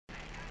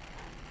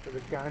So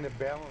they're kind of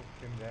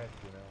balanced in that,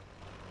 you know.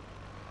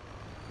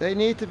 They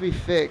need to be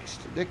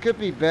fixed. They could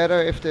be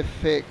better if they're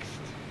fixed.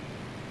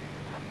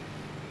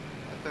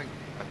 I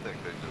think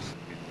they just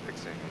need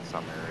fixing in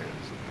some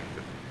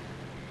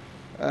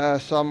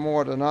areas. Some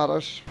more than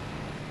others.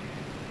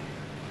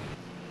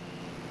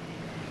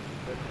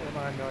 But am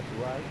I not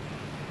right?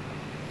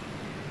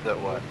 That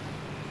what?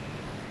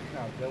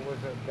 No, there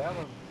was a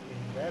balance in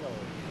battle.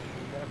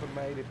 He never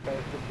made it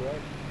past the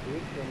bridge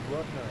and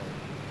Grotno.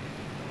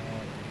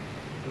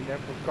 He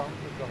never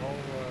conquered the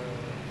whole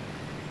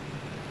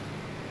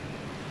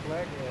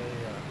flag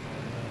area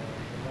on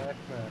the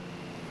last map.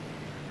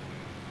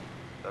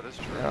 That is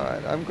true.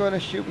 Alright, I'm gonna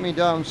shoot me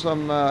down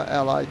some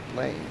allied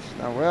planes.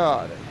 Now where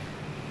are they?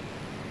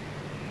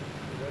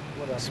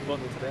 So that's what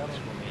I mean with balance.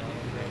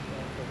 There's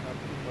also not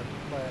too much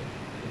flag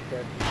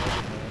compared to the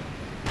other maps.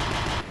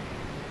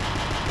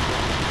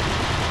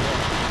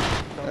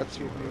 That's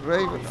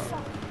Raven.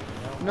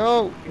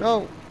 No,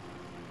 no.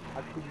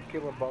 I couldn't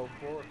kill a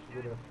Bofors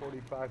with a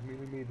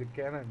 45mm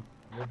cannon.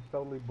 That's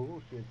totally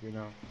bullshit, you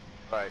know.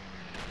 Right.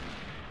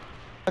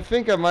 I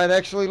think I might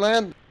actually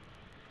land.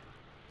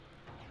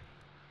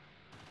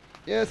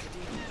 Yes.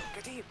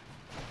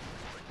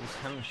 This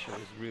hamster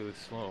is really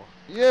slow.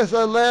 Yes,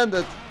 I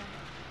landed.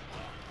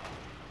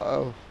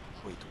 Oh.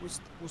 Wait, who's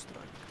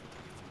driving?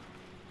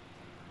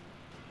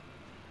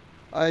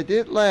 I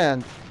did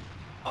land.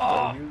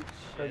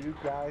 So you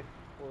guys,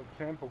 for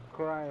example,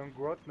 cry on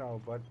Grotno,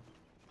 but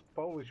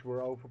Polish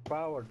were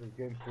overpowered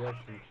against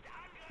Russians.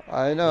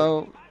 I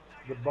know.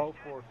 The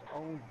Bofors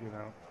owned, you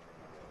know.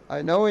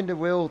 I know in the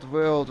world,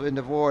 in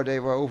the war, they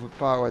were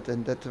overpowered,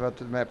 and that's what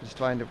the map is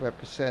trying to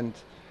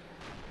represent.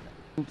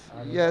 And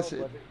yes,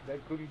 know, but they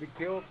couldn't be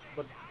killed,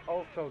 but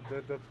also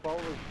the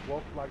Polish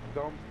walked like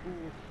dumb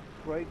fools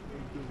straight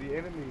into the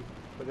enemy,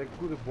 but they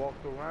could have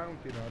walked around,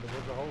 you know. There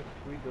was a whole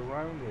street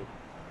around it.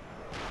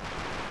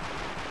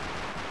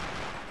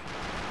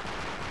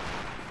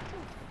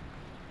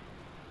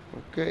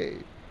 okay.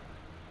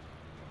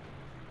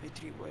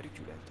 A3, where did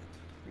you land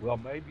at? Well,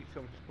 maybe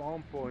some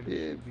spawn points.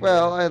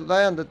 Well, I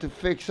landed to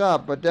fix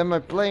up, but then my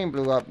plane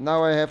blew up.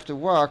 Now I have to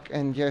walk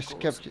and just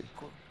capture.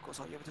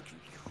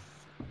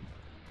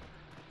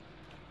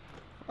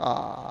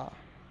 Ah,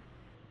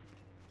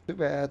 too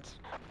bad.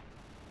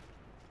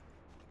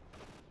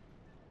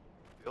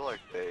 I feel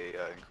like they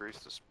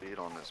increased the speed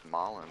on this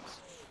Mullins.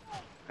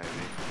 Maybe.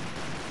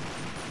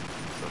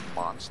 It's a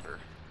monster.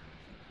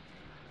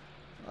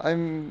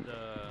 I'm.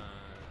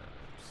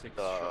 The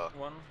 6-shot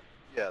one?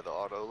 Yeah, the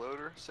auto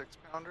loader,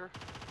 6-pounder.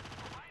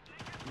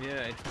 Yeah,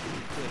 it's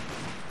pretty good.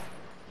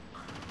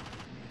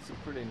 It's a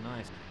pretty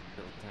nice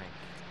little tank.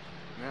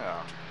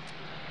 Yeah.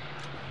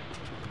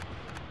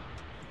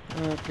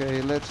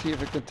 Okay, let's see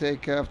if I can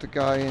take care of the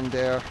guy in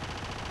there.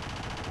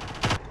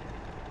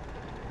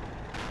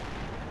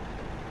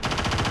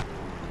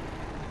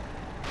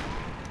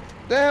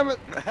 Damn it!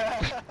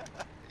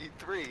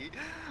 E3,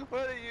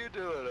 what are you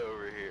doing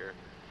over here?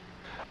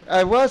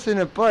 I was in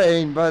a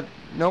plane, but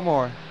no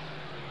more.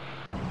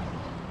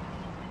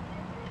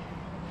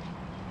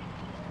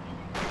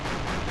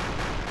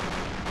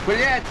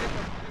 Блять, это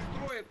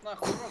строит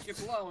нахуй rocket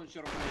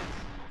launcher, блять.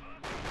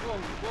 Дом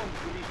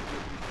гулит,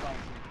 блять,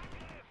 станции.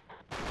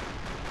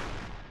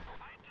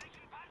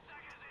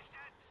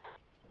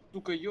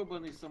 Сука,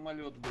 ёбаный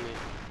самолет, блять.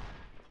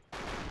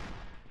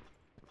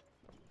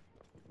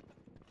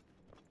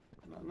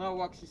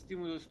 Now Axis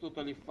stimulus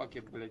totally fuck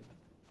it, блять.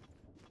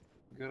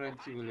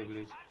 Гарантировали,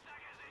 блять.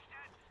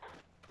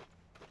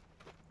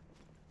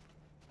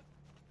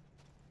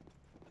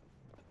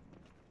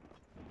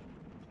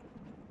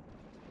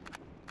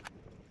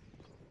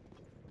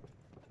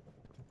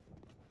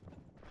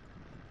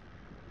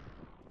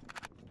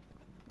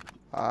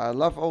 I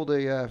love all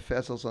the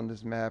vessels on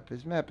this map.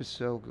 This map is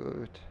so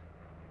good.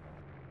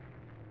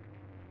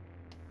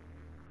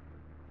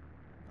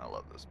 I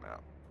love this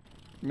map.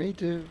 Me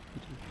too.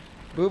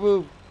 Boo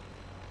Boo,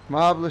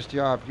 marvelous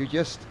job. You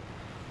just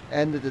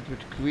ended it with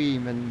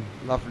cream and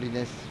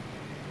loveliness.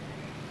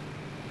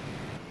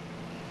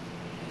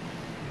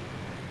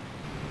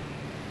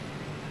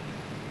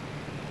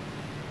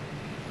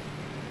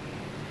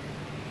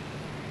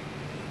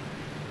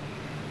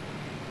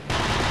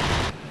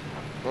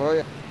 Oh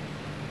yeah.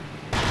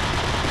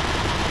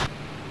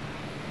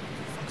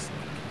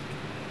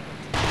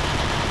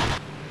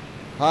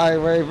 Hi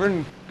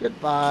Raven,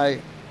 goodbye.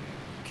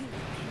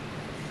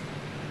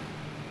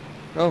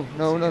 No,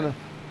 no, no, no.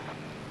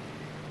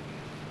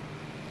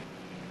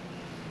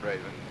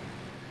 Raven,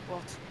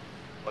 What?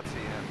 what's he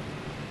in?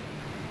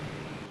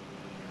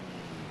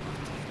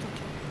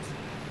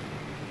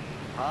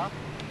 Huh?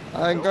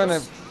 I'm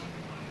gonna...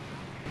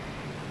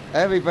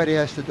 Everybody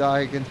has to die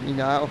against me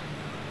now. You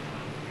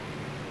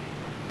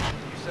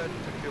said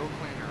to kill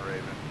cleaner,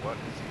 Raven. What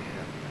is he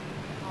in?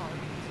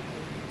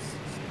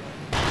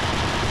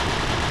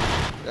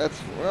 That's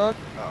what?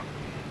 Oh.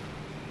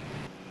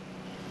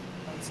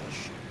 That's a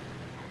shit.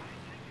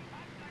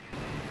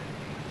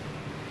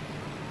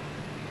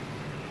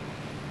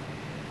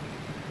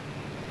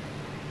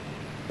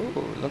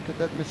 Ooh, look at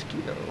that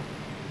mosquito.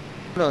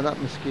 No, not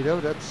mosquito,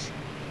 that's...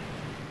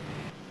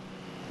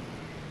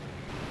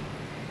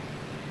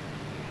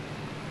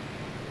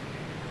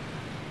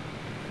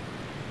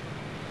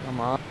 Come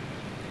on.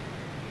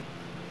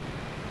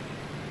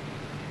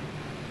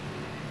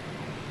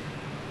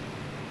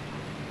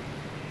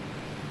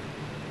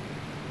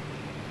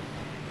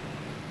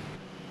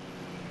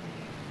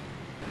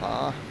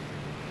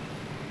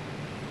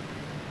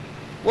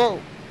 Whoa!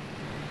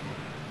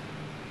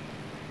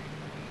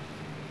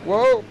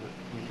 Whoa!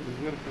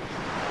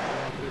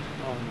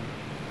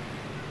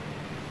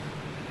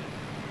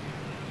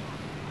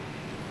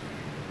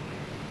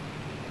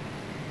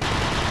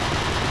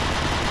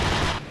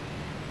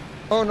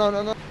 Oh no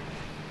no no!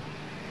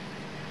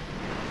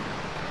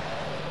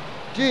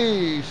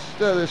 Jeez,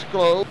 that is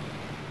close.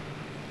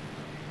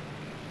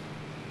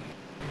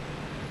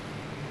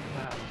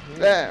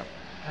 Damn.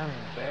 I'm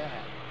bad.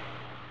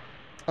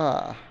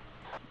 Ah.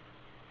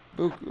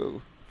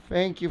 Buku.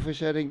 Thank you for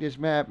setting this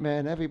map,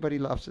 man. Everybody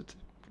loves it,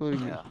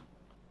 including me. Yeah.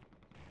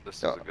 This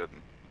is a good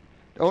one.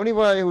 The only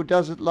one who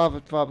doesn't love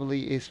it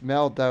probably is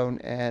Meltdown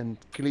and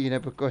Cleaner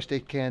because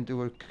they can't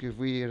do a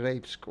career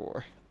rape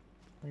score.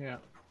 Yeah.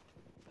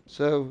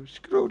 So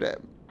screw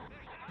them.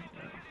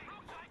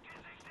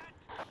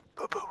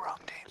 Boo-boo, wrong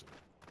team.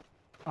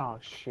 Oh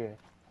shit.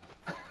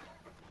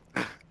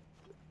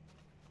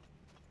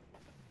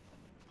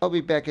 I'll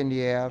be back in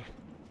the air.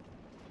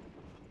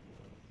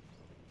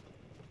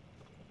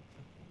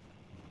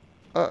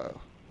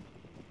 Uh-oh.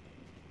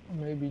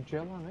 Maybe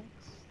Jella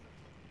next?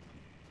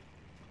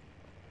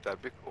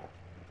 That'd be cool.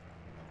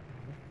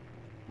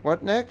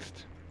 What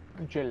next?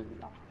 Jella.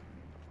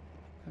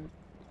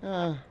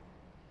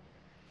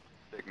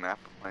 Big map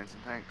of planes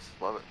and tanks.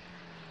 Love it.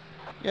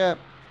 Yeah.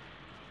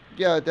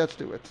 Yeah, let's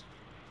do it.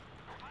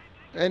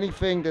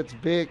 Anything that's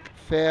big,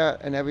 fair,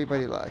 and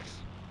everybody likes.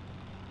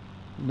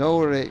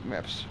 No raid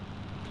maps.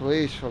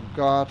 Please, for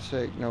God's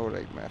sake, no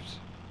raid maps.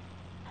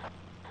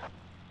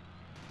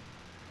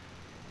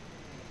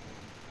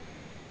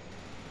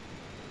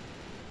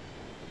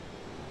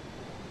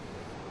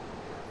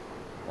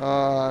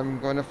 I'm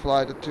gonna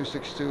fly the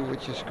 262,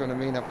 which is gonna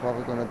mean I'm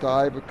probably gonna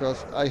die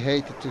because I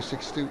hate the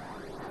 262.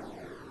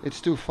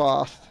 It's too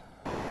fast.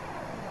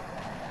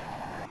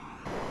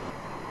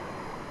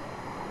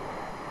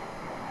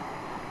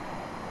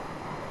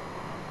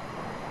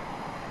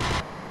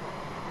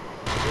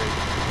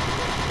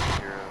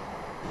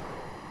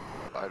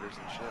 Fighters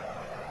and shit.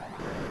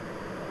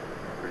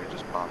 Or you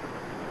just bombing?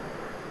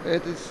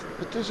 It is,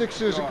 the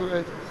 262 is a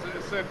great.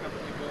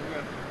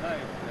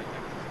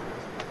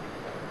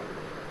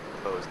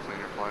 Oh, is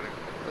cleaner fighting?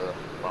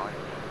 Fine.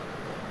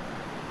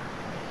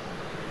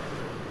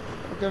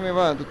 Don't get me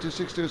wrong, the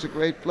 262 is a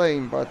great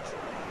plane, but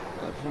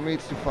for me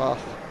it's too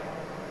fast.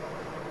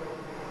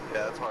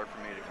 Yeah, it's hard for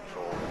me to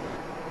control.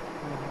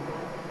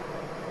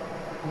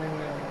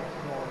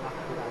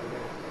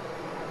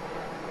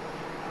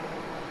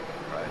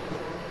 Right.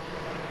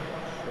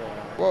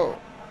 Whoa.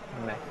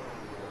 Meh.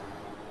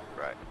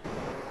 Right.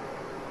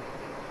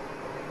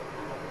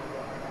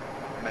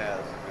 Meh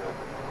is a good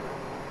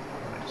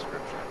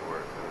description for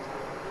it.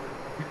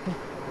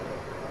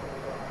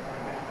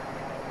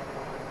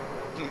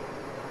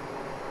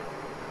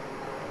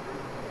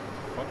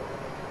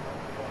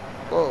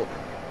 Whoa.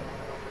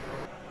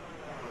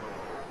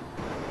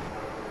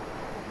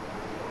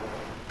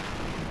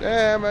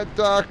 Damn it,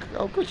 Doc.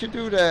 How could you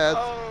do that?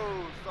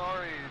 Oh,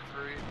 sorry,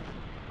 3.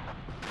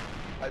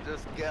 I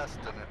just guessed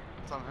and it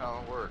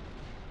somehow worked.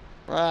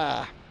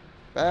 Ah,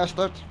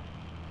 bastard.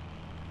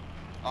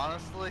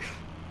 Honestly,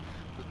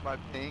 with my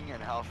ping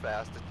and how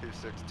fast the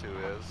 262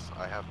 is,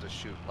 I have to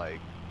shoot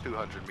like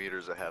 200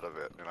 meters ahead of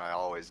it, and I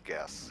always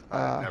guess.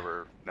 I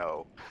never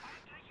know.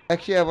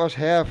 Actually, I was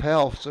half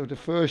health, so the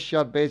first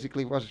shot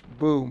basically was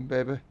boom,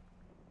 baby.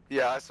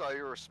 Yeah, I saw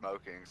you were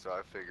smoking, so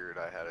I figured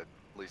I had at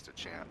least a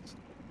chance.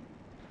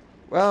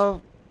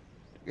 Well,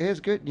 here's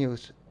good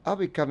news. I'll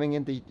be coming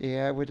in the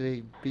air with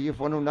a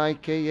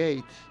BF-109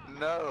 k-8.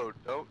 No,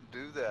 don't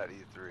do that,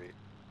 E3.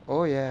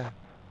 Oh yeah.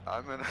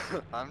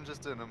 I'm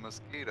just in a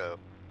mosquito.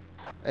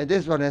 And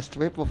this one has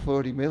triple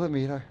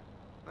 40mm.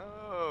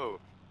 No.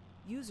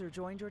 User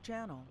joined your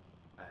channel.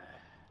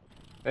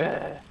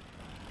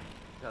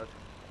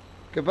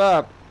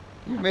 Kebab,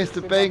 you missed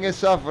the pain and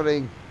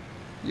suffering.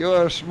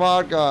 You're a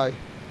smart guy.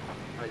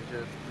 I just, to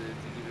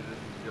give you this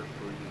is just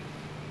for you.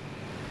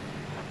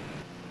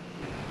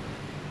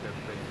 That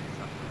pain and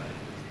suffering. I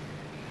just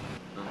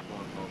don't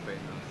want no pain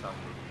and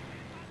suffering.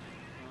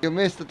 You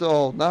missed it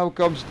all. Now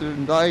comes the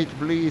night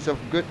breeze of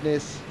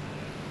goodness.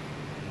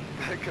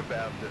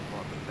 Kebab didn't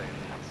want the pain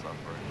and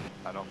suffering.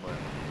 I don't blame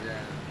him.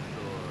 Yeah,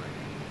 so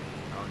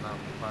I'm not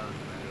fun and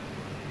I just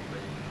want to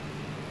play.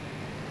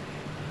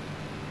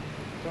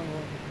 Don't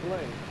want to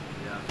play.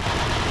 Yeah.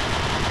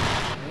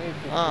 Need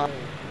to Ah. play.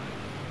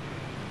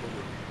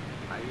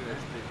 Are you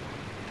asleep?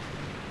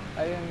 I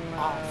am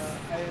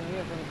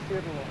even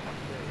fearless.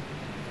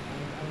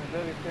 I'm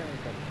very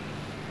technical.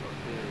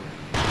 Okay.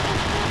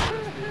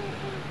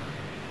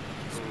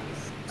 So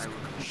I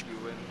will keep you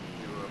when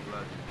you are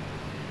blood.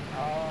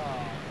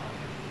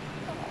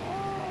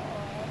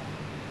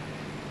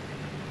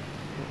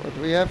 What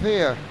do we have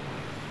here?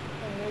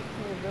 It makes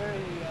me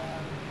very,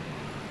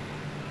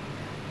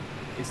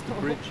 Is the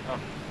bridge up?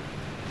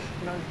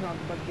 no it's not,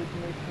 but it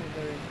makes me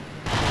very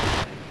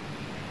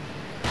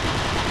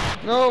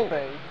No!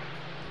 fake,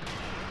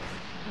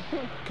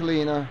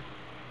 Cleaner.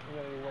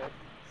 very wet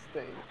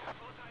state.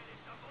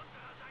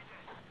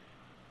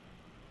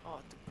 Oh,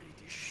 the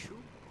British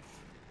shoe.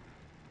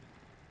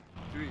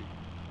 3,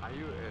 are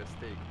you a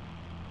steak?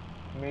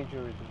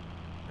 Majority.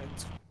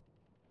 And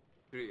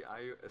 3,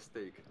 are you a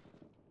steak?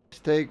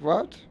 Steak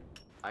what?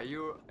 Are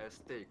you a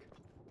steak?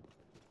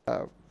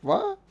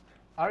 What?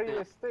 Are you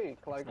a steak?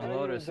 Like, A are you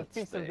lotus the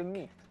piece of the steak.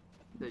 meat?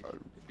 Steak,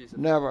 piece of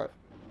Never.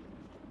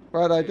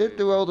 But I did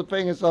do all the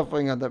pain and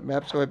suffering on that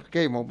map, so I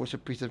became almost a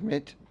piece of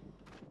meat.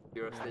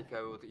 You're a steak,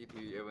 I would eat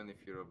you even if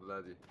you're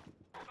bloody.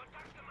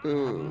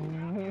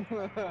 Ooh.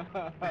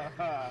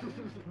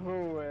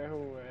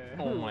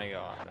 Oh my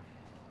god.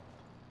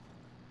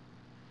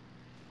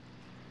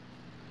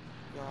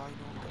 yeah, I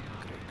know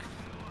that Greg.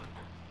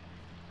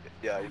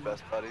 Yeah, you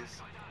best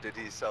buddies. Did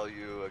he sell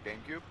you a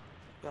GameCube?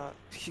 Yeah,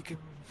 he can.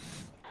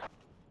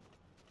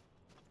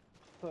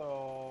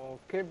 So,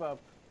 kebab,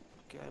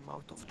 Okay, I'm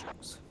out of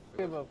jokes.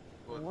 kebab.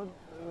 What? What,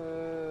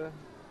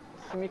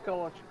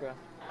 smykalochka.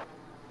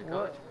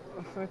 What?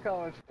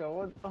 Smykalochka,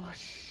 what? Oh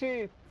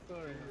shit!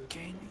 Sorry.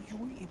 Can you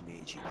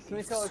imagine if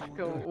Smykalochka,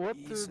 someone what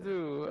to is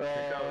do?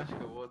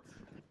 Mikałeczka, what?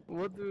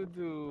 What do you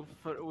do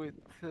for, with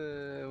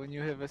when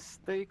you have a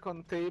steak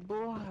on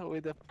table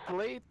with a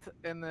plate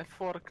and a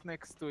fork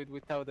next to it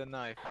without a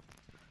knife?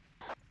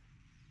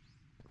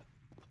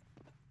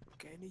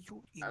 Can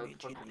you I would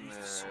imagine fucking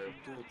if someone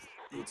put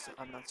eats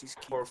a Nazi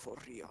skin pork- for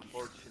real?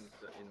 fortune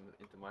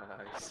into my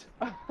eyes.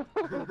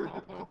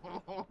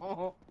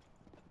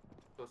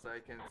 Because I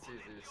can see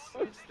this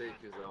steak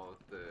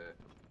without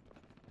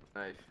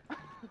knife.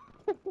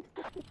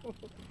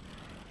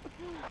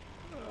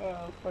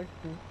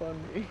 Fucking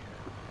funny.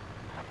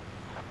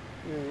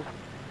 Yes.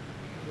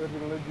 Very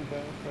legit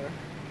answer.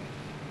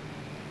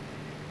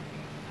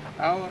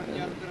 Our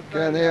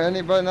Can hear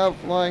anybody now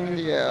flying in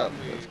the air?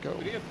 Let's go.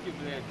 Предки,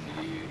 блядь,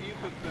 и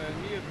этот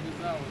мир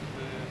without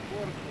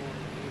fork or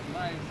with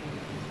knives or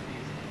with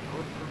this. I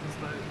would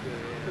prototype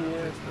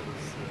Yes.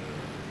 testers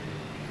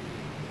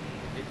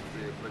eat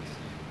the black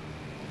sheep.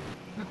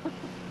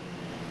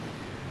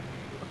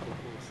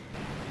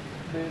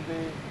 It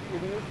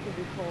used to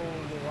be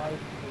called the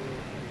Reich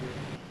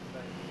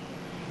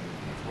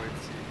White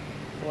sheep.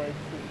 White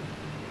Sea.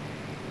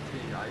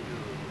 See, I do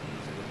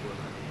use the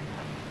border.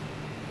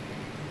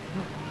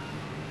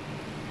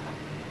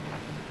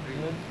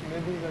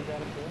 Medusa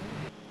garden.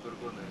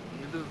 Gorgone.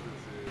 Medusa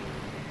is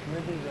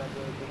Medusa, the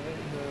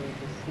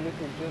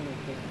little jelly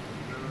thing.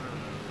 no.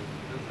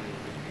 Medusa is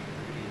the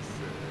grease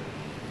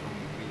from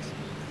grease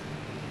meat.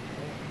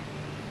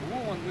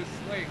 Woman with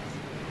snakes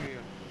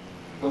here.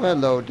 Oh,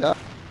 hello, Doc.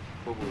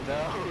 Bobo.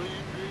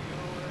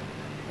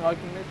 No, I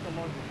can make some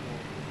more.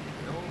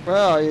 No. Where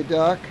are you,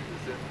 Doc? Is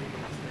that woman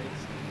with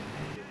snakes?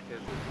 It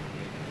has a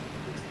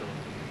big stone.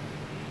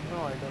 No,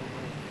 I don't know.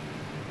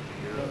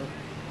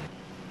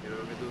 Your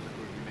Medusa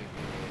could be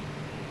making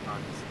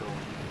hard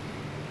stone.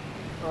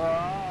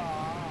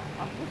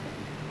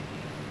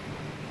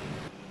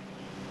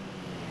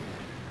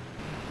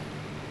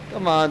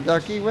 Come on,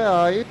 Ducky, where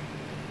are you?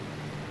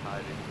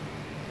 Hiding.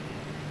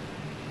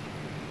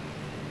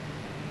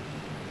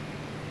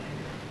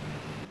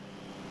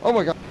 Oh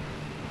my god.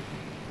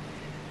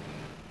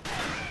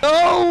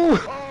 No!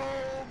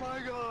 Oh my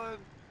god!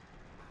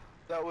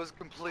 That was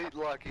complete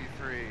lucky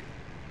 3.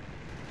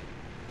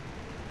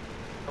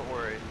 Don't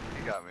worry,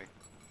 he got me.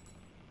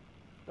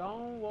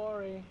 Don't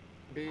worry,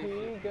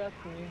 he got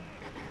me.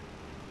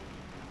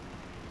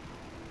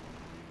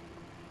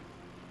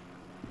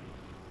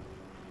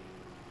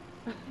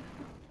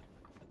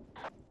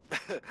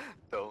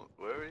 Don't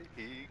worry,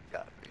 he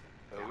got me.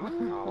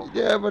 Oh.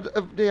 Yeah,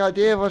 but the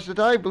idea was that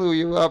I blew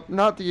you up,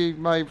 not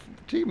my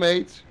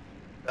teammates.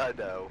 I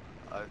know.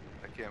 I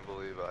can't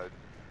believe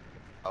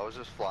I was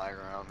just flying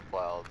around the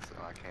clouds and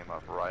I came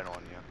up right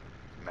on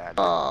you. Magic.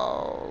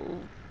 Oh.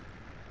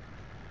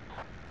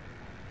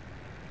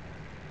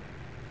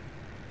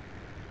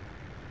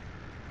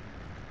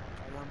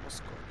 I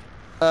almost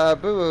got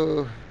you.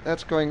 Boo.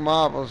 That's going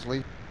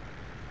marvelously.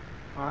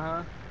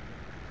 Uh-huh.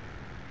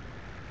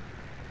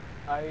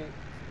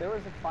 There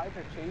was a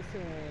fighter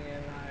chasing me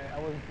and I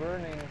was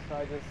burning, so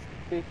I just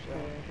pitched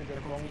into the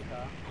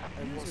bunker.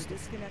 User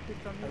disconnected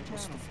from your I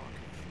was channel.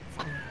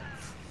 the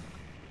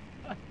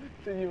fucker.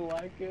 Do you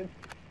like it?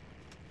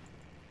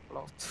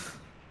 Lot.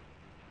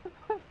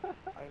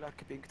 I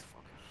like being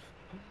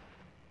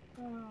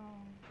the fucker.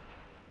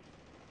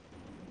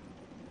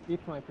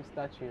 Eat my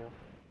pistachio.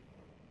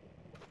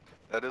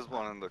 That is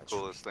one of the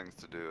coolest things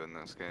to do in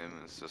this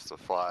game, is just to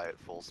fly at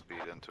full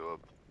speed into a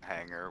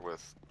hangar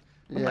with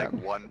like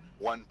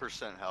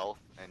 1% health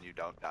and you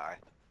don't die.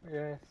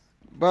 Yes.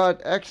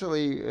 But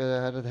actually,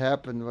 had it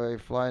happened where I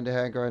fly in the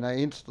hangar and I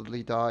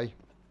instantly die.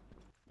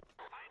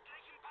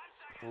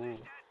 Ooh.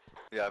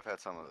 Yeah, I've had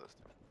some of those.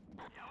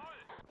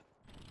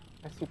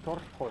 I see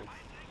tortoise.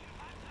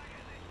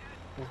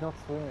 He's not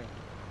swimming.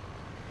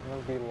 He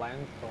must be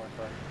land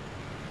tortoise.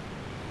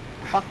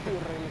 Fuck you,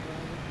 Raven.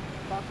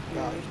 Fuck you.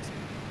 Yeah, it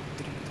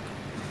didn't come.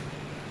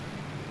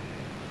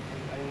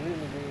 And I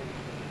really do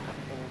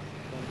things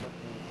don't let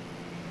me.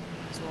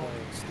 So,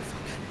 it's the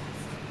fucking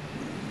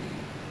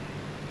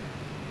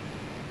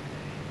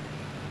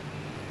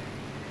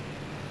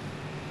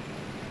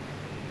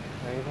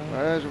Raven.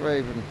 Where's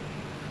Raven?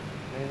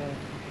 Raven.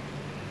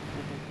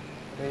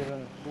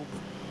 Raven.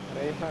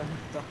 Raven.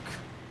 duck.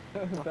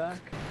 Duck.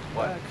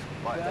 What? Duck.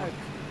 What? Duck.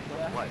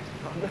 What?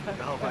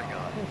 Oh my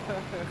god.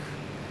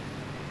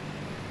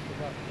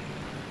 Duck.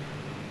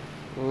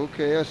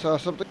 Okay, I saw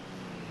something.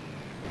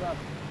 Duck.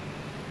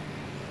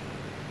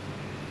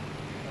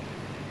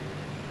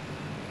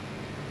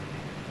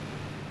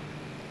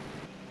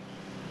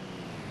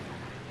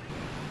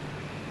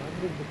 What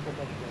did the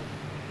setup do?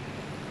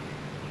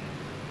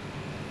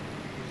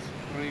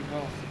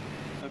 Проебался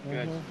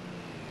опять.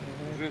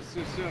 Уже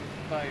все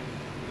тайм,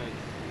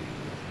 блядь,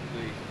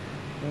 стоит.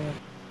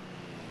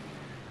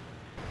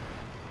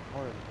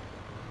 Alright.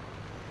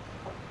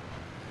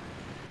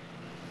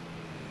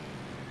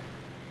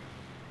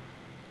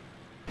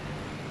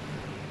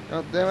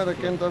 God damn it, I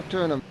can't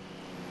upturn him.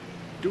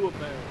 Do a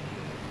barrel.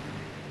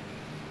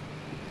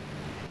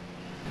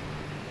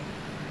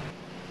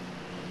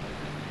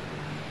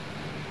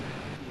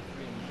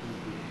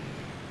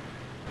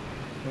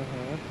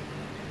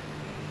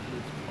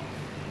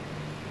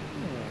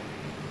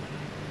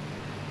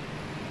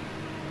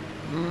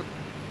 Mm.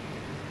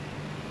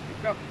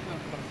 И как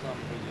центр сам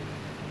будет?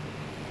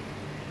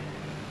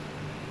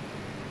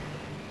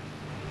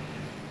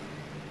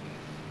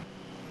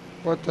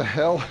 What the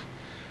hell?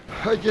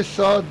 I just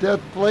saw a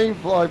dead plane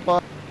fly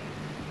by.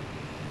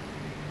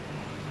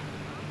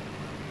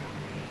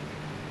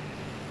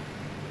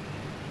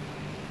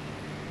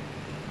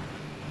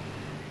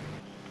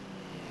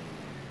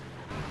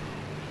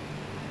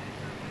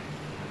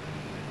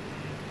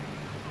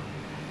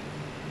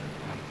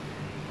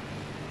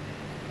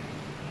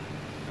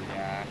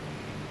 Yeah.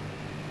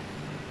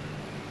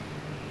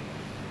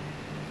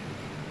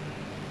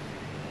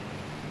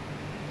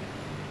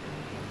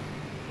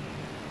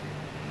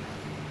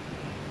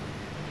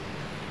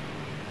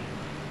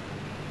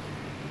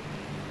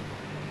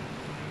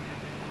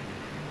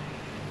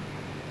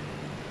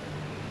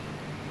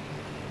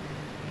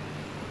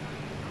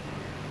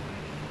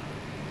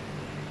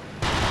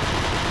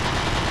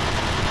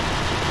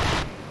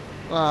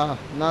 Ah,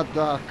 not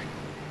Doc.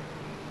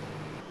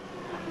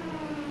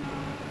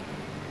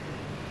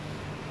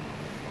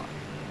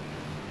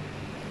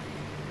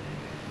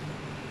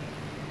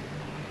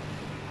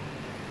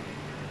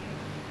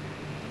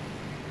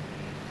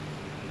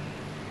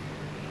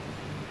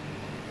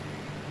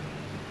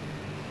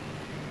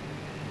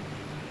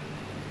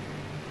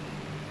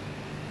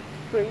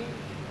 Free.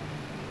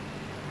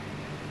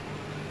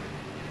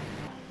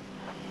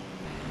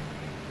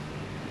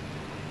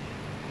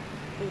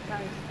 Two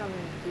tanks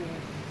coming to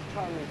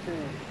Charlie 2.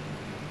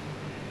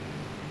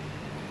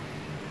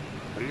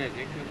 Блядь,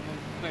 я как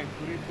тайм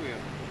припер.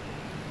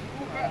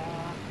 Сука!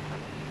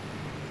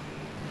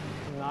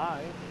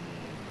 Nice.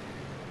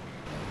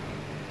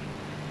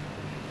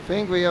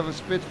 Think we have a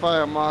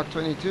Spitfire Mark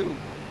 22.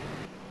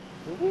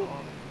 I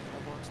want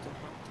the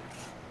hunters.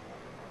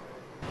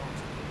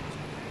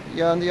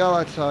 Yeah, on the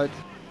Allied side.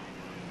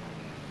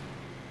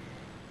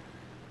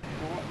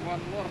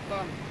 One more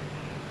танк.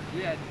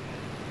 Блядь.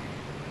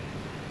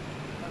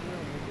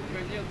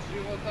 Сука, нет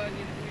живота,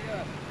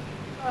 нихуя.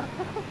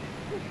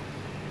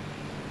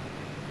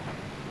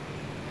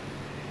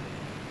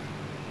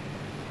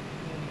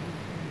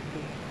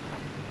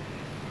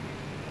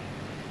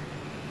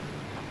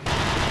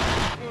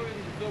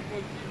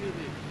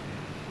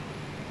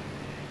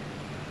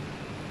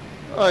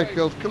 I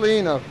killed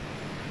Kalina.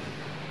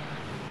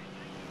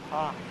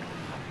 Ah.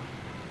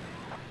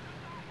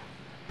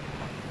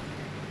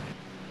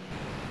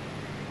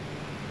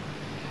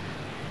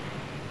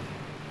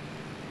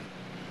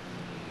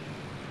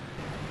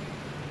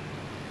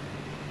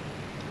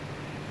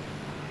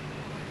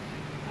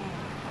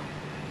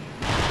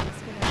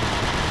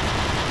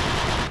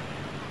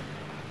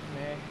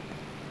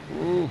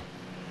 Ooh.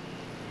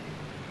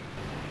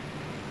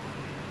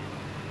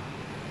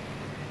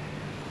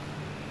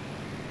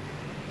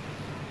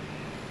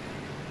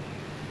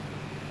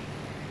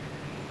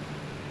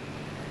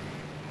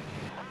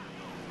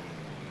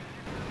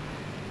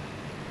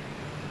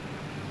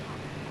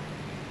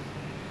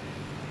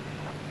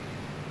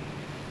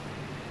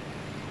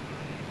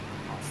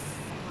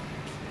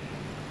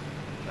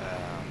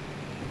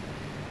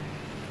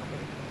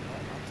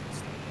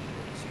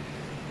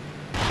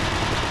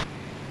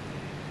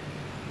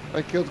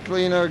 I killed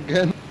Cleaner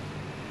again.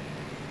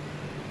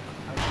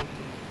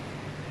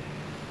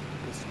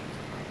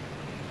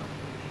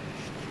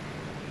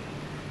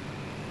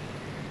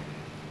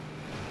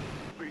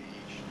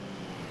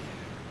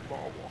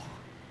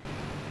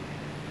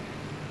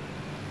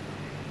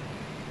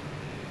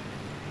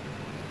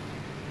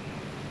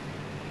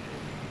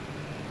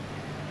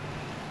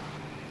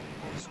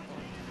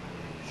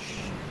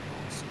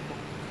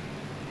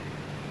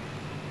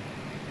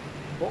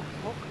 Bok,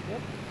 bok,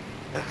 yep.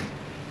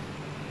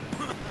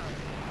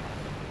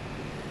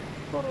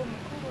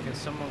 Can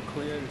someone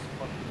clear this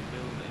fucking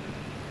building?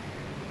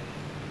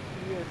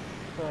 Yes,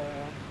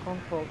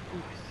 Control X,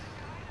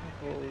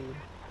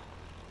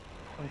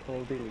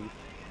 Control Delete.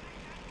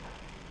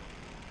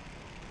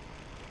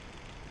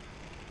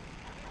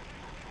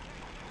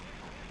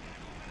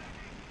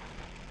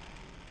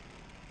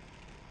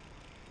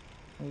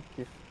 It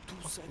is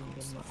 2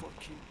 seconds for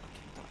kill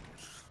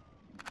target.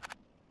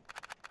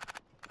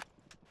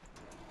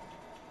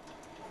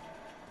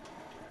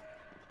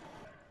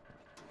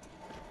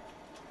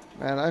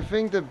 Man, I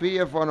think the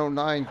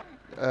BF-109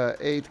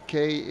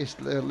 8K is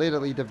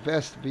literally the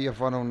best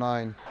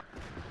BF-109.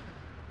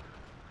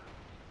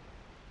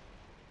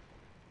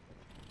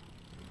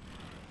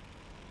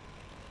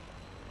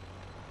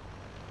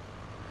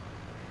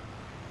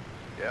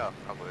 Yeah,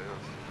 probably is.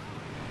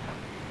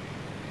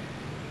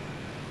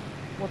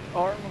 What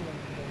armament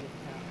does it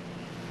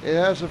have? It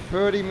has a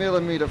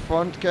 30mm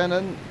front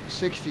cannon,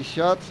 60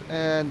 shots,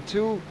 and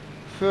two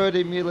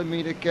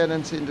 30mm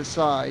cannons in the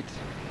side,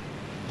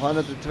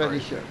 120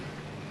 shots.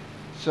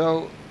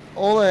 So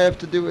all I have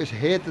to do is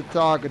hit the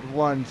target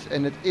once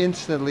and it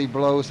instantly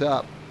blows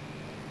up.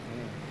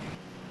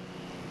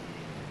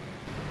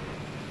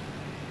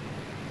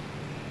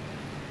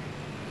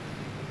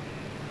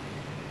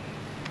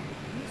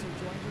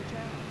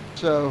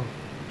 So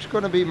it's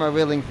gonna be my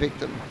willing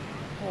victim.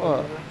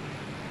 Oh.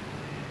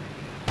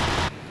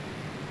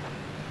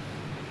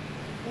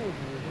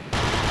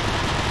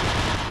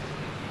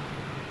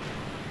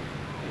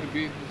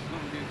 Maybe it's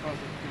not being fast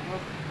to pick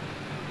up.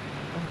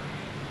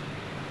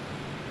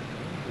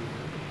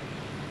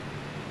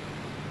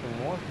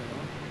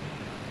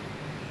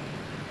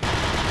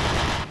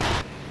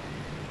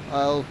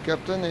 Our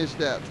captain is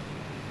dead.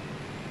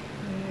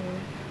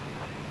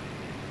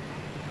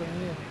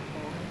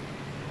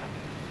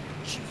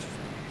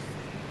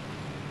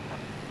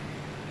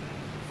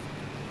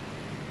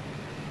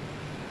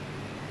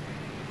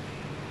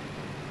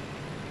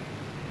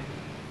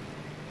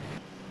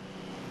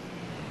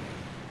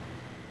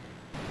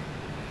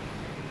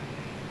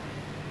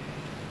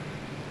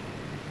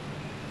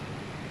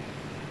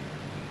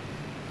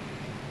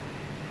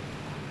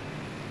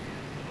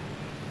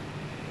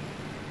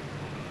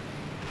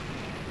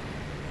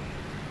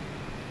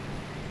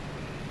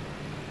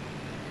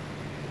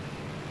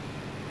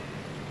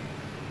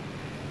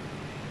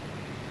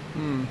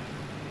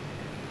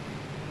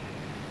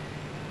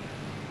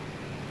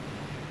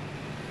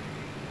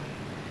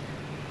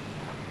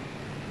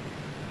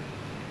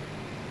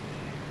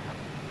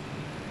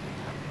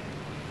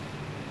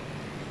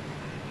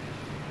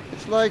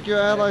 It's like your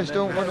allies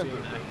don't want to.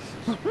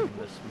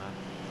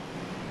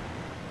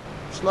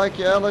 It's like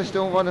your allies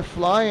don't want to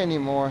fly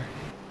anymore.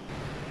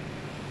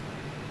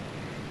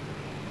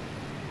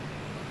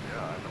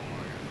 Yeah, I don't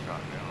want to get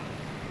shot down.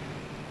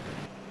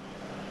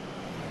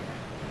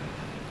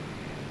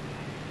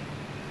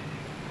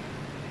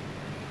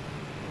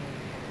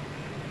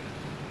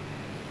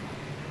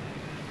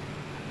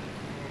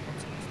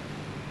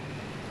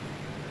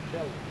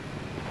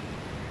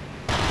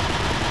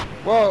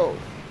 Whoa!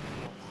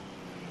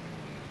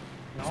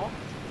 No?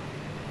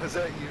 Is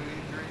that you,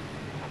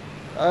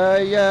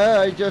 E3? Yeah,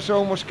 I just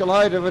almost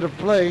collided with a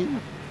plane.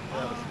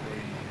 No.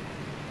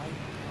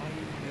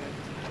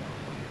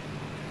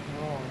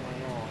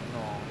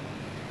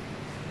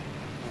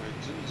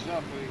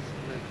 Jump is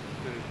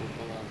terrible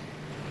balance.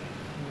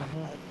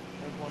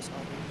 I was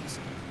already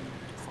saying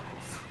to fuck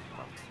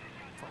off.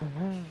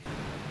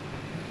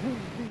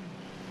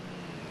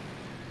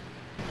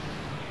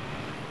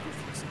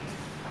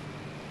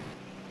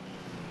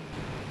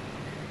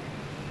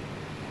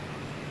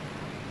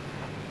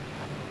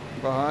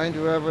 Behind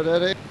whoever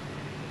that is.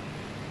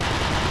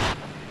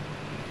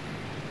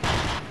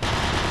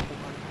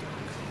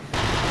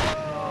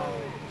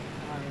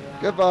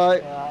 Goodbye.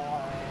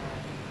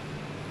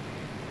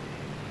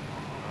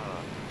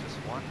 Just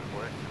one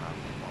click and I'm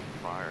on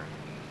fire.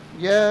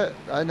 Yeah,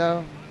 I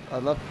know. I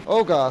love.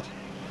 Oh God,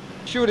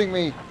 shooting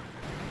me. You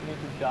need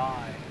to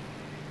die.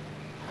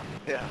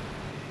 Yeah.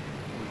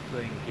 We're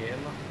playing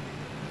Gala.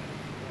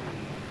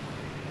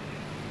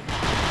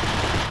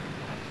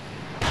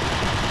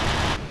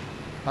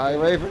 Hi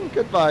Raven.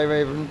 Goodbye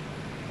Raven.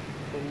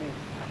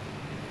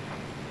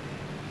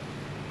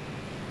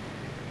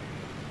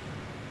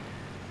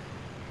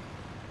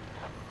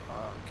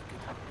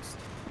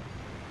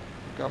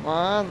 Come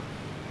on.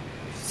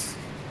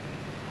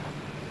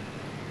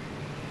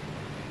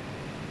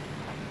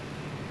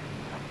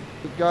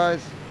 Good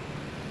guys.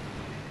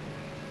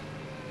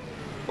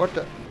 What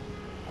the?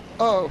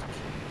 Oh.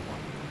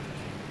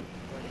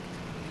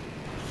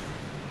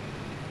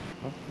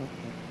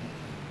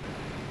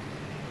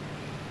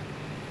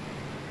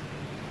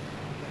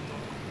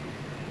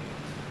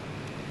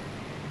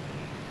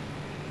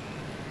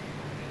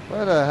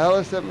 Where the hell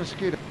is that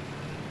mosquito?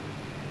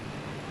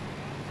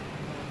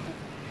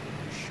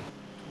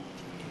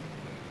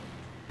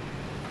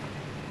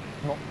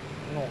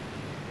 No.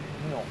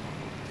 No.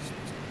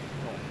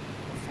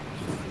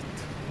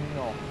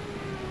 No.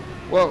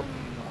 Whoa.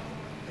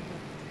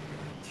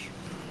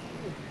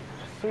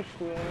 Switch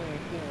to enemy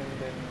team and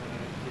then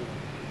shoot.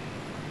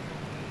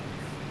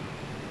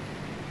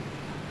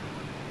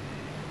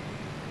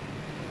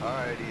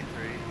 Alright,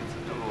 E3, it's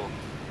a duel.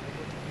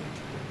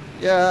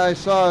 Yeah, I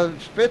saw a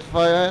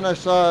Spitfire and I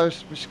saw a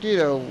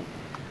Mosquito.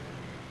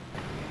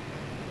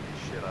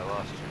 Shit, I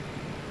lost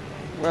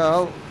you.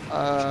 Well,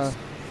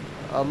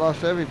 I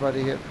lost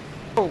everybody here.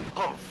 Oh,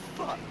 Oh,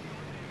 fuck!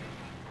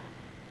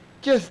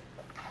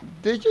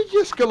 did you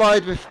just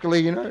collide with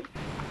Cleaner?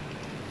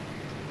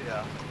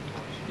 Yeah.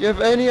 You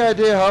have any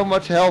idea how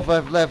much health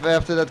I've left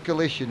after that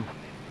collision?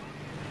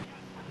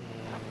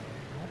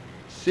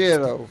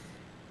 0.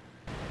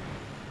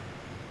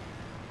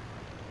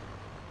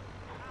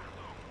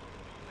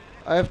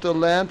 I have to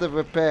land and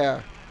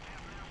repair.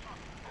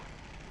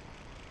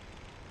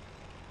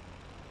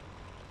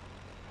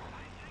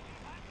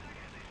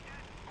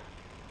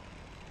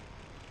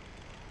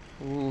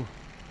 Ooh,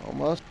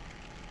 almost.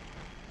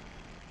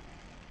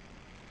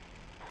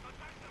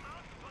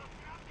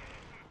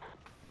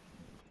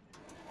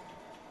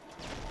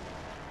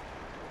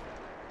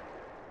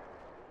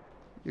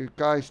 You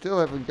guys still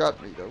haven't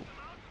got me though.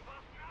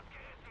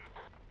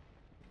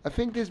 I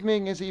think this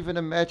Ming is even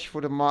a match for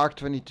the Mark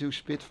 22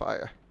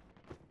 Spitfire.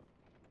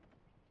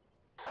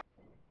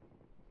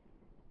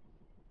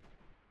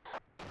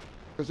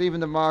 Because even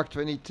the Mark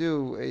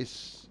 22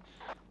 is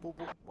More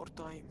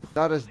time.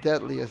 not as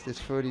deadly as this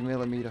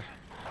 30mm.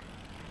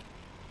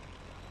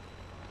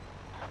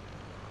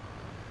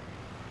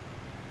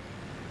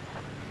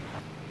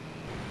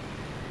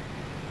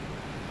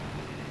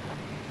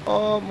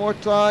 Oh, more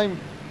time.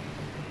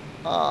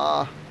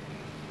 Ah.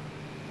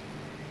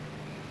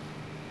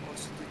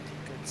 Also the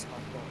tickets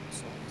are down,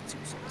 so it's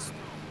useless.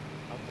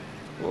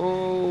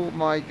 Oh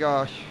my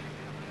gosh.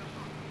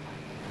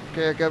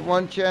 Okay, I got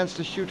one chance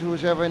to shoot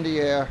who's ever in the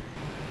air.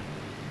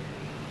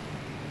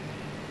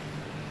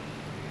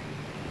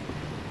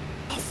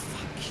 Oh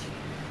fuck!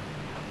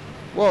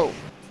 Whoa.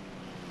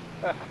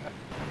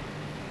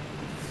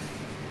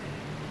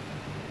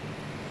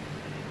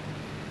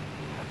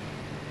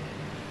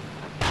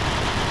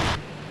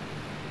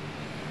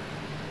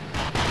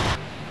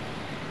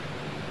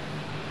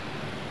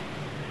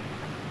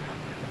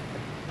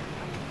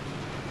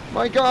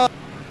 My god.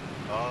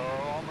 Oh,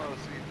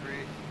 almost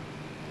E3.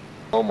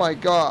 Oh my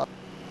god.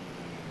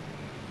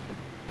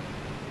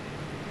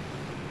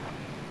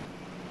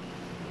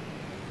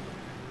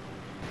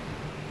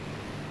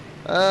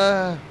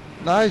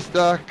 Nice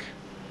duck.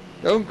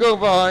 Don't go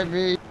behind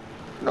me.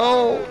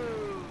 No.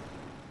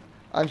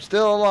 I'm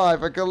still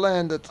alive. I can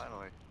land it.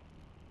 Finally.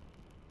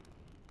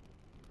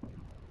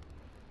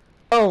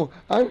 Oh,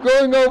 I'm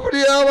going over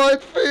the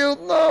Allied field.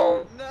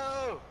 No.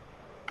 No!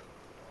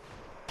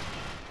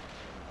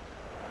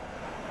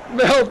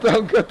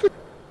 Meltdown got the...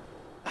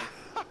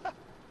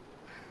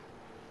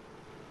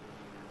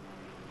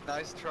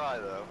 Nice try,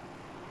 though.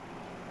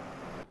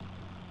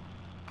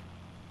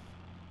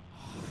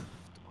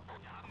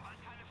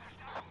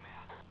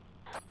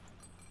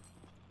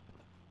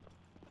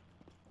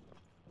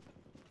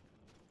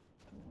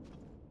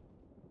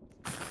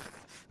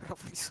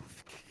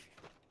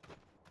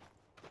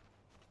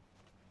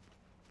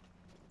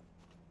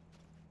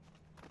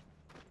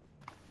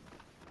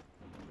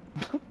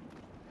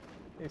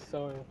 He's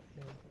so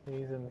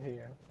he's in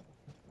here.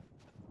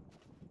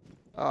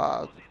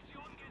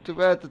 Too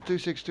bad the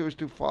 262 is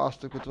too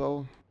fast to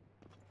control.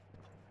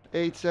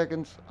 8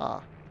 seconds.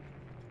 Ah.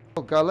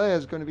 Oh, Galais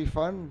is going to be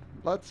fun.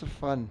 Lots of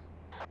fun.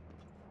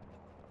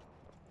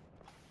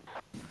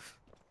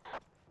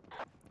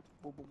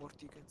 More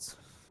tickets.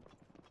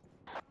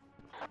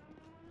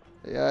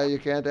 Yeah, you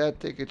can't add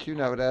tickets, you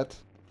know that.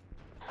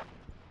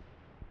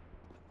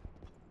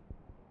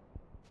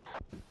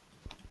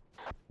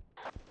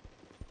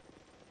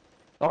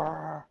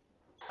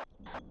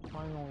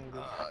 Finally,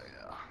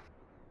 Yeah.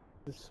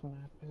 this map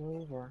is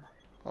over.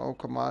 Oh,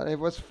 come on. It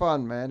was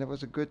fun, man. It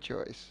was a good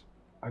choice.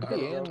 I gotta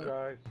go, end.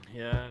 guys.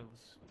 Yeah, it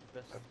was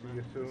best I'll see you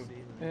map soon. this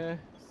evening. Yeah,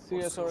 see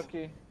ya,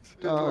 Torky.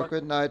 Oh,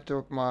 good night,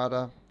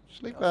 Turkmada.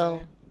 Sleep Okay.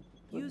 well.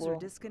 User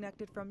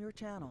disconnected from your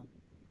channel.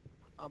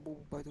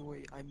 By the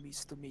way, I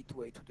missed the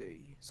midway today,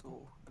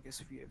 so I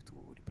guess we have to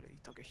replay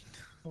it again.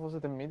 Was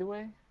it a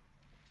midway?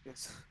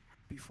 Yes,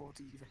 before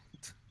the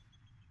event.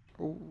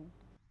 Ooh.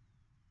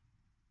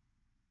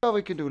 Well,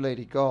 we can do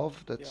Lady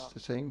Golf. That's Yeah, the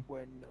thing.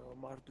 when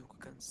Marduk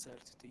cancelled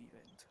the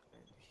event,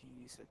 and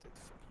he said that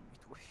fucking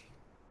midway.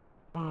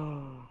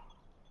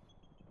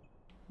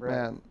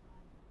 Man.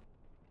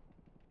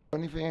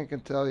 Only thing I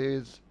can tell you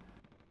is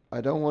I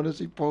don't want to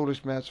see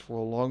Polish maps for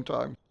a long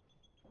time.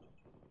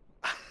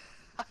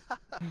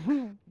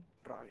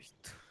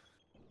 Right.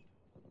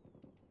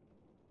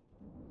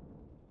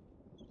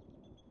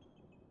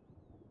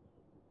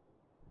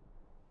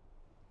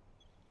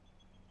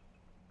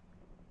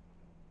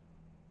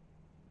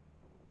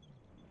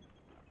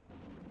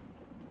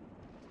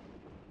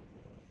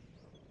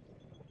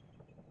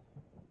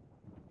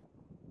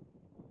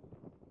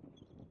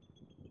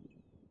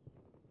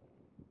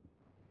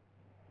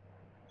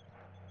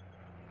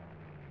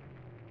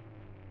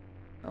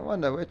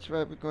 wonder which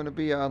way we're going to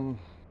be on.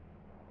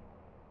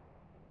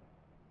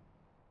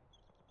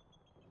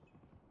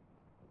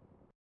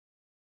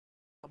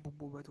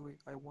 By the way,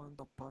 I want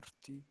a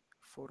party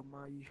for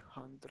my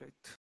 100.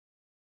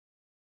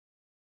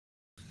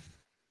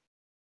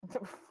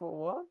 For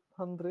what?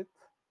 100?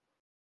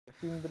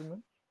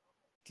 Tinderman?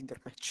 Tinder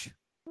match.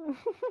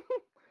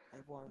 I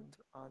want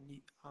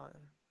an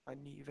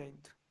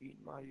event in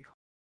my.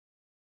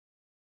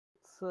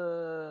 It's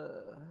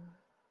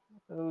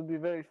it will be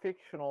very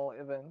fictional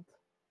event.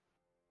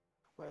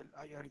 Well,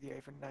 I already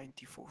have a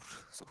 94,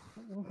 so.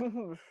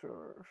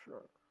 Sure.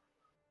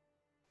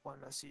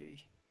 Wanna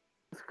see?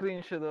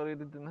 Screenshot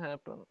already didn't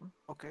happen.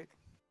 Okay.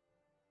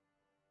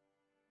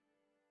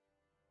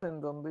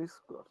 Send on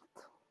Discord.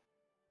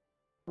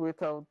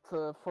 Without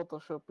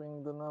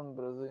photoshopping the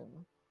numbers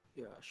in.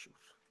 Yeah, sure.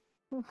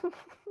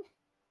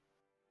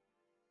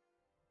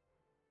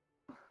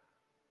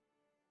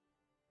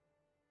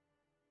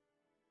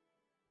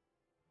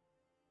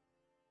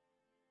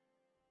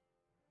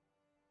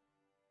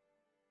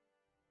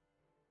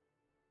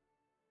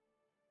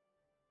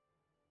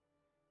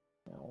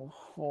 I'll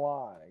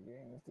fly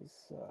against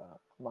this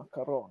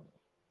macaron.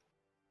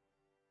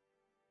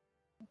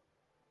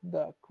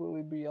 Duck, will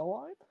it be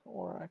allied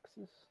or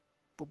Axis?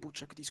 Bubu,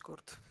 check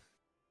Discord.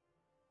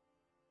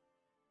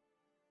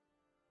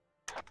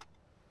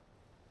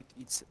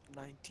 It's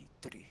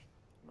 93,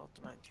 not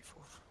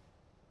 94.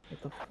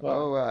 What the fuck?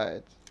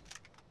 Alright.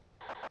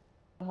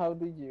 How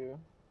did you?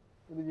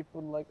 Did you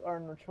put like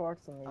Arnold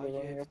Schwarzenegger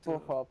on your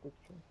profile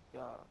picture?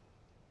 Yeah.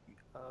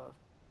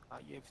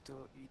 I have the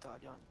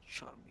Italian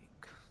charming.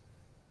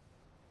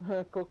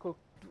 Coco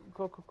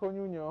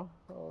Cognuno,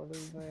 or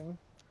his name.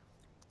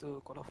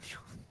 The Colombia.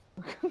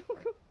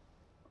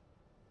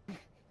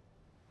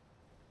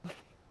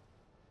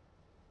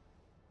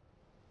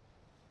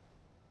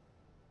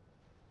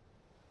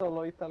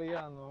 Solo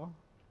italiano.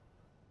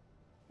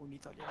 Un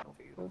italiano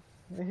vero.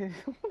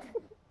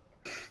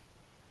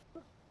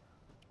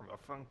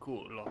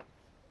 Vaffanculo.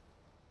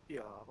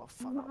 Yeah,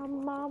 vaffanculo.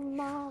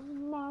 Mamma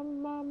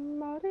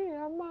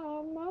Maria,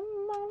 mamma.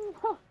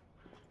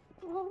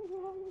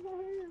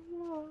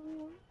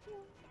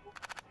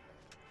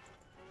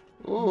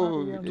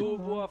 Ooh,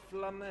 Tubo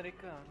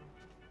afroamericano.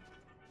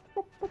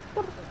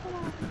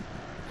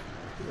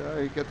 yeah,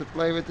 you get to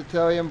play with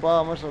Italian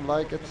bombers, I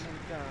like it.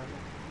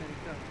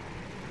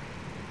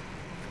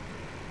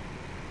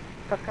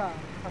 Caca.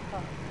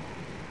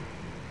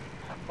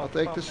 I'll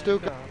take the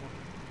Stuka.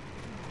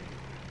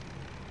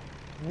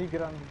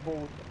 Migrant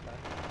boat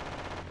attack.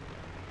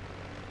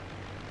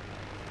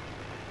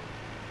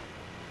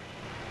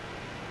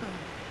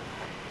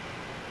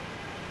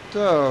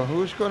 So,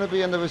 who's going to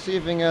be on the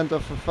receiving end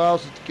of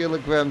 1,000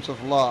 kilograms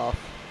of love?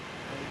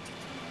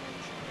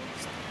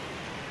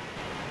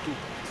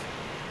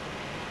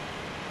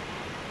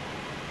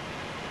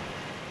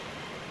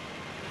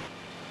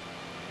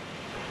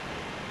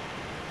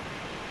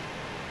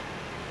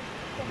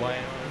 Why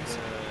are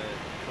the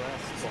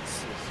glass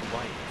boxes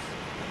white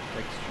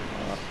texture?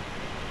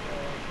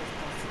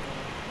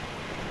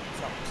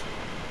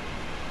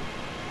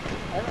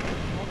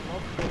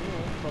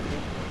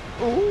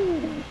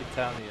 Ooh!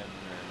 Italian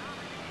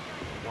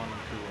 1, 2,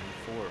 and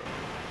 4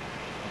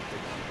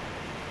 texture.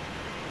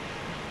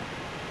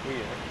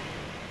 Weird.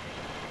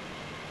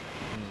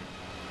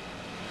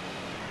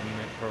 And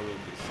may probably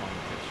be some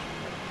texture.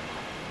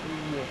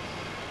 Yes.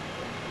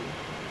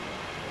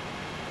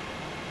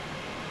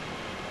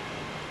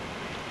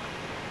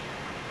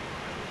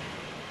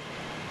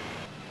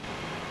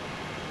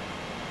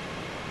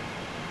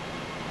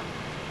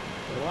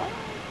 What?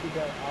 You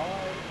got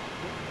allies?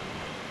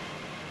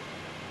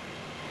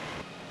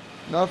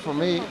 Not for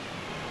me.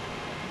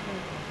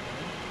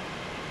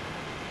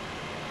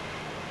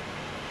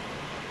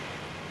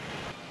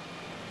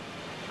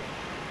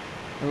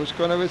 Who's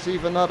gonna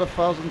receive another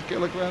 1,000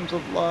 kilograms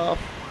of love?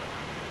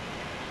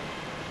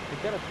 You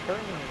gotta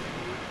terminate.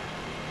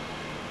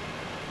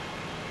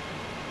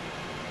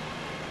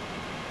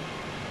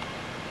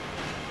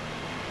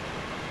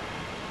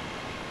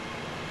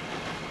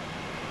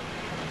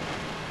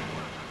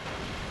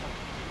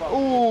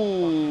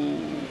 Ooh!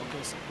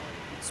 Okay, so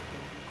it's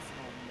coming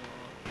from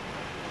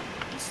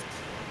east.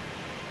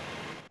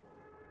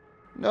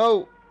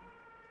 No!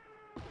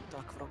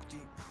 Dark Frog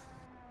Deep.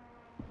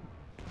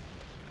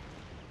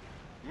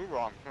 You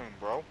wrong thing,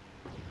 bro.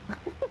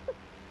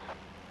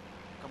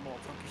 Come on,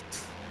 fuck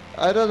it.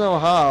 I don't know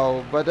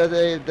how, but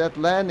that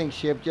landing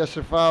ship just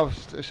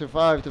survived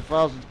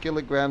 1,000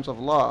 kilograms of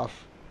love.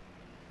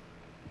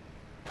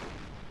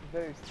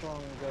 Very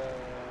strong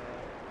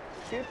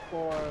ship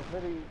or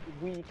very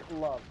weak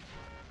love.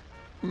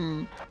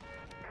 Hmm.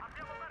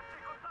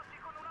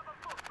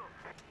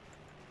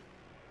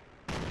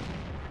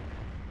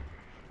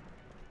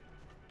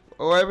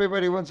 Oh,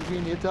 everybody wants to be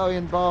an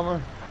Italian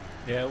bomber.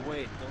 Yeah,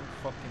 wait, don't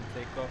fucking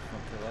take off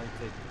until I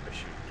take the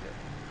parachute kit.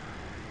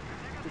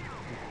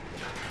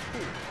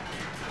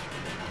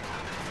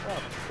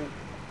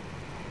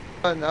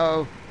 Oh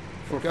no.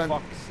 For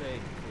fuck's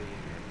sake,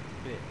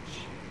 cleaner, bitch.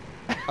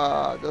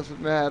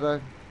 Doesn't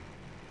matter.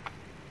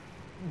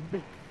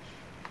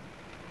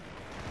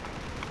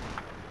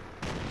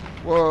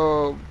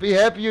 Whoa, be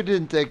happy you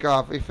didn't take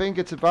off. I think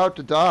it's about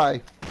to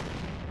die.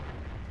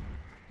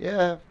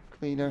 Yeah,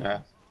 cleaner. Yeah.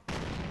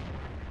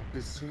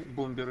 This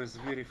bomber is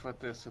very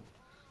fat asset.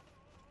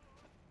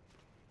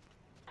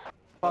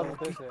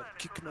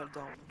 Kick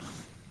meltdown.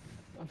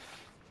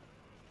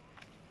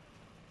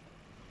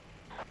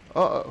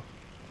 Uh-oh.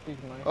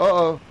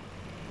 Uh-oh.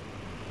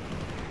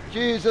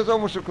 Jeez, that's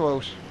almost so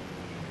close.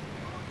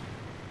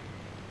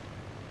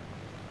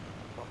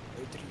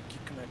 A3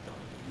 kick meltdown.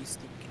 He's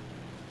thinking.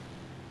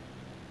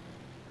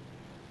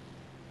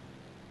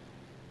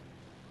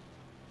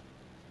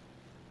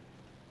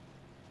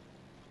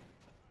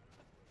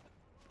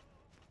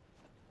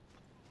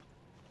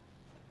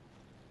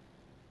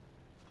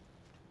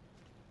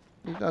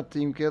 He's not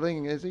team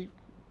killing, is he?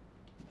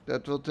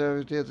 That will tell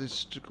you that his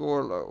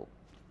score low.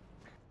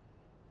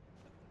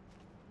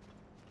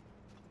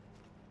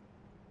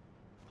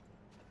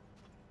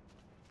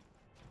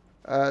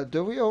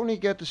 Do we only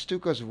get the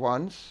Stukas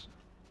once?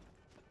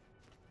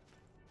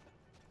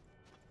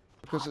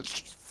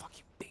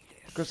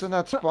 Because they're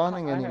not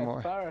spawning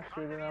anymore. I have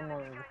parachute and I'm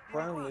on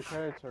friendly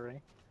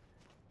territory.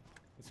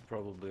 It's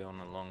probably on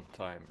a long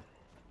time.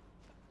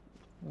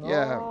 No,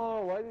 yeah.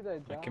 Why did I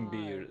die? I can be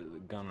your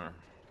gunner.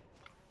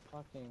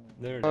 Fucking.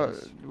 There it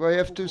is. We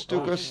have two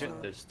Stukas. Oh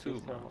shit, there's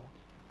two now.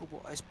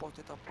 I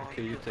spotted a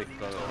Okay, you take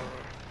that.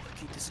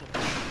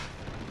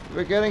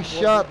 We're getting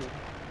shot.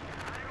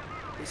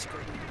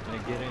 Can I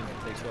get in?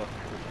 Take off.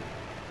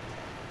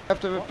 I have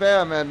to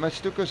repair, man. My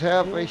Stuka's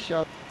halfway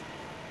shot.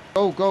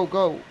 Go, go,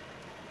 go.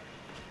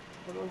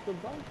 What was the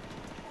bug?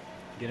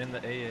 Get in the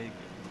AA.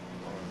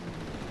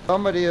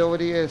 Somebody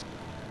already is.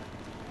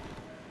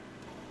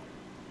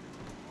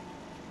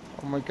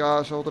 Oh my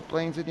gosh, all the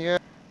planes in the air.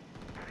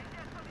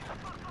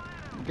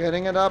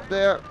 Getting it up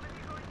there.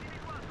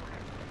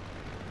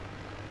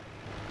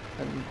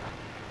 And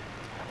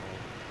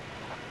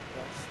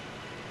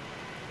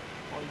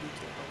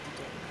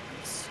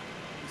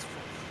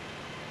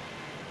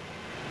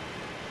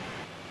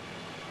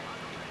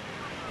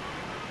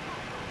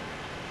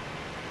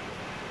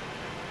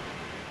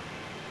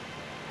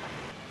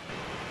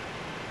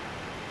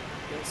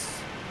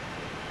yes.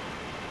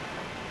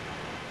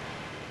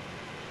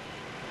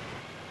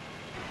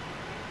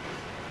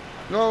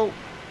 go.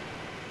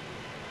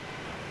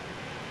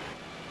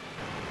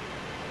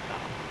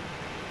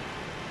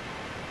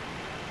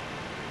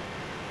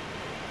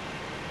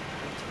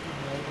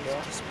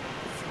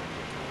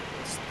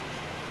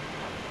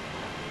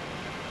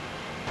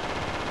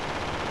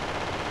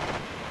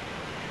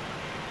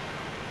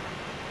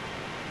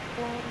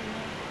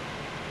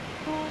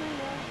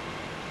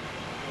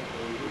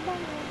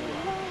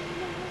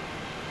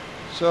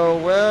 So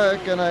where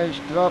can I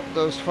drop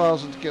those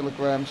 1,000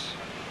 kilograms?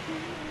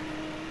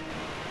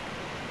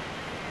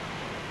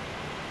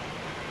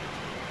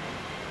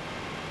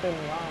 In the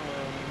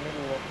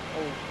middle of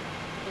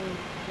ocean.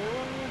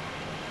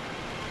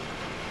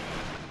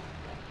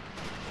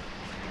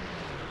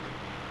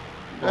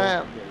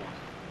 Damn.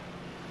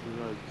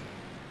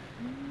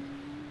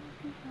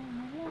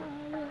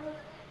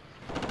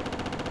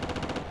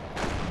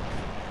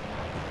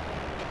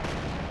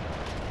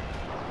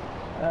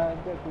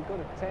 Good, we got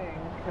a tank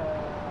in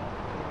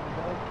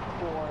the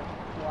port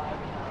flag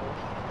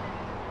house.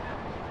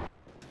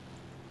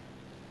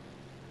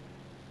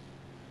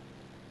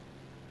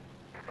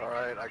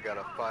 Alright, I got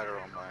a fighter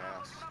on my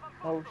ass.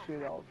 Oh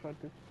shit, I'll try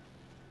to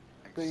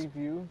save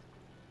you.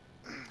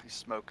 He's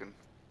smoking.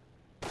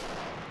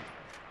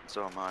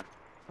 So am I.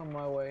 On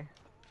my way.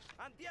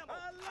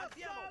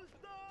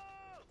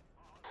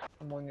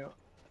 I'm on your.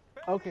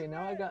 Okay,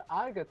 now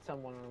I got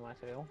someone on my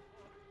tail.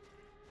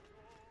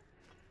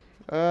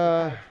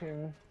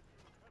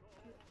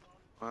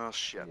 Well,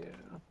 shit.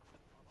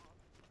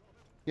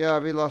 Yeah,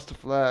 we lost the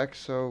flag,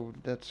 so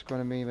that's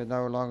gonna mean we're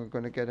no longer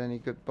gonna get any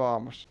good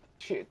bombers.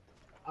 Shit,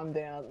 I'm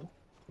down.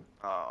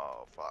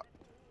 Oh, fuck.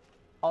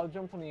 I'll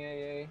jump on the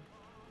AA.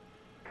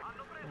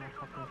 I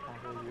fucking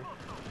can't you.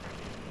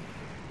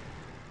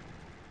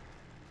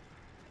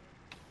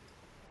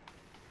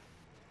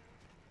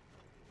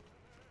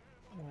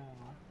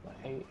 Well, the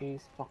AA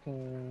is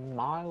fucking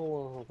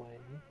miles away.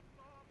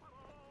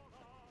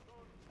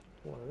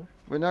 Where?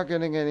 We're not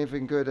getting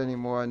anything good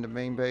anymore in the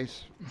main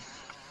base.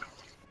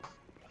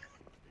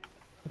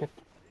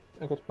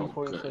 I got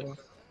P47.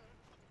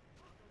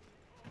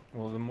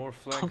 Well, the more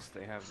flags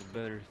they have, the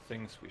better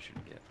things we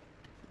should get.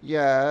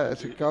 Yeah,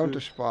 it's a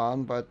counter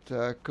spawn, but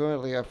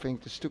currently I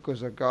think the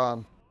Stukas are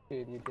gone.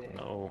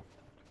 No.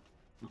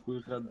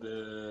 We had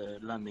the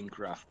landing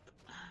craft.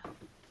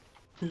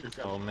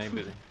 Oh,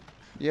 maybe.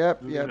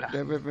 Yep,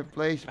 they were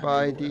replaced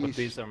by But these.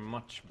 these are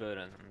much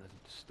better than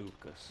the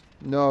Stukas.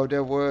 No,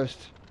 they're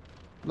worst.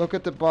 Look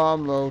at the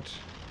bomb loads.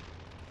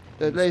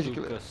 They're The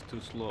basically. Stukas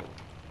too slow.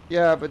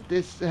 Yeah, but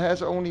this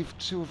has only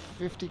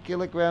 250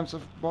 kilograms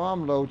of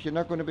bomb load. You're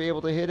not going to be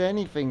able to hit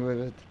anything with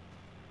it.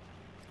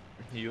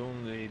 You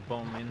only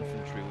bomb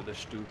infantry with a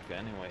Stuka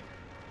anyway.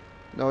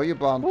 No, you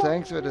bomb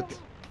tanks with it.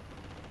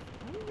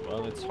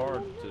 Well, it's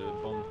hard to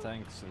bomb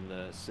tanks in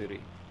the city.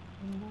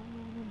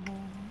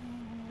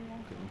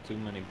 Too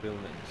many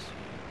buildings.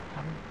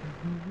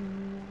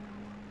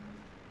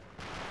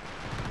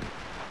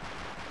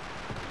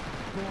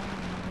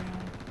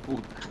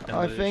 And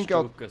I the think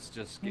Stukas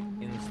just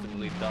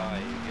instantly die.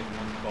 You get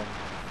one bomb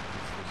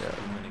because there's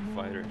too many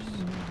fighters.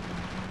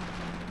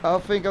 I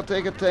think I'll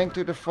take a tank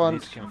to the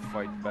front. These can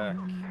fight back.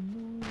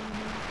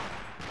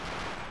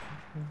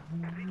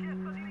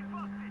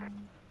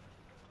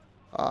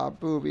 Ah,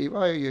 Booby,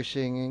 why are you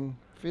singing?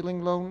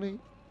 Feeling lonely?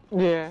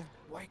 Yeah.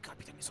 Why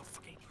Captain is so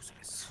fucking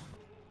useless?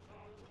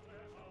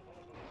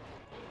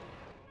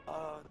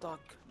 Doug.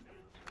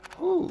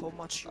 Ooh, How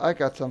much I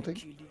got something. I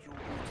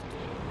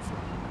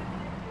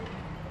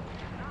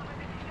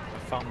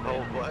found the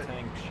enemy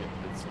tank ship.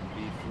 It's in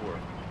B4.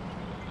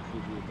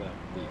 Should do that,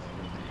 please.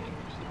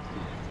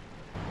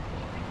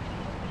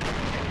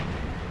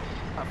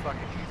 Not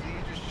fucking easy.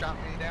 You just shot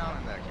me down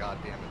in that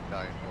goddamn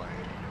Italian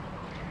plane.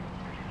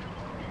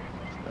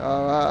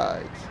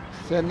 Alright,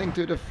 sending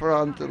to the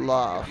front to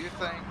laugh. Do you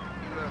think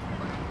U.S.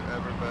 planes are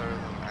ever better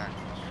than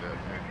Axis shit?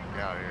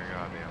 Get out of your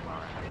goddamn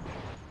mind.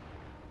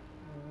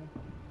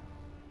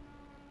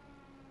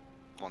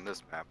 On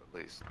this map, at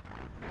least.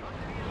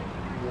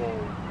 Whoa.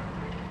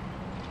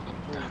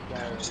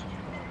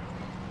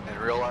 In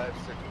real life,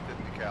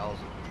 650 cals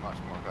are much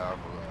more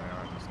powerful than they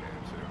are in this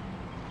game, too.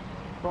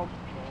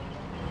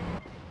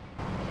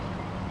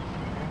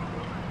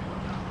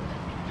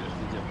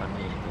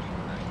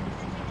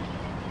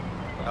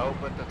 Oh,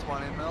 but the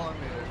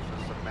 20mm is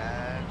just a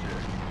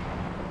magic.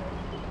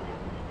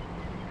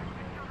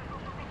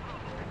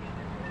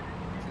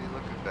 See,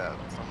 look at that.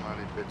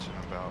 Somebody bitching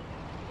about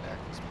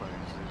Axis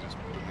planes. They just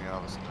put me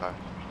out of the sky.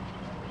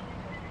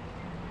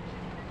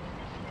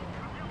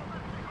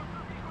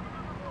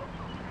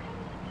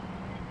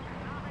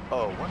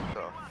 Oh, what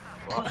the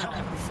fuck?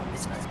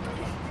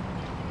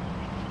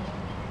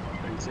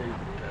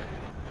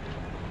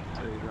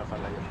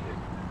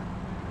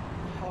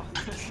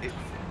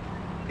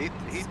 He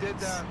did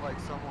that like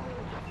someone with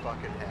a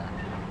fucking hack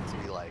to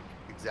see like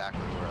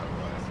exactly where I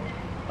was.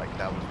 Like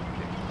that was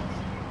ridiculous.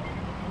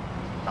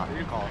 Not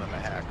you calling him a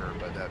hacker,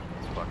 but that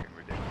was fucking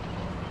ridiculous.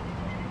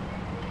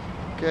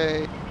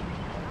 Okay.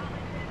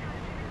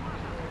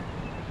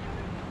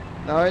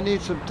 Now I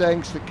need some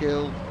tanks to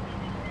kill.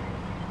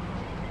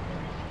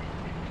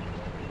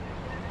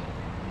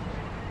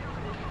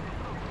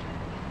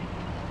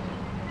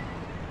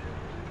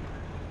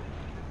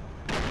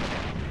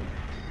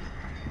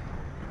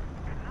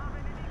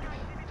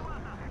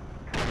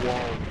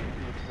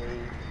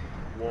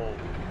 Whoa.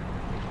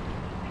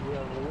 We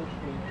are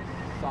literally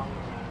sunk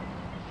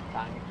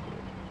tank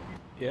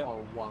here. Yeah,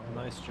 Or one.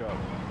 nice job.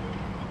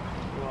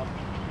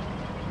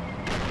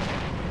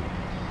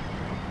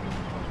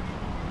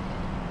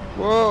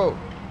 Whoa!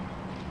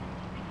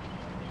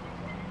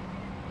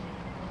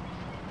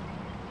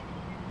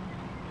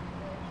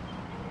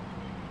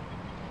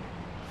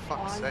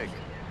 Fuck's sake.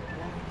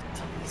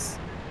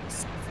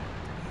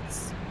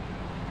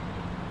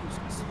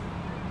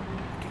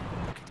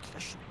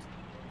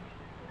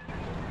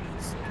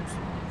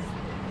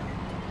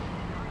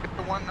 Get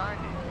the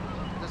 190.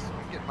 Just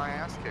get my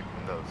ass kicked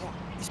with those.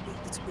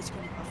 It's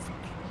basically a fucking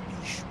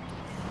bee shooter.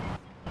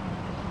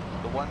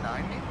 The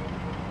 190?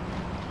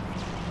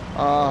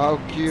 Ah,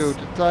 how cute.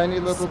 A tiny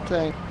little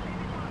tank.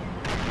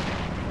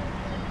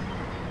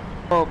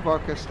 Oh,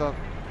 bucket stuff.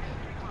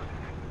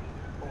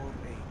 Or 8.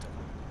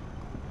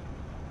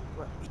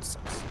 Well, it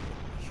sucks.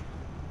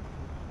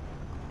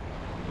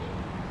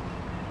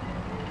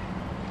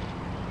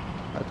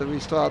 I had to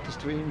restart the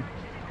stream.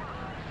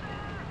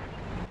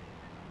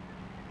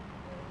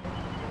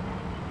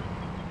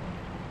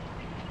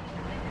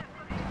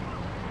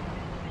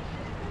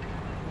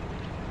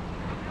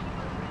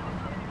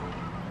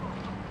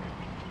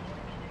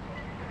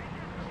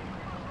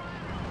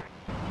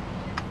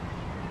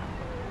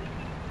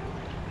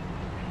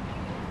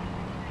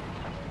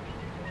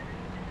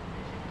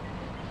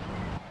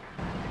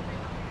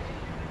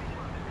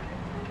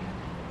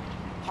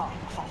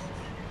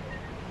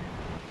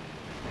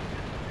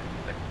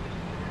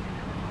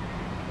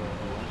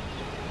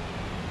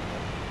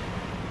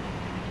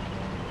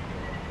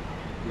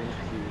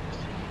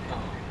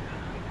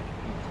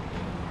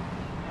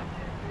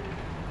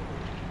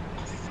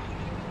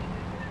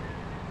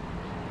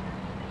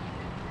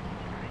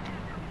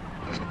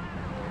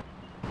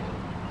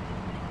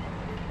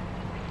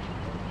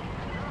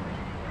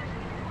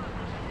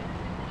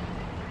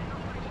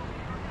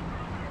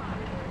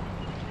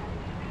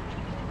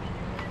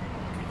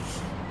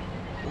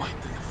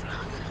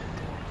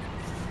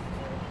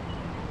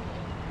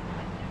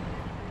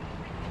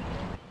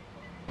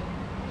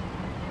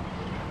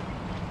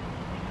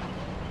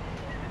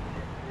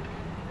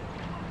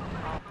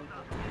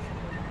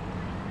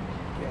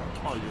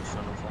 Oh, you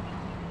son of a...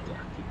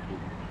 Yeah, keep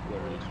moving.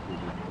 Where is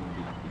moving?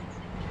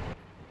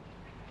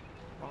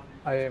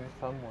 I am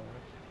somewhere.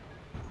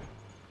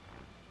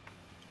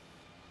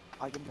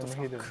 I am the I'm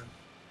hidden. fuck.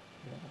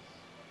 Yes.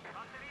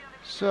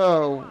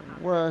 So,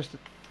 where's the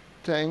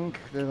tank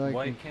that I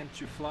Why can...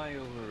 can't you fly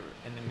over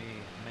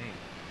enemy main?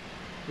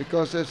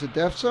 Because there's a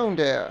death zone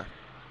there.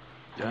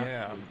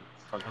 Yeah, I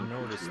fucking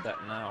noticed pussy. that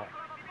now.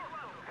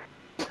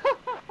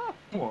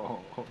 Whoa.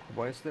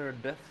 Why is there a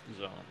death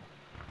zone?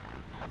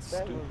 That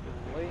Stupid. was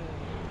lame.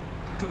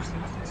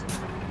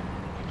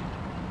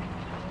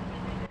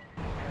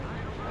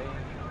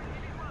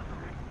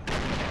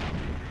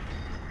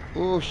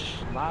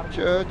 Push. Marble.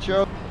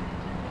 Churchill.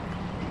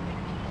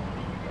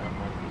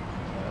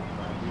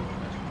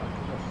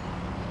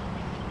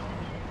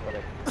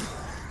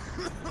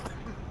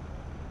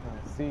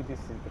 See, this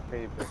is the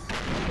paper.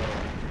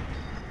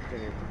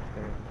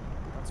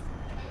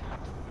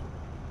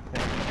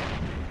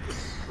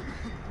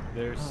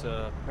 There's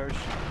a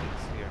parachute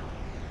here.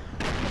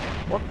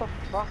 What the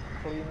fuck,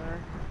 cleaner?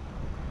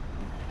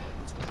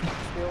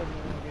 Killed me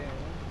again.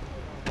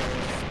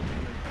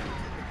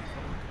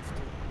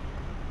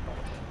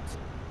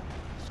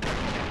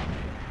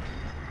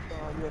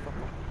 You have a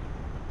bomb.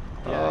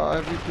 Oh,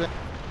 everything.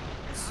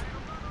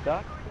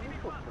 Duck?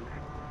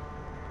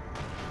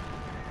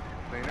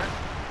 Cleaner?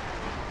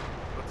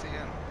 What's he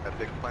in? That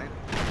big plane?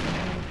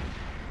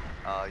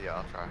 Yeah,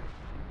 I'll try.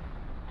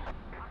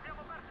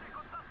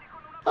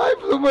 I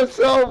blew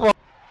myself up.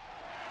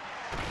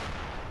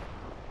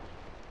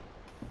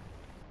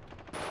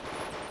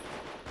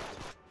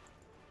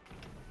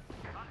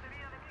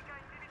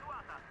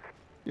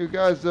 You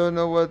guys don't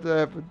know what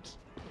happened.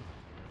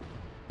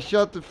 I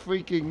shot the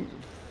freaking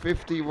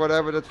 50,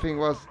 whatever that thing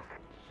was,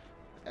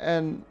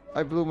 and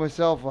I blew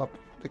myself up.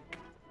 The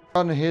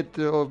gun hit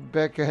the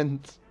back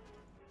end.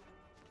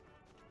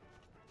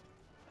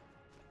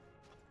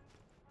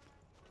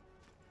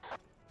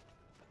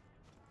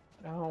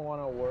 I don't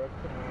want to work.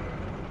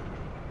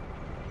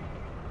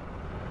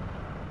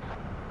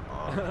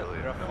 Oh, really?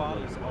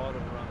 Rafale is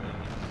auto-running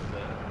into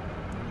the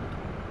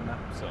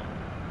map zone.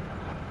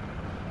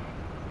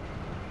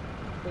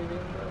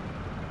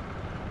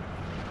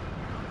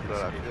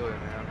 But I feel it,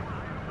 man.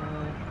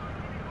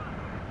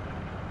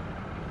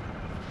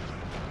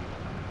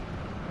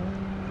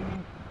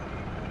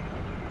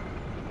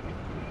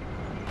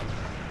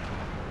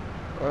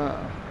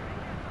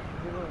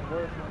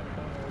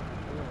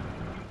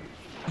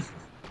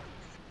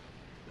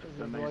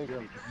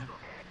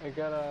 I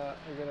gotta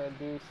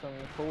do some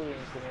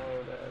coding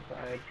tomorrow that I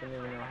don't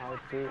even know how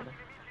to.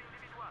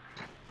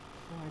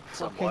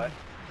 Some what?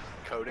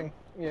 Coding?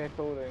 Yeah,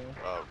 coding.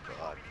 Oh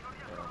god.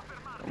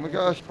 Oh my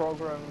gosh.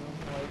 Program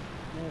like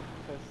unit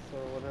tests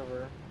or whatever,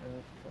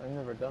 and I've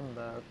never done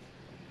that.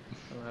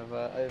 And I've a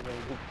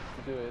week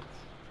to do it.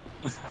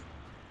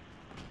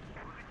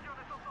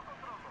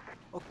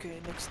 Okay,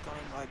 next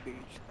time I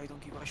bail. I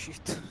don't give a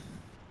shit.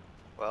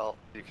 Well,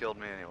 you killed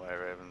me anyway,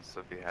 Raven,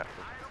 so be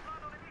happy.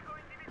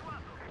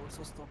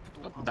 Also stop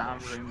to Damn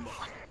Rainbow.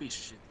 Piece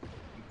shit.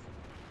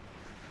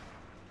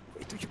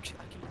 Wait, do you kill?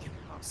 I killed you.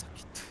 Oh, suck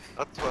it.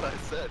 That's what I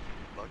said.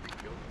 You fucking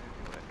killed me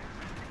anyway.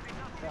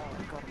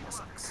 Yeah, karma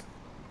sucks.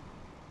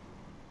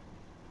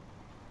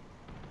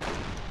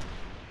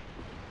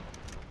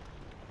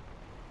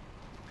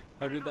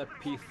 How did that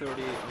P-30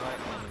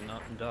 Lightning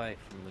not die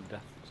from the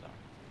death zone?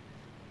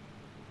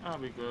 Ah,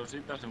 because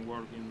it doesn't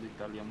work in the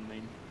Italian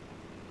main.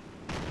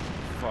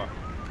 Fuck.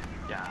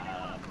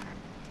 Yeah.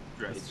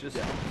 Right. It's just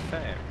not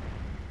fair.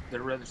 The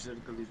red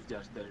circle is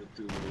just there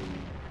to...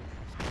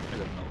 I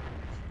don't know.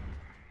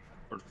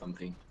 Or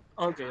something.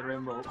 Okay,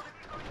 Rainbow.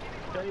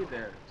 Stay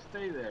there.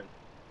 Stay there.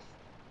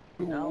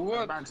 No,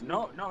 What? advance.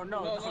 No, no,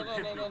 no. No, no, no,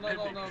 no, no, no,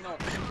 no, no, no. No,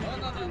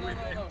 no, no, no,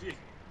 no, no.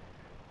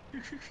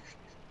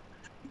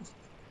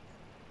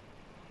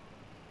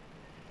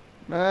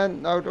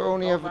 Man, now they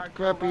only have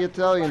crappy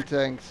Italian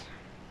tanks.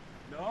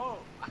 No,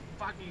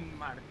 fucking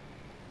man.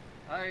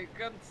 I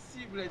can't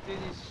see, блядь,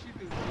 any shit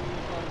is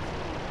going on.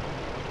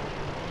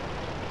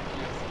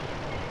 Yes.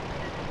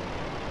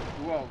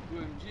 Wow, 2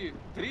 MG,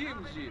 3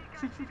 MG.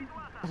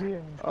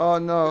 Oh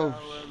no. Yeah,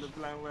 well, the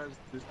plan was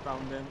to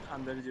spawn them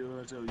under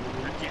you so you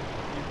will get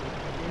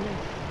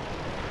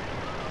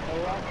The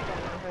last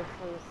time I had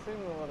a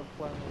similar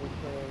plan with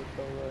the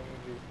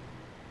energy.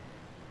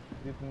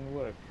 Didn't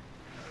work.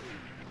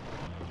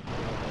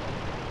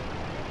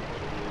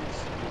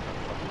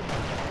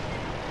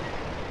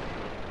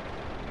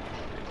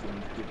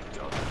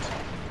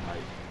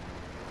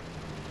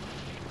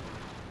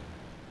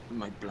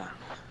 My plan.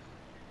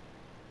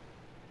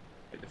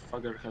 The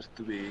fucker has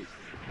to be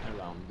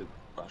around the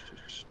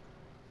buses.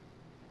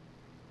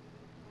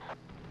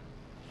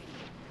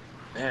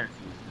 There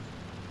he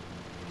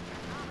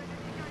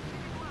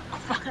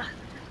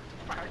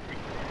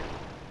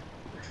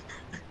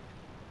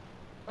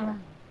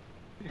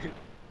is.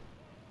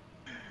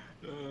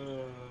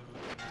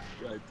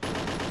 Right.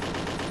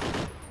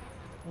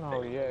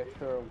 Oh yeah,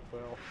 sure,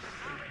 well.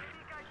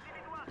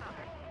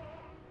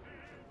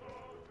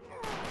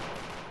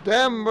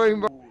 Damn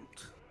Rainbow.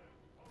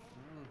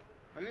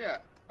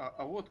 Бля,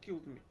 а вот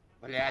killed me.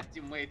 Блядь,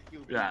 teammate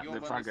killed me, Yeah, the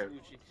ёбаный fucker.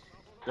 случай.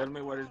 Tell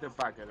me what is the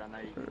fucker and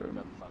I kill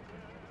that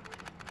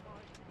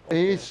fucker.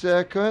 He's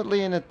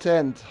currently in a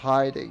tent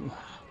hiding.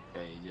 Okay.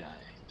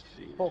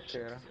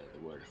 poker.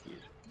 Were here.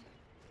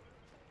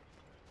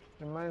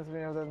 Reminds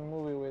me of that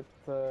movie with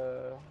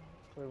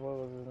what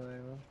was his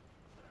name?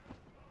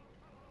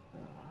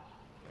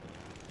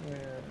 Yeah.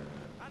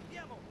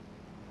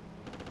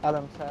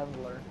 Adam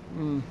Sandler.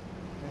 Mm.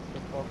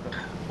 Mr. Poker.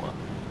 What?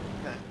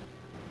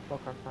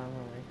 Poker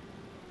Family.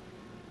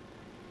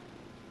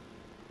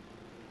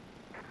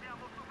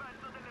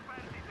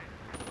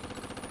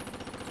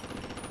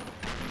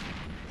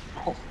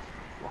 Oh.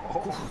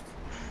 Oh.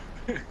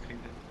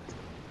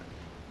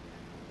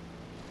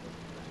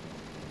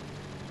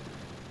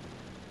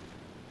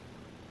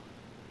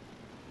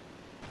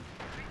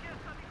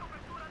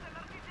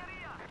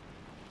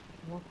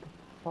 What the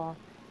fuck?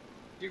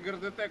 Tiger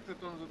detected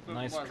on the top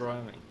Nice base.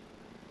 driving.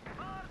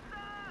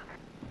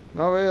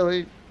 Not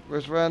really.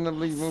 Was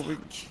randomly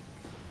moving.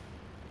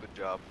 Good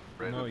job, No,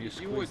 Brandon. you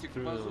squeezed Idiotic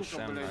through those bazooka,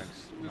 блядь,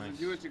 sandbags. with Nice.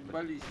 idiotic But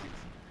ballistics.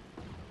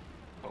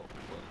 Oh,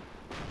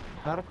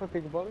 well.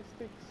 Narcotic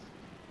ballistics?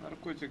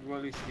 Narcotic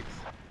ballistics.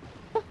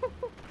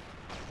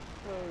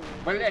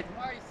 Блять,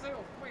 my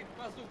self-made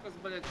bazookas,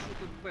 блять,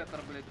 shoot it better,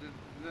 блять,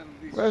 than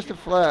this. Where's the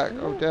flag?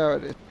 Oh, there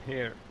it is.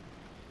 here,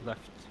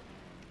 left,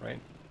 right.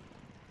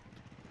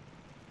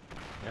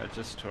 Yeah,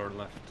 just to our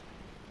left.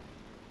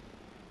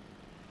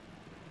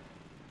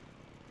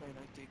 When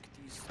I take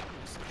these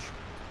message.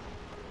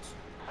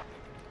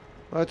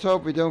 Let's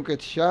hope we don't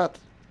get shot.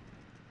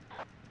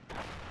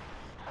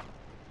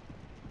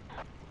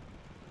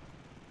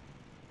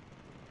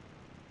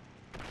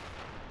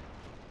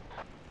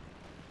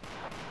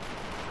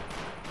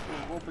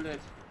 Ого, блять,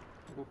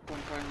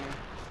 компания.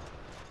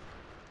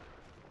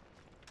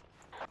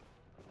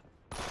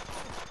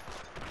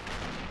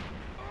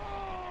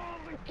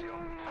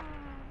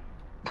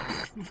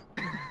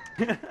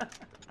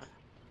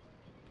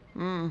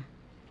 Hmm.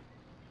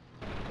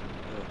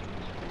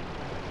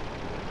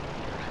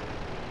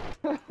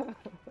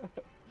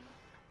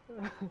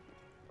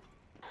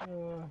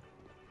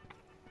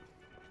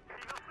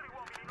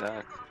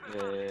 Doc,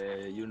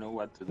 you know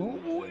what to do.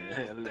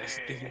 Let's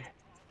do it.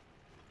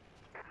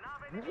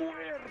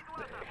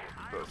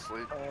 Go to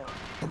sleep. An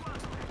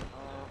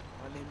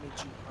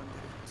image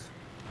under it.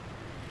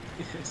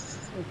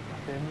 Yes.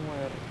 Te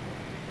muero.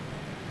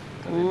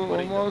 Ooh,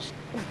 almost.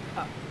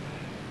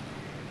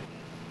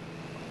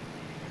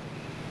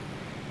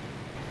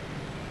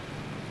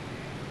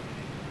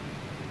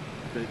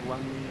 They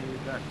want me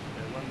that.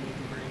 They want me to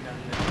bring an.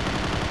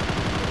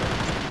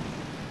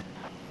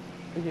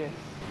 Yes.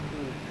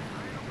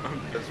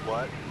 Does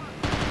what?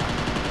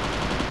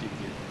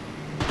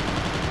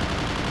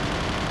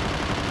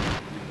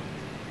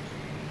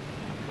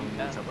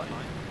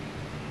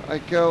 I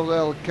killed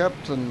El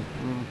Captain.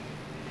 Hmm.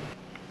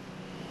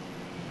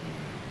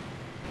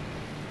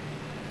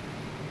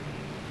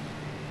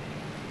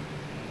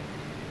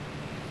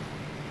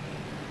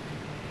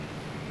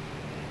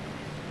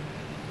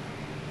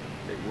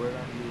 Where are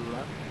you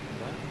at?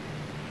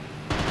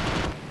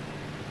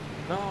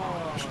 No!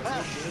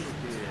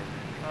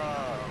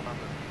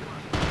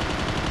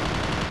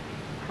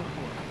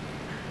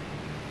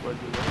 What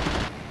do you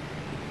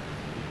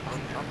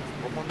I'm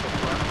on the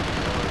front of the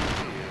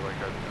LSD like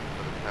I've been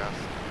for the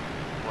past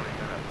 20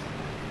 minutes.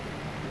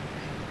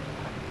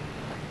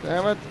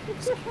 Damn it.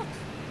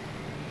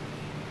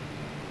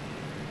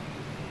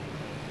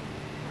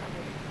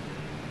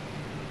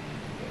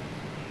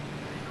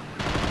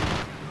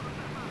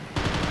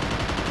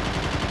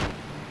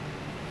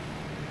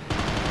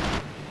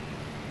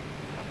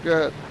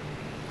 Good.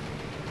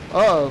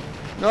 Oh,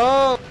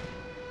 no!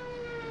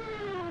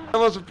 That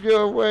was a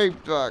pure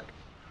wave, Doc.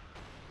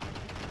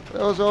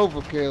 That was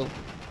overkill.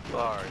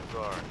 Sorry.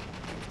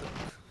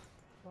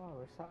 Oh,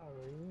 sorry.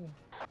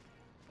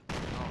 Oh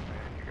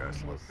man, you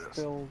guys love He's this.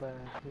 still there.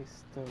 He's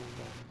still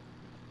there.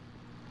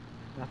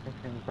 Nothing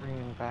can bring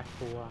him back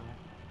to life.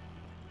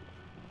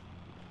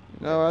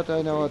 You know what?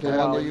 I know what the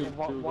hell you.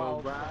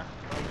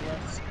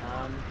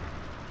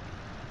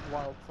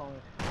 Wild song.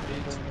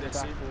 Bring him the back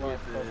ship to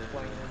life. with Stop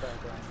playing in the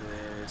background.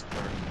 the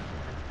storm.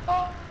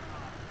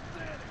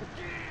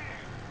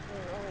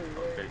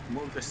 Okay,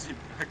 move the ship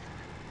back.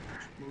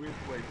 Move it,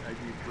 wait, I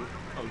need to.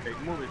 Okay,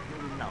 move it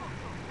now.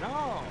 No!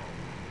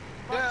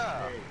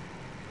 Yeah! Hey.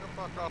 Go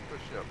fuck off the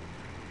ship.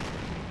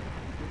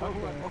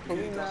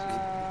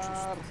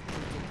 Cleaner!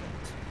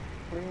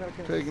 Cleaner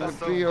can Taking the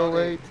suck.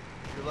 P08.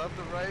 You love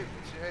to rape,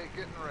 but you hate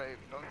getting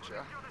raped, don't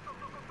you?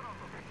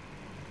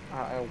 I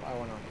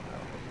wanna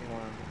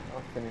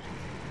I'll finish it.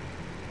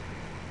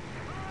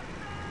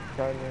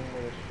 Charging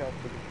with a shot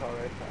to the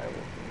turret, I will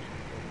finish it.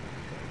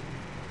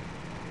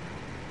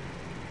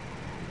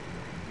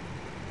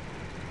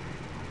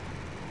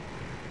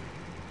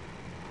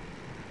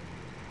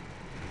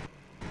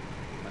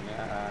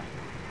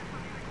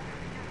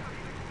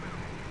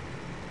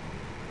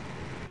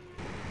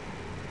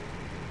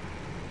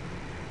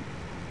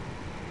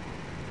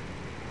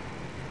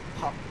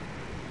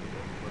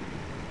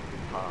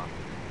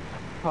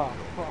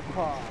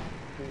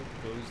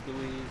 Goes the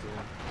weasel.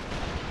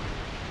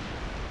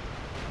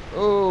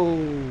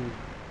 Oh,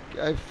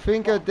 I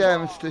think I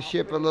damaged the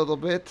ship a little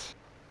bit.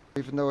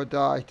 Even though it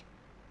died.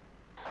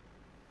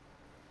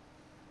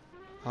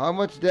 How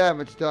much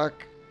damage, Duck?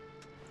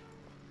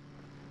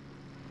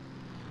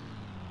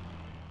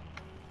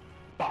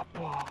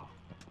 Papa.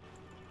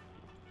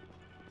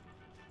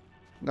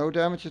 No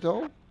damage at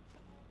all?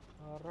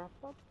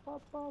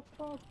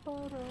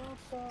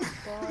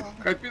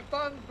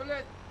 Капитан,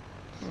 блядь,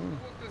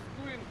 what is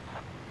doing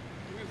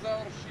with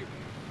our ship?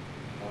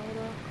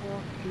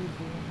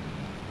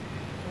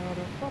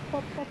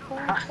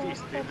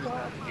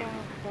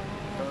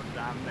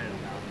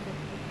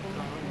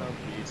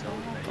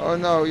 Oh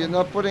no, you're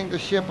not putting the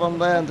ship on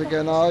land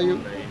again, are you?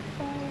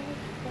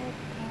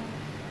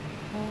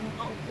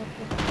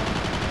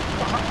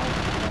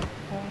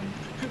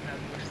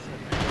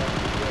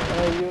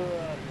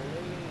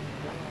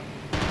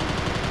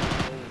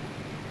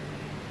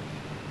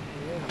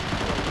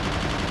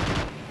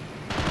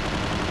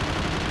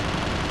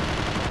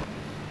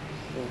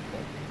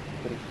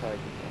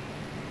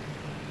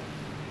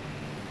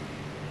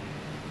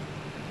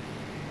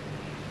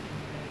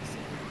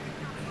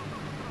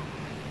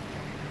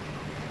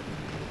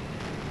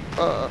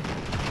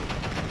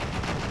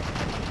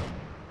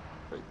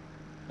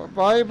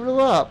 Why blew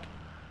up?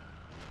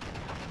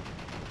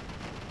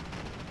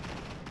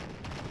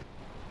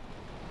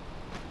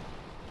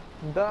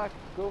 Duck,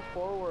 go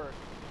forward.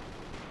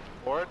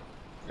 Forward?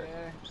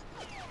 Yeah.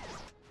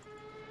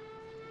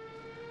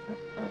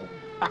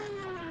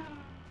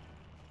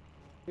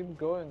 Keep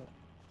going.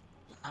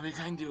 I'm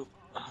behind you.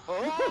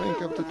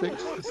 Think of the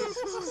things.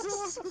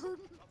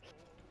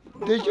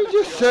 Did you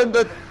just send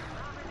that?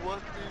 What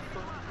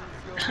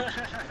the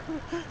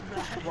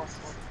fuck is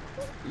going?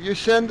 You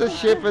sent the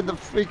ship in the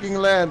freaking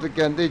land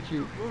again, did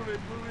you? Move it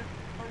forward.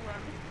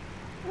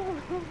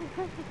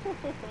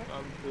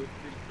 Come to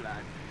this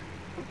flag.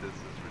 This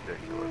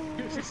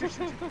is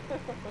ridiculous.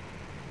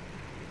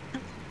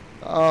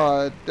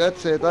 Alright,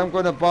 that's it. I'm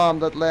gonna bomb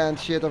that land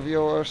shit of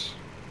yours.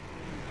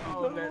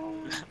 Oh, man.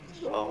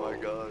 Oh my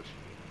gosh.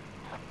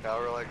 Now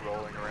we're like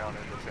rolling around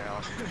into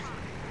town.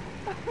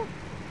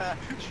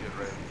 Shit,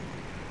 right?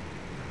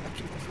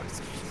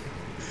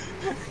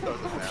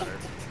 Doesn't matter.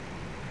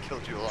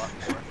 Killed you a lot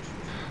more.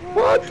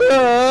 What the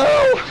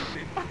hell?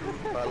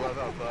 I love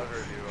how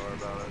butthurt you are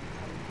about it.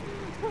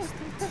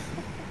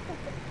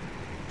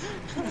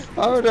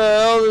 How the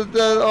hell is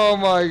that? Oh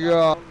my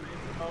god.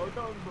 Oh,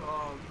 don't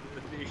bomb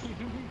the thing.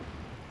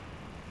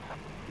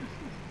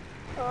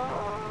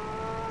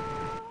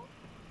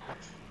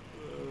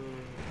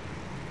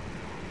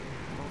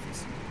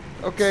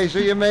 Okay, so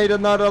you made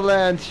another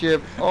land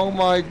ship. Oh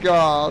my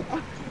god.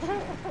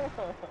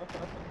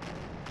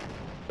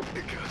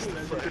 It goes to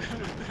Fred.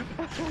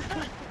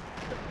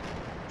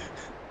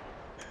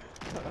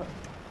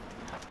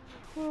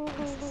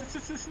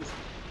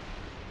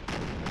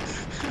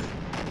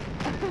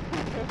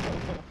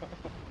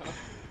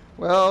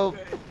 Well,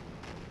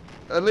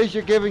 at least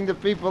you're giving the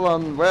people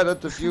on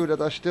Reddit the view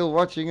that are still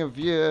watching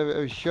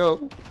a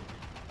show.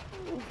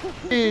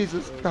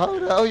 Jesus, how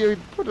the hell you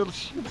put a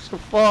ship so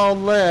far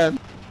on land?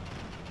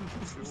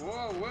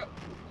 Whoa, what?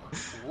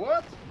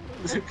 What?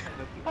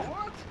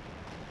 What?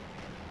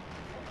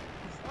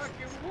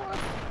 Fucking what?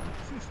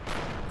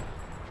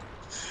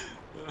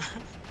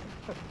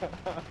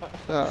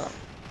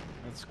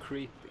 That's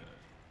creepy.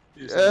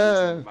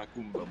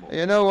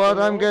 You know what?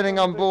 I'm getting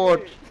on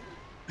board.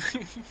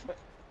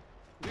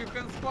 You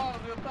can spawn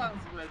your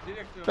tanks, блядь,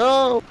 directly.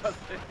 No!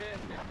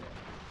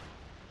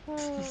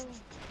 Just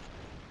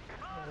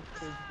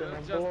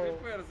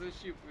prepare the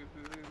ship with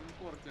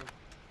importing.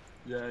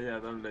 Yeah,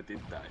 don't let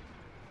it die.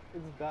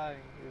 It's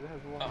dying. It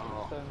has 1%.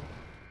 Oh.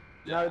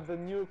 Now the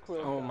nuke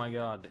will. Oh my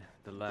god,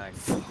 the lag.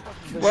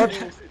 What?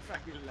 It's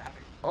fucking lag.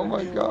 Oh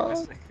my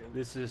god.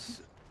 This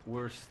is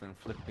worse than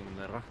flipping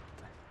the ratte.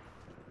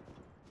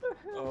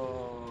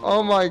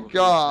 Oh my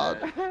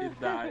god. It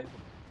died.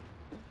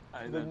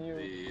 I The don't nuke.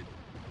 did.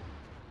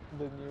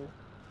 The nuke.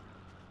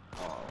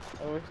 Oh.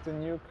 I wish the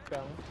nuke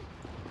comes.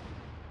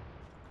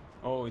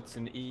 Oh, it's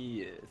an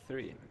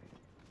E3.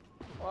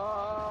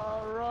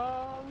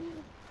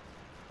 Run!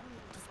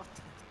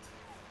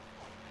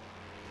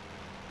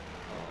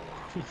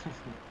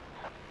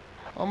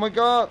 Oh my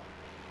god.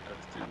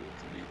 That's too good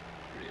to be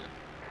real.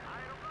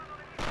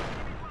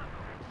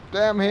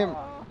 Damn him.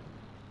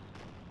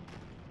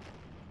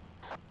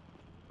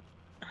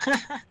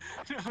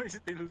 No, he's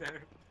still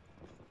there.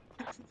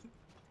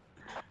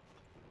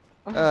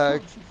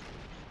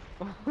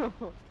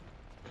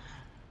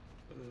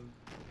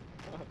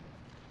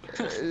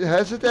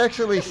 Has it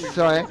actually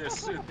sank?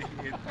 Just shooting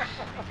it.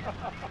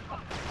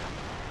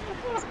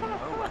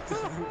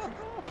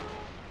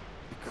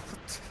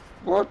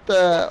 What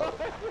the?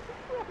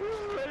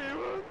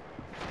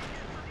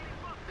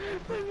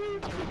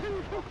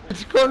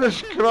 It's gonna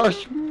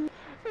crush me.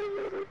 I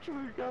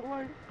literally got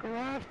like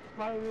crashed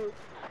by it.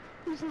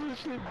 He's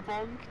literally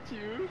bonked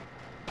you.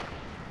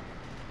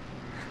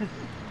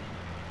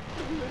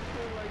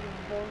 Literally like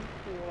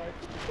bonked you like.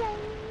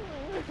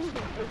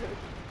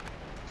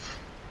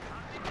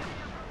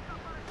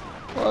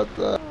 What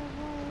the?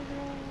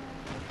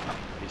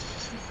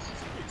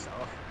 It's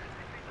off.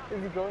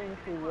 It's going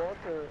to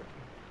water.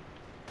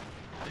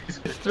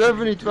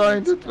 Stephanie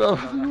trying to throw.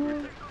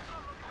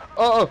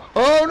 Oh,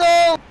 oh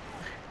no!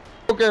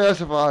 Okay, I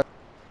survived.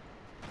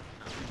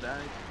 He died.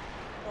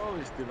 Oh,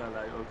 he's still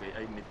alive. Okay,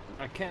 I need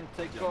to. I can't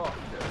take jump off.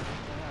 there.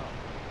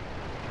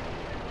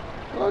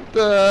 What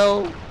the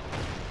hell?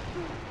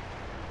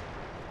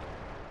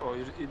 Oh,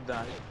 it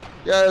died.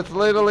 Yeah, it's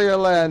literally a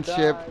land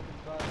ship. Died,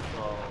 but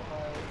Oh.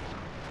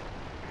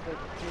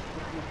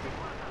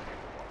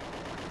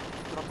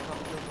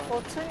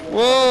 Oh, tank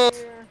Whoa!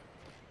 here.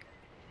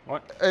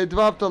 What? I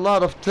dropped a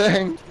lot of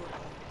tank.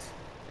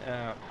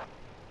 Yeah.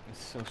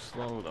 It's so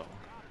slow though.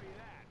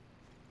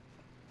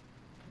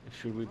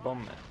 Should we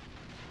bomb it?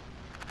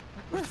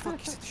 Where the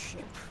fuck is the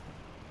ship?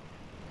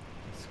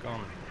 It's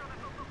gone.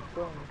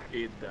 Gone.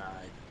 It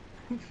died.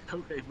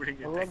 Okay, bring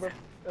it A lot again.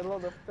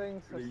 of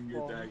things have Bring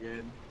spawned. it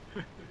again.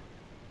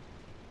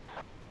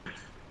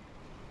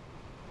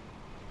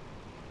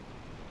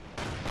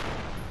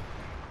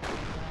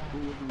 Who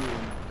would win?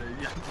 The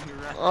young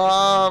rat?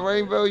 Ah,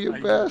 Rainbow, you I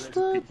know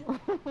bastard.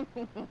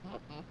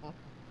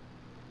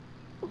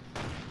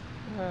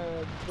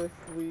 Best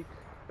week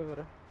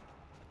ever.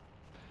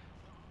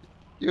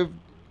 You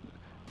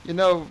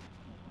know,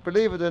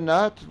 believe it or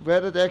not,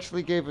 Reddit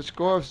actually gave a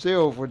score of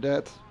 0 for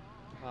that.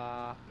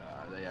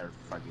 They are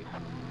fucking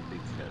big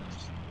heads.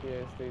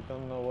 Yes, they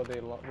don't know what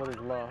is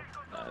love.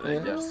 They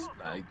Yeah. just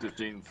like to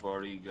sing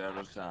for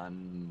girls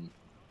and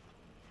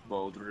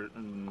vote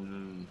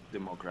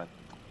Democrat.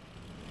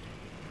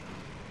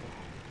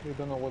 They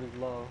don't know what is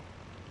love.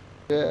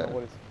 Yeah. They don't know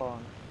what is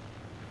fun.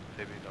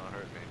 Maybe don't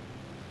hurt me.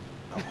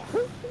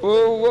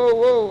 Whoa, whoa,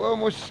 whoa!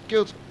 Almost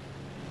killed.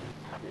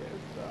 Yes,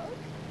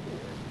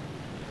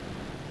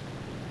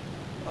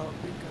 Oh,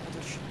 bring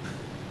another ship.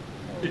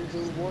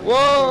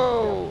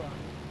 Whoa!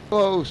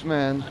 Close,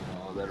 man.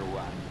 Another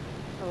one.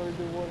 How do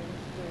the warring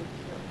states?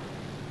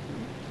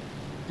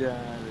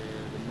 Yeah,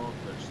 the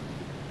motors.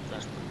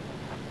 Just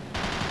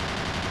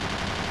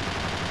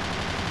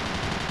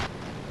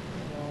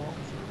No.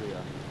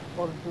 Korea.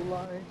 Or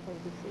July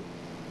 26th.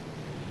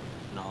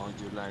 No,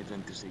 July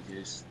 26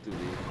 is too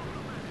late.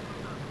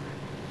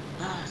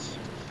 Ah,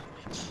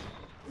 shit.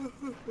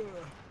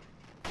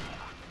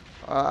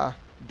 Ah,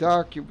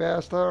 Dark, you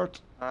bastard.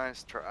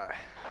 Nice try.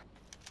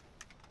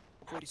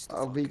 Where is the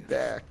I'll be fucker?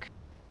 back.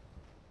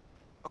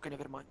 Okay,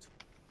 never mind.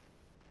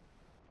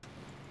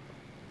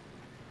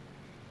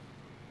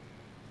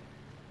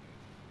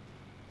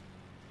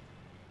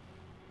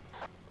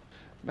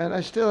 Man,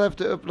 I still have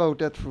to upload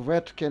that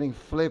thread getting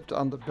flipped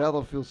on the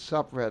Battlefield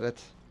subreddit.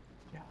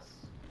 Yes.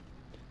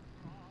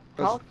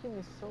 Because Falcon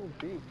is so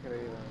big,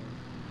 Raven.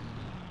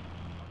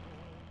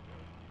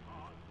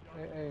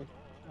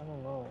 I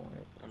don't know.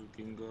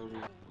 Can go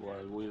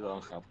while we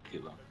don't have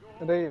killer.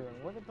 Raven,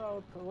 what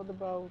about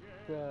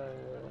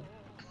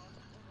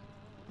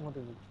what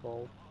is it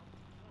called?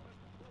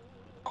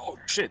 Oh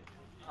shit!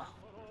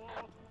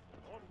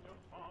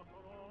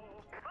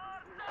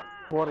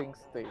 Warring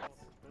states.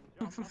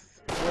 What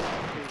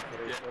state,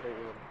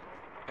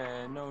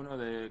 Raven? No,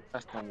 the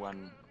custom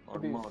one or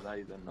It is. mod.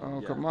 I don't know. oh,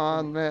 yeah. come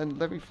on, man.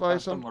 Let me fly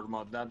Custom some. or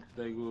mod. That's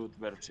the good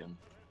version.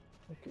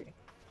 Okay.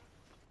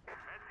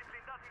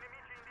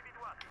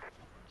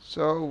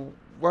 So,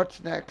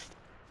 what's next?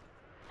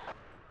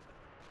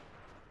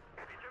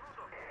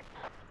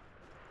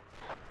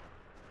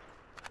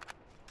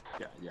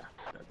 Yeah,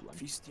 that one.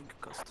 Feasting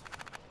cast.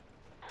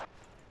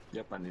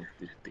 Japanese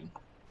fisting.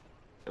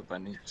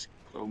 Japanese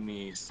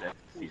homies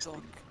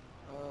fisting.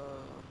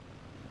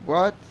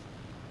 What?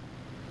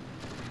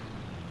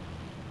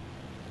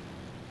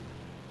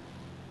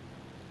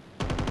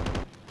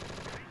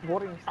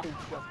 Warring states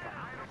Japan.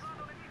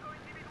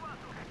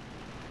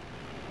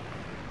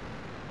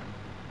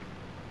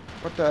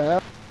 What the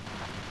hell?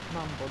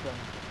 Mambo then.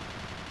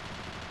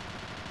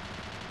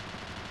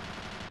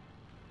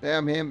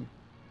 Damn him.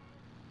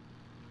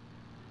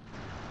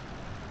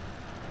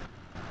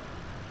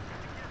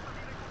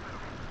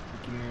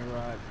 Give me a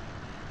ride.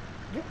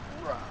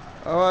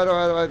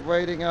 Alright,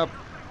 waiting up.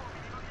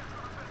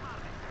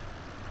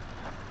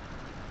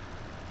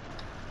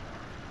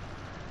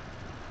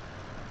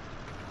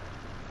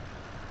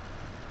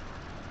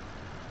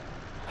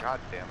 God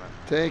damn it.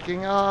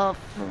 Taking off.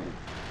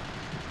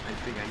 I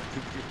think I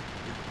took it.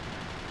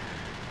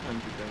 I'm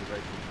done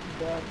right.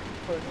 That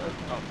person is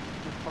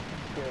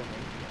fucking scared me.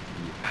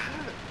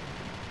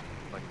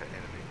 Like the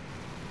enemy.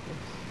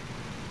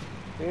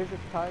 There's a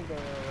tiger around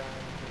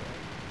here.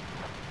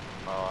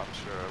 Oh, I'm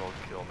sure it'll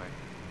kill me.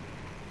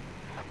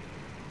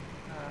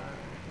 I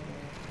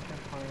can't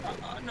find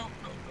it. No.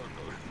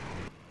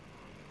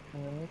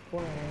 I'm gonna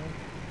play.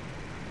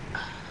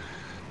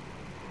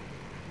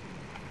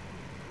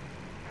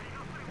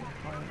 Can't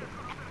find it.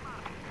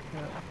 No.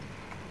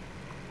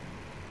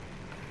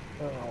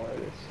 I don't know where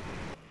it is.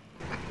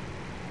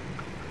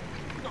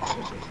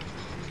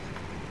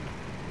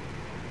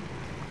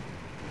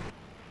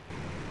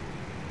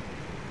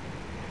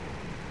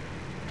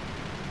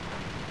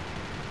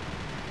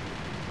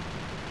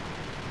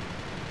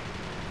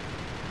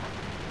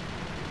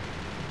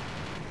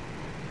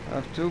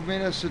 have 2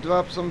 minutes to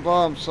drop some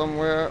bombs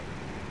somewhere.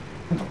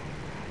 It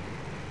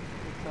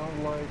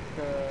sounds like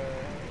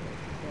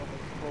it's not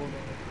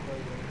exploding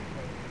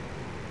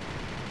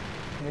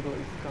in Middle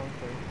East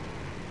country.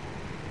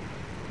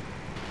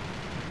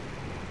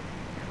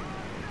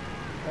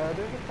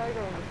 There's a tiger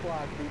on the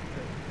flag, these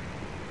things.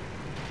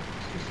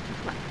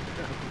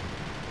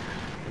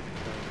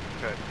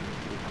 Okay.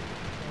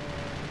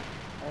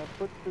 I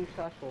put 2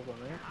 satchels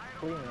on it,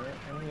 cleaner,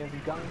 and he has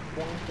gun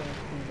pointing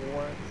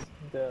towards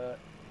the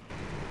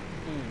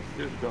east.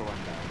 Just go on down.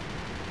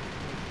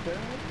 Is there?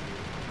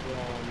 Okay,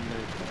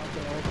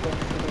 I was going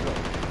to the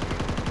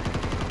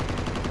west.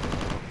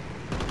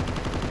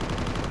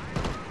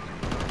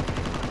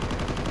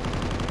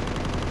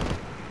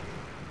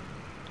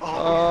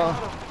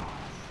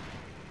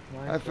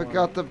 I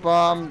forgot the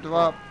bomb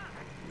drop.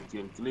 You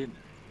feel clean.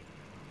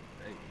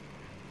 Hey.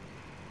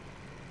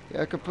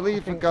 Yeah, I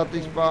completely forgot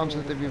these bombs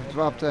that we've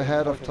dropped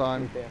ahead of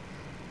time.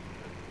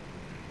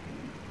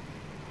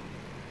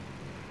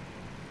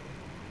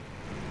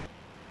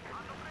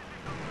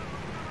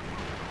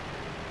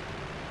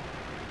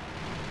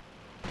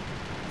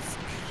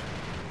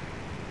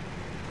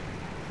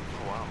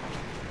 Oh wow.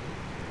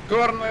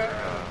 Corner,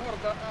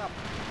 corner up.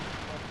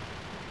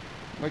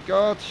 My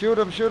god, shoot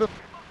him, shoot him.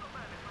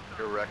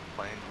 Your wrecked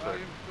plane took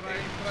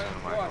 80%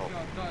 of my health.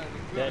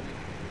 Dead.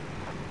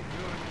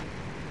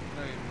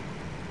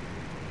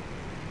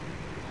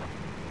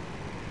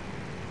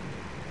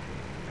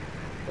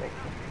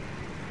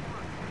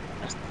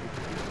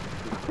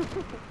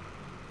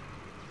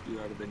 You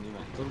are the new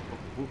actor.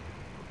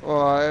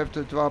 Oh, I have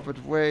to drop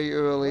it way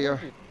earlier.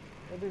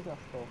 What is that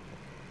stuff?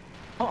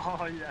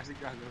 Oh, yes,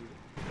 it got it.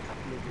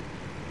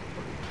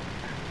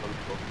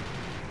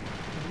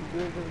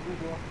 There's a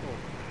good last stuff.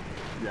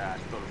 Yeah,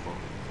 Stolfo.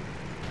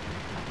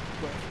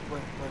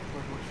 Wait.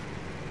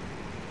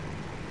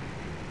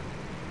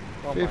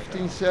 Oh my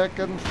 15 God.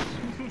 seconds.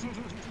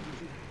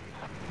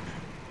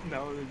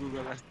 Now the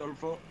Google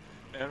Astolfo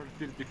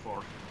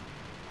R34.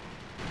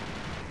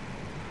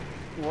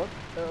 What?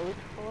 Which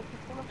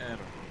 44?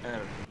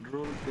 R.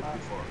 Rule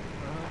 54.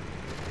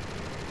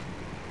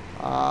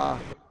 Ah,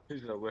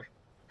 It's over.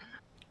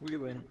 We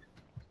win.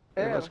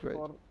 that was great.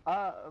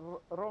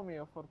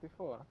 Romeo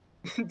 44.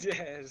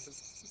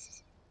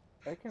 Yes.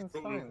 I can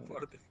Rule sign.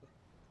 44.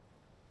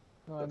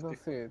 No, I don't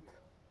see it.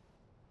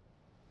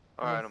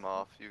 Alright, I'm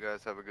off. You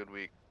guys have a good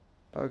week.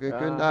 Okay,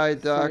 good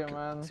night, See ya, Doc.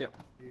 man. See ya.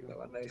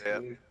 Have a nice Yeah.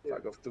 day.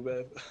 Fuck off to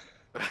bed.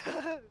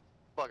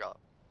 Fuck off.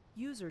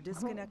 User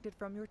disconnected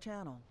from your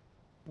channel.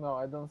 No,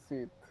 I don't see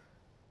it.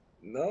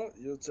 No,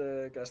 you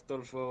check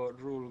Astolfo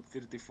Rule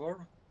 34?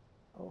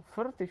 Oh,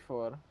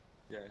 34.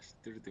 Yes,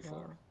 34.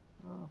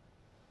 Oh.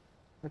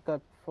 I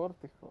typed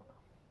 44.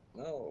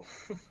 No.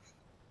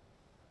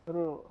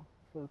 Rule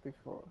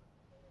 34.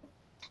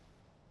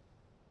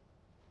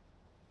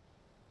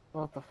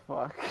 What the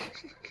fuck?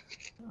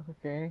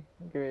 Okay,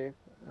 great.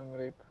 I'm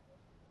RIP.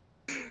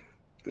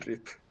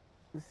 Rip.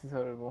 This is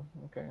horrible.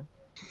 Okay.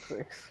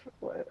 6.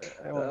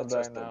 I wanna That's die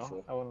just now.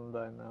 awful. I wanna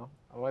die now.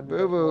 Why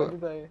Boo boo.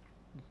 why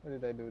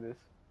did I do this?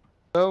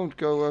 Don't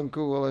go on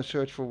Google and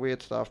search for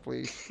weird stuff,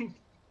 please.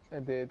 I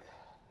did.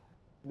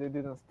 They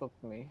didn't stop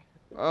me.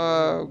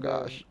 Oh They-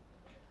 gosh.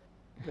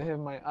 They have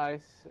my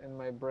eyes and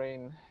my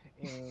brain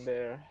in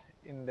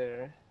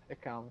their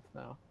account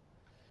now.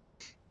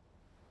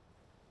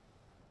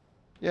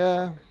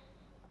 Yeah.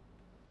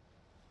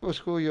 For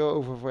school, you're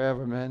over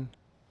forever, man.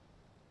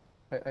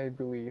 I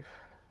believe.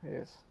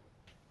 Yes.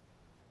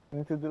 I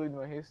need to delete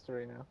my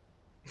history now.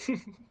 I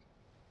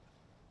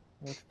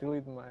need to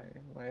delete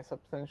my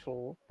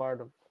substantial part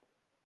of.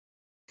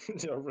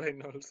 Your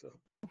brain also.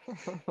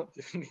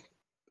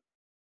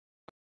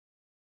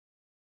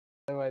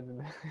 Why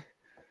did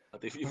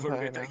But if you I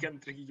forget, I know. can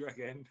trick you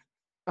again.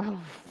 I?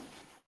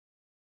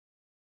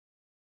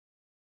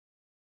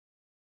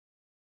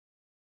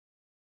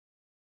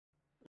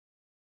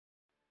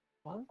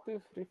 1,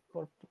 2, 3,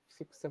 4, 5,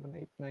 6, 7,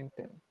 8, 9,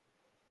 10.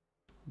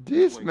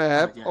 This Wait,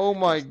 map, yeah, oh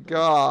my custom.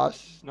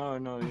 gosh.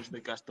 No, it's the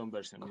custom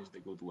version, it's the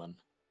good one.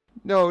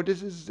 No,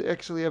 this is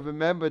actually, I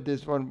remember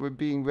this one with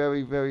being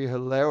very, very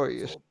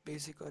hilarious. So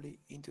basically,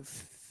 in the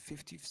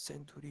 50th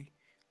century,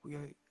 we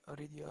are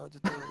already had the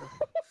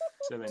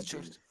 17.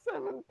 church.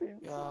 17.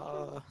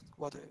 Yeah,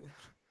 whatever.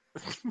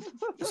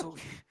 so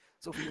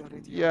we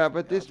already Yeah, had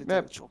but this the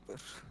map, chopper.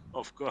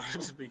 Of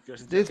course,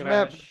 because This the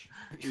map- crash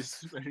is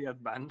very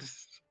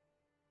advanced.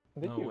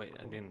 Did No, you? wait,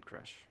 I didn't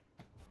crash.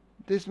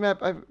 this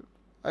map,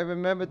 I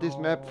remember this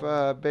map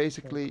No,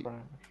 basically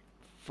Crash.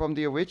 from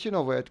the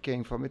original where it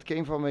came from. It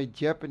came from a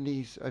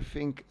Japanese, I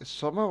think,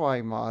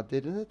 samurai mod,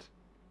 didn't it?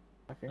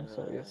 I think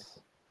so. Yes.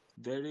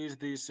 There is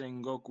this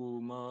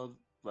Sengoku mod,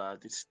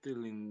 but it's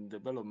still in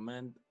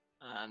development,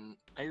 and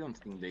I don't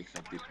think they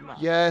have this map.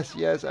 Yes,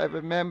 yes, I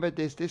remember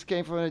this. This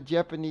came from a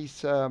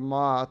Japanese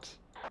mod.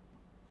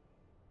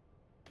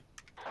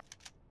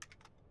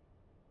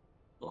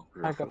 Oh,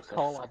 I got Ruffle,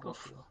 cola fuck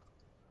off. bottle.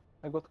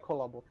 I got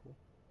cola bottle.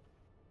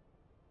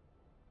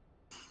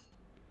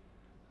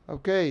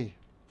 Okay,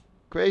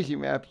 crazy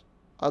maps.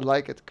 I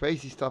like it.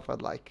 Crazy stuff I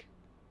like.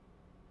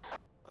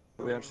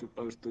 We are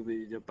supposed to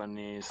be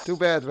Japanese. Too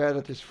bad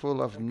Reddit is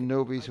full of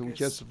newbies who guess-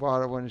 just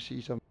want to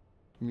see some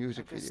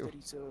music I guess video. there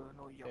is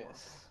no Yamaha.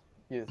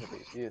 Yes.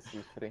 Yes,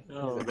 it's free.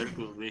 Oh, there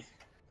could be.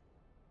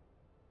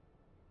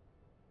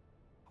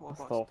 How about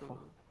Stop. the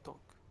dog?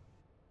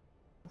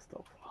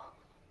 Stop.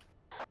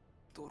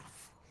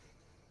 Dorf.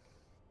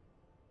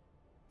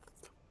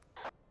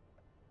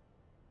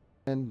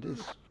 And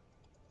this,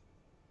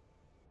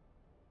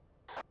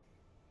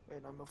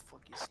 And I'm a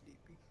fucking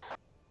sleepy.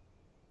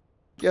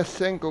 yes,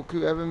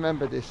 Sengoku, I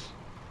remember this.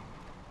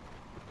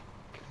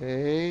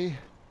 Okay.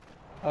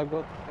 I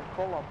got a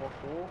cola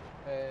bottle,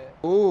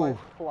 Ooh.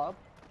 fight club,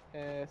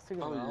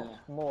 signal,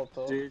 yeah.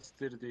 motor. Stage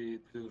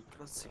 32.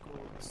 Classical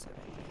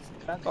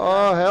 70s. That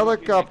Oh, guy,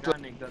 helicopter.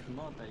 Mechanic, that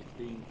mod, I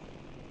think.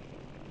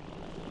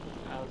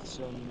 Had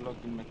some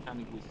locking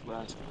mechanic which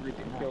was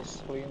pretty Kill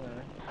nice.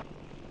 cleaner.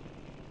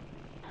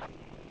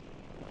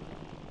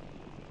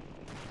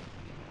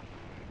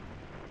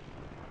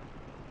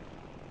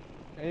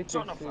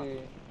 Son of a-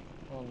 APC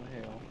on the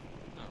hill.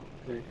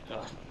 Okay.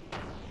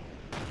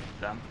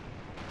 Damn.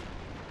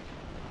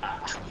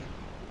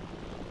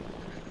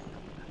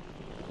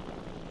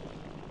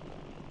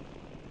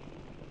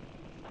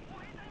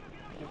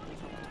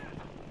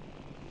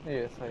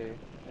 Yes, I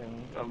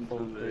am. Come to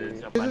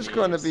the absolutely This is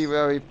going to be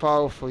very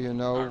powerful, you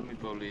know. Army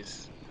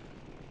police.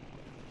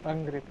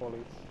 angry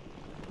police.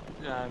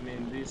 Yeah, I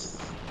mean, this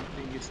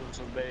thing is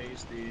also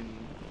based in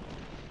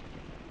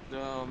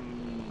the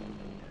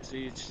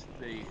siege.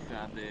 They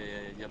had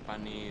the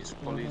Japanese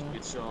police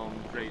with some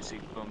crazy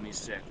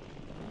communist sect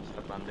in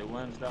Japan, the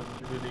ones that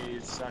really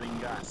sarin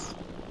gas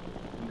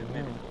in the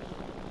middle.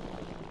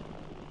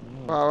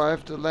 Wow, I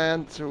have to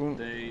land soon.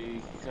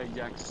 They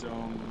hijacked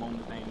some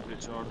mountain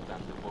resort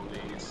and the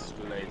police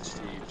laid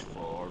siege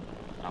for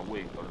a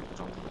week or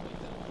something like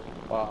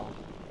that. Wow.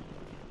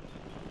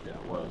 Yeah,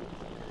 well,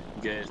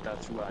 guess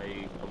that's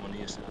why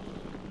communism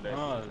and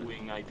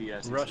left-wing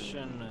ideas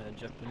Russian,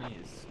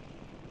 Japanese.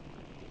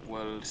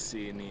 well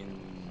seen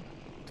in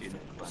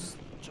Japan.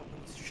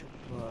 Japanese shit.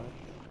 Right.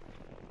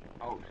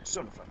 Oh,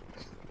 son of a...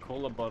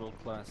 Cola bottle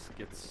class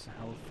gets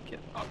health kit.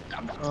 Oh,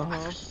 damn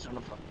it. Son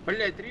of a...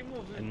 Блять,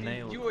 remove the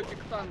nail. idiotic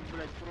tank,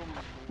 блять,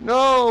 from...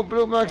 No,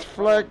 Blue Max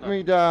flagged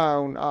me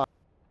down.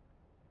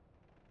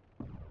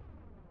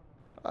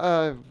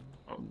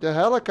 The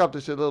helicopter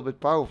is a little bit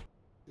powerful.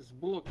 It's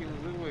blocking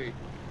the way.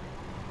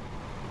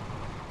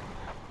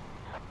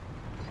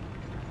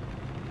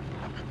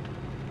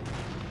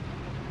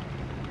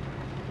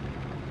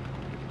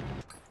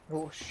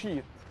 Oh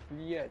shit,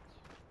 блять.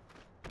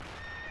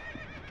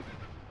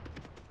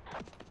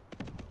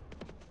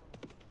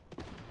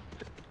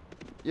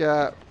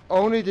 Yeah,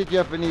 only the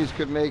Japanese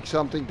could make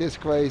something this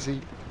crazy.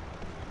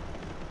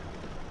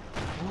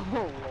 Oh,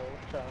 lol,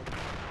 chance.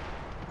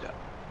 Yeah.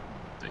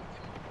 Thank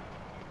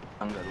you.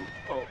 Kangaroo.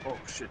 Oh,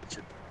 shit.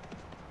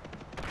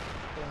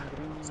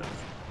 Angry.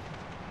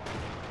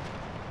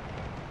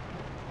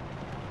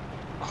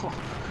 Oh.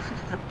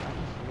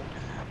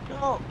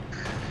 No!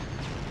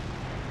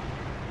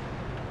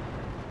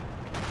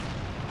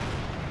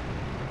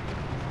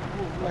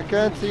 I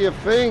can't see a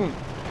thing.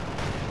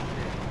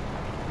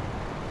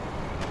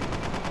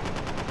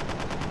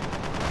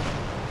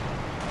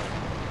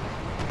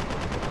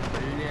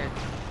 Блять.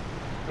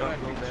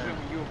 Don't go Трафик there. джем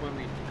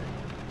ёбаный.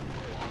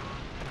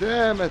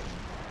 Damn it.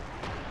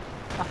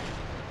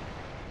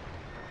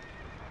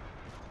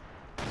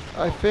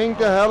 I think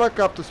the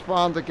helicopter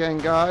spawned again,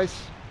 guys.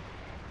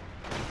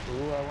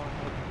 Ooh, I want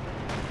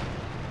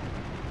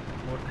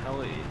What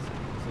heli is it?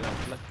 Is it a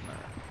Fleckner?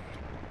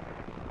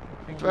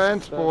 to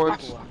Transport.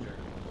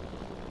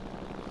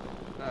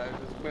 Да,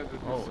 it's better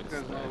Oh, this it's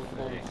has the no FA.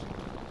 balls.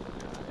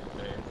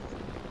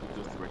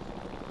 Just right.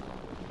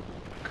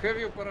 Have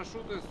you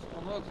parachutes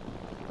or not?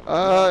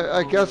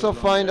 I guess I'll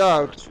find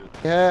out.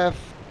 I have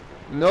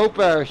no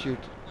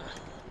parachute.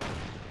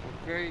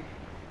 Okay,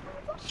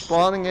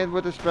 Spawning it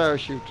with his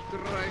parachute.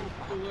 trying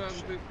to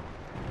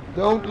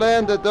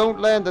land it. Don't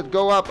land it.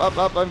 Go up.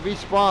 I'm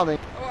respawning.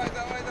 Давай,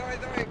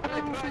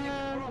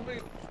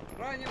 блять,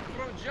 running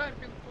from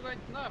jumping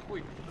куда-нибудь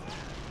нахуй.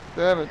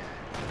 Damn it.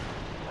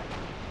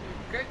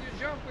 Can you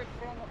jump it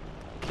from...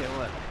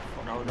 Kill it.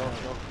 No.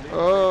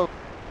 Oh,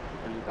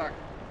 Так,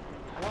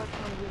 Why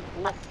can't we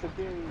block the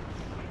gate?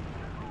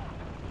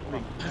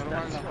 That's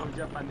нормально. how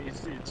Japanese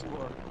siege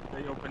work.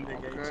 They open the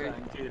gates Okay.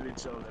 and kill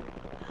each other.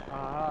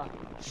 Aha.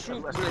 Shoot,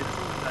 Unless блять, they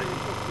from die.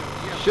 helicopter.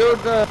 Yeah, shoot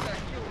the. yeah,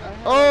 kill that.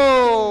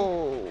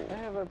 Oh. I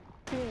have a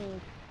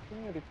pink. Can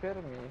you repair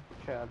me,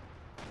 Chad?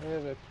 I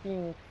have a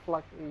pink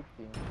flag 18.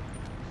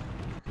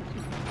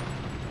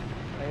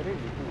 I really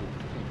do.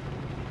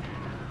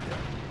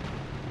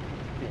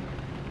 Pink.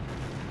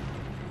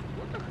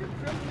 What the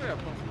heck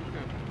happened?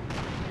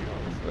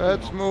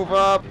 Let's move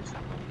up.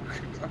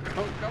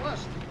 Калаш.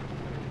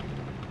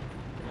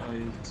 No,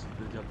 it's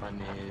the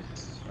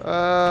Japanese.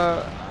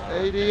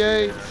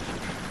 88.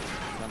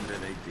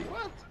 180.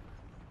 What?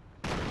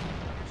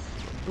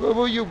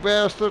 Who you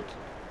bastard?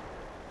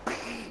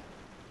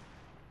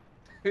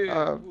 Good,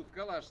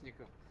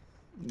 Калашников.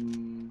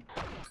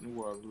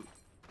 Well,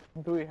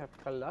 Do we have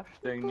Kalashnikov?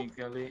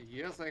 Technically,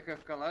 Yes, I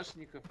have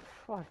Kalashnikov.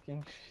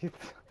 Fucking shit.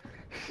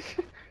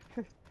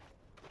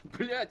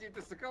 Блять,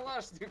 это с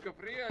Калашников,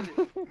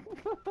 реально.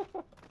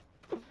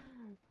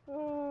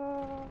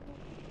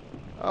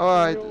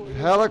 Alright,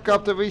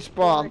 helicopter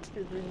respawned.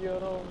 Connected with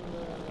your own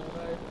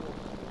rifle.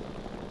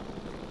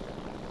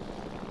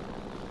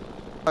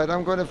 Alright,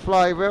 I'm gonna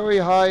fly very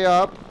high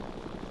up.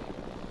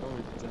 oh,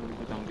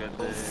 we don't get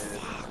the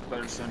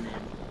person in.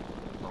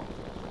 Oh.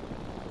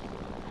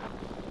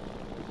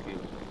 Okay,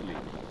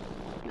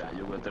 yeah,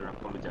 you better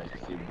apologize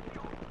him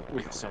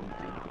with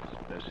something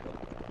special.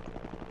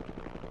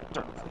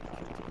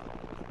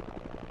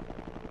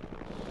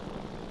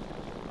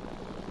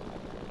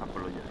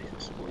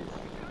 Apologize with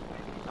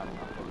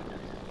apologize.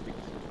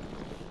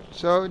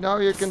 So now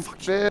you can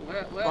Okay,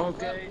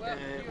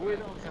 we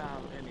don't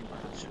have any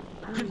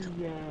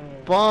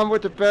parachute. bomb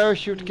with the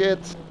parachute kit.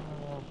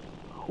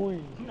 Hui.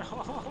 No,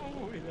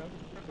 we don't.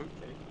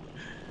 Okay,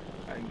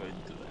 I'm going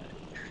to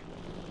die.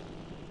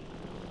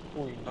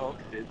 Hui. Oh,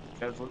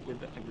 careful with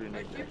the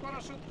grenade. Какие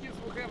парашют kits?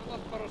 We have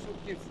not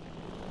parachute kits.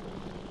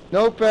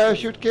 No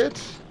parachute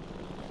kits?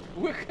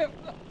 We have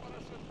not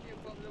parachute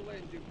kits on the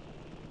landing.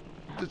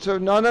 So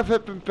none of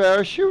it been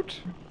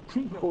parachute?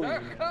 Да how?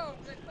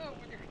 Блять, now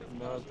we have Not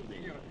parachute me.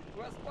 here.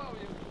 We are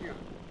spawning here.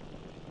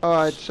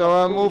 Alright, so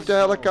I'll move the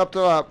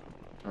helicopter up.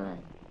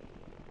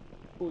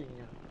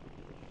 Хуйня.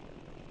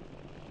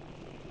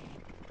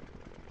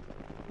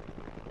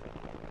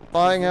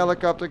 Flying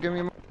helicopter, give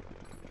me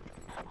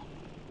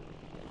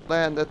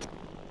landed.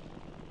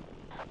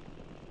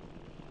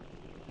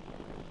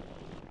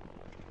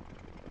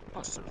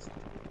 Ostras,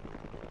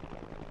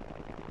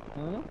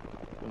 Hmm?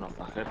 unos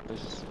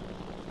fajertes.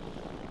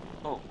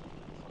 Oh,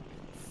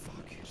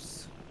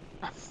 Fuckers.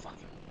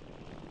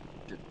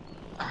 fucking.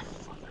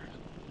 Fucker.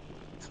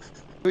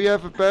 Do you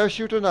have a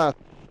parachute or not?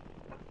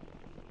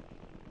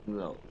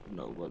 No,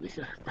 nobody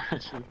has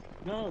parachute.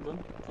 No,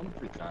 don't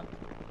freak out.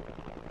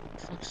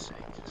 For fuck's sake,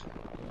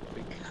 don't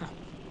freak out.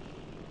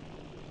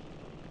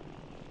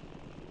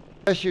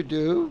 Yes, you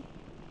do.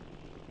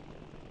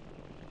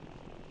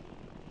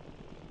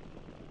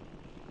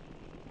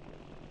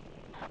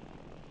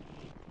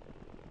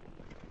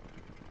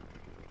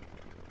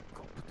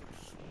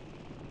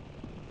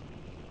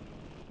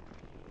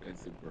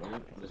 If you bro,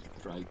 let's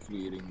try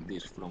clearing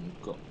this from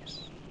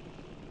cops.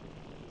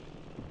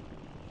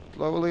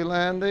 Slowly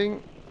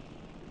landing.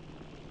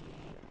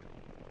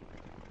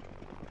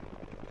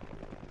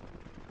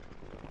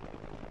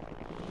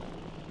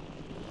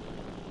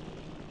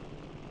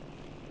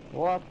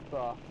 What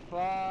the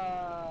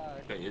fuck?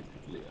 Okay, it's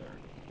clear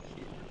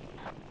here.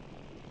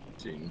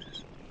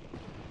 Seems.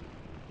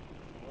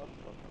 What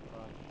the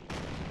fuck?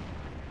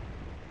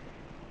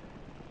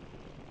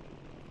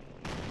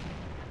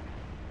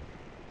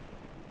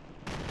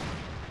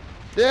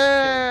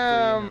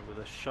 Damn! With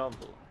a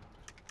shovel.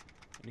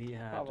 And he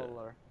had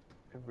Shoveler.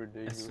 Every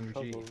day you SMG.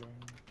 shovel.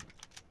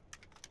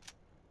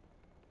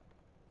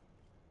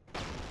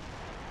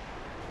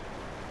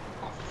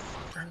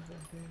 Every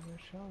day you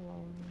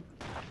shovel.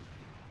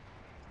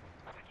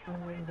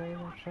 Every day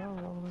you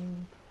shovel.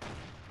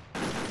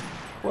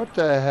 What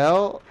the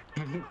hell?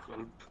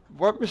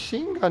 What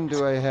machine gun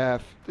do I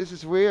have? This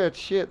is weird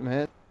shit,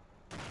 man.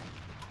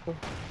 Oh,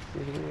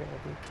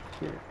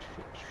 shit.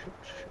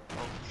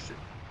 Oh shit.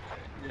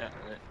 Yeah,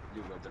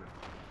 you better.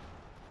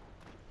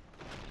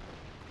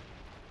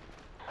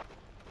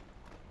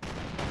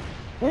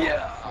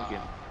 Yeah!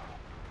 Again.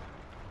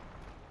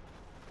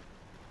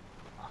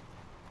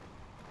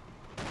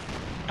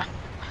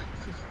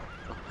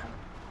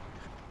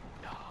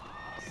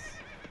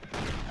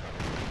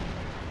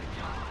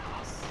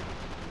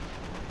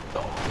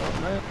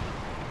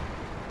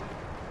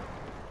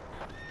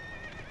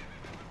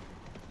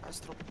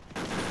 Astro.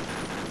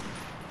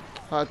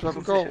 Alright, drop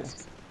a goal.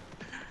 Yes.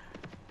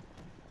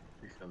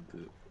 We have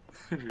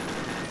to.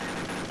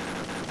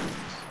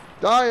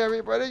 Die,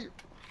 everybody!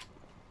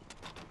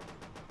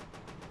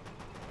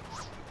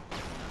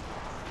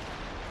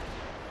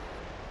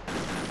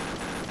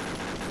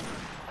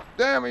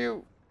 Damn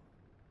you!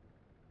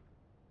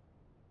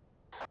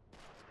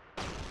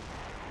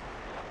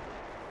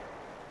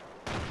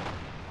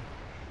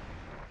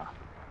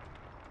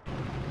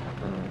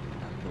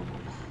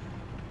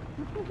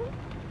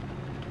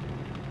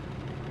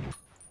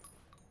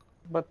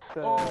 But,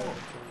 Oh.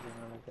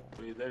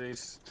 Wait, there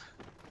is.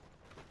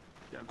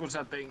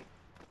 Yakuza thing.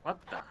 What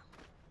the?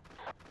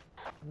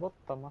 What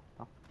the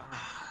matter?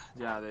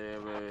 Yeah,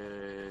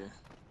 the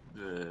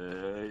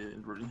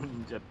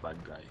jetpack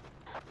guy.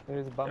 There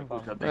is Bam Bam.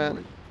 Yakuza Man,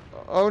 thing.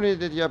 only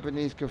the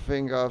Japanese can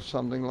think of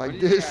something like What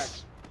do you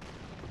this.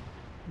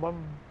 Bam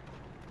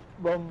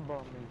Bam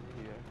is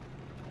here.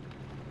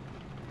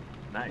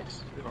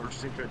 Nice. Or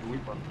secret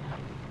weapon.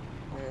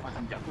 Yeah.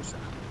 Fucking Yakuza.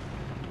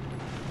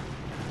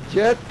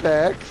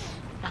 Jetpacks?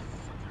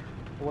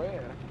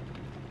 Where?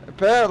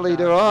 Apparently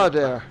there are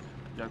there.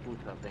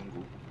 Yakuza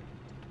Tengu.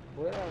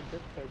 Where are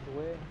jetpacks?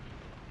 Where?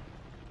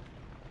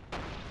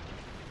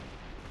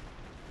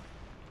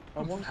 I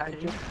want a Flying.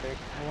 jetpack.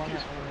 I wanna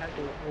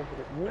go over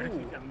the. Where he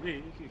Whoa! can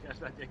be, he has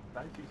that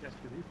jetpack, he has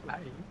to be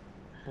flying.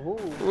 Whoa!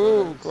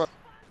 Ooh, Else,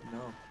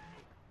 no.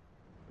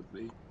 Could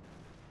be.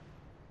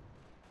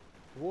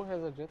 Who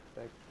has a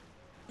jetpack?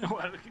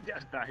 Well, he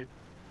just died.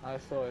 I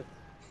saw it.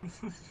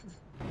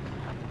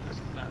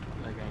 That's not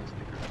against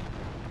the ground.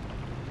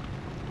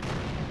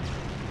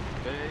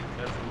 Okay,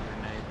 careful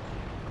grenade.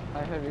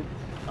 I have it.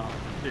 Oh,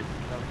 shit.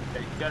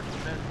 Okay, careful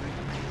then.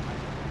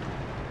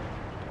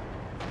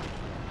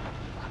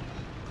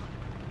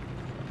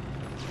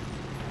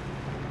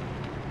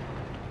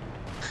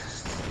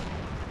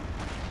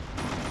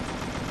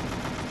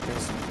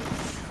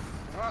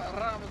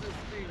 Ram this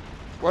thing.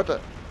 What the?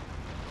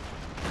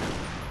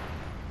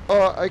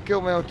 Oh, I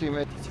killed my own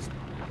teammate.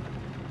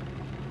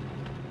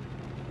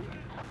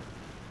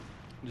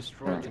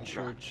 Destroy the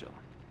Churchill.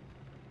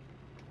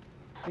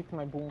 Hit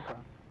my bunker.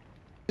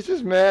 This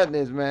is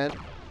madness, man.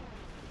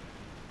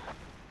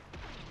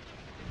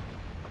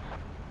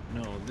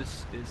 No,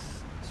 this is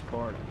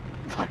Sparta.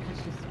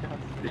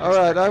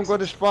 Alright, I'm going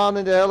to spawn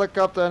in the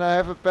helicopter and I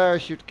have a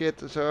parachute kit,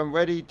 so I'm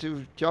ready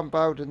to jump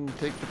out and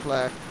take the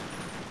flag.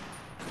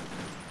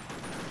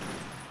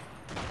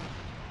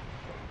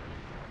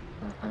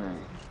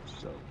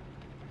 So,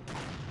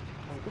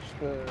 I wish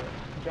the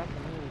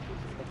Japanese would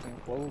fucking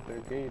close their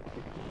gate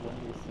when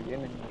they see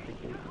enemy at the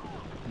gate.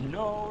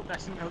 no,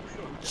 that's not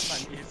so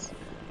Japanese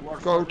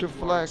warfare. Go to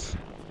flag. works.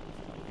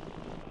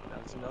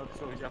 That's not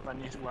so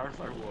Japanese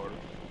warfare work.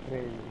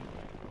 Really.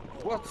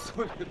 What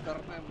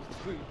Solidarnem is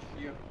doing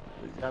here?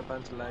 The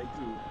Japans like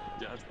to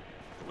just,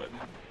 when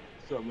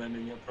so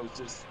many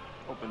approaches,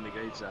 open the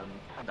gates and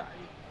die.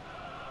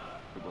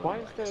 Why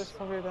is there a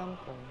Soviet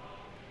anthem?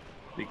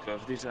 Because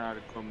these are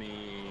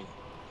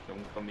some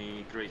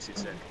commie crazy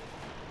set.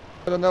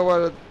 I don't know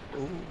what it...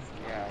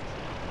 Yeah.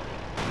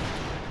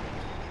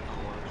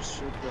 Our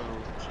super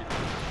shit.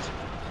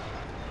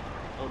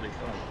 Oh, they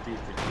can't teach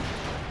it.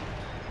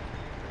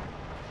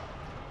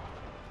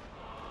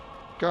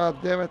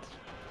 God damn it.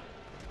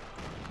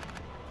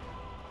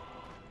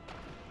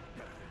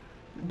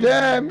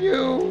 Damn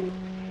you!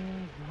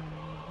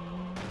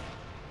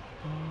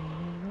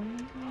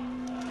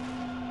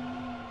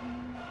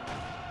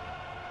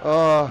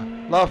 Oh,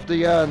 love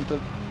the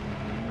anthem.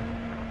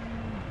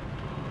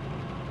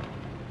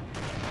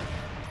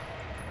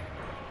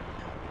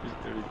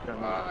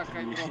 Ah,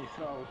 I dropped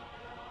out.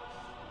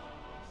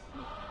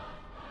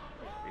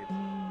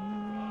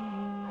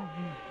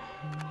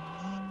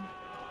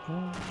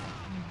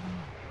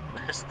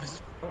 That's the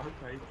spot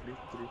I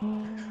clicked through.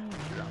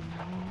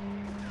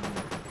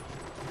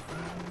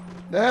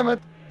 Damn it!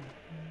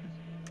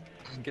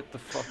 Get the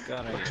fuck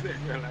out of here.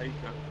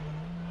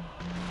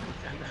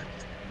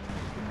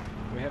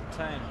 We have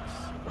tanks.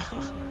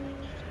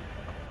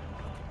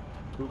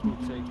 Who will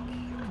take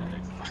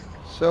tanks?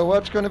 So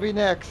what's gonna be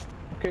next?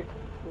 Okay,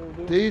 we'll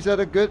do. These are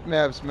the good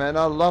maps, man.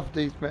 I love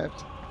these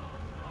maps.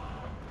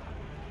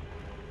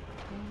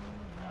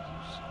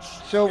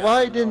 So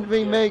why didn't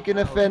we make an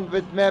event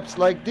with maps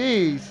like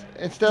these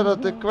instead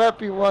of the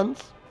crappy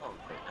ones?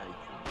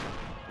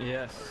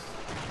 Yes.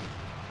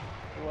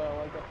 Well,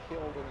 I got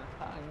killed in a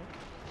tank.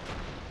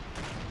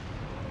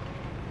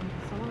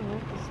 Someone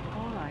moved the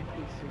spawn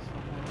IPC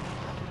somewhere.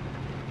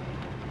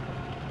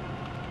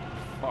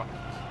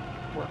 Fucked.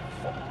 We're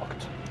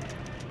fucked.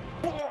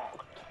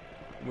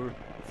 We're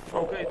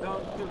Okay,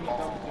 don't kill me,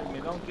 don't kill me,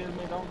 don't kill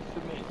me, don't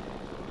kill me.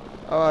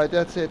 Alright,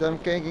 that's it. I'm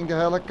taking the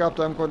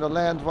helicopter. I'm gonna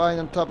land right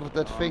on top of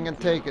that thing and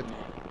take it. Yeah,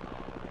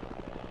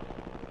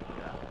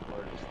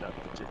 where is that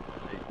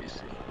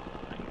ABC?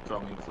 I'm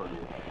coming for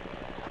you.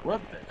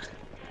 What the?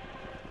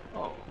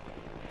 Oh.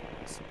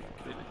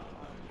 Really?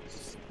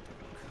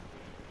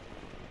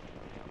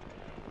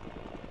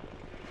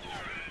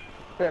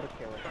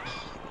 Perché?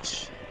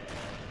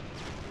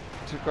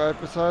 To quite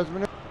precise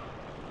minute.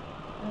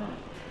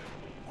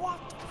 What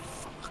the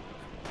fuck?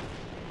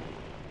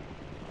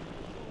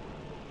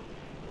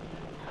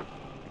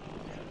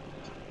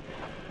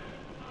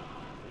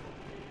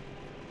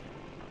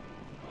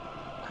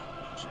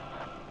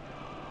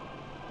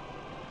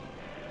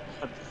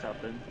 What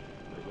happened?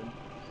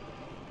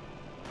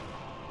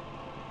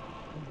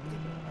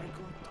 I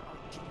got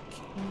a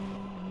key.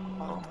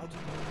 But I don't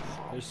know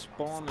how. They're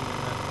spawning at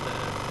the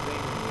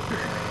thing with the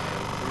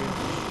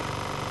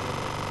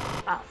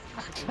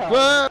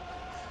What?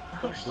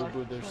 bridge.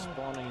 Boo, they're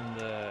spawning in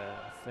the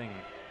thing.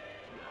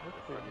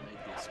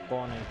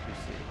 Spawn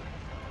APC.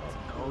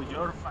 No,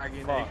 you're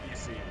fucking Fuck.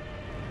 APC.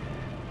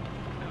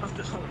 No,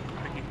 you're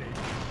fucking APC.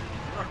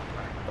 You're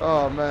fucking.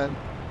 Oh man.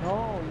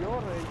 No,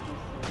 you're APC.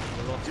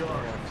 They lost their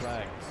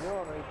flags.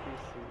 You're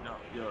APC. No,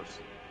 yours.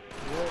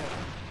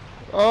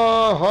 Yeah.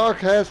 Oh, Hawk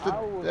has the...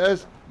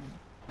 Has,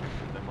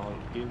 Them all.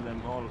 Kill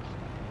them all.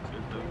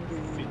 Kill the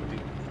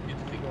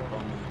 50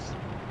 commies.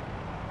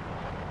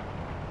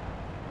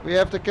 we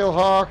have to kill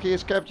Hawk. He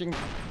is capturing...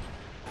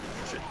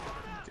 Shit.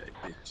 Okay,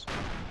 bitch.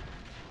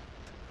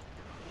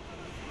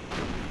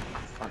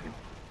 Fucking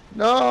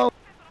No!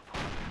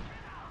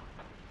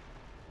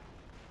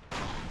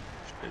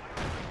 shit.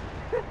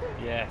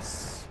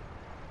 Yes.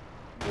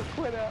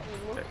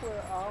 for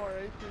our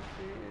APC.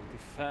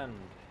 Defend.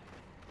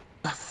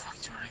 Fuck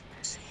your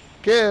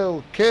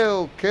APC.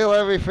 Kill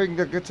everything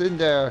that gets in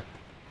there.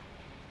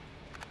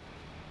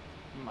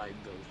 My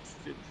those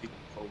filthy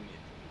homie.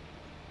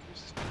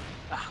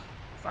 Ah,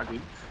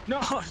 fucking.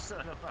 No,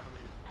 son of a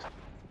bitch.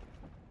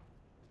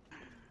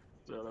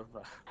 Son of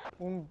a.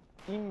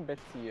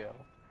 Imbecile.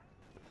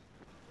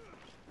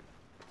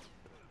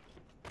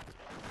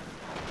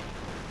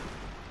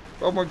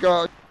 Oh my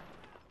god.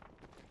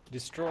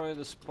 Destroy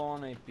the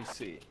spawn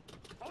APC.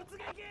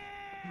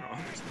 No,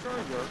 destroy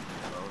your.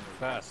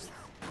 Fast.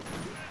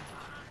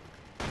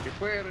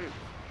 КПРы.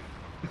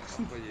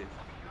 Оба есть.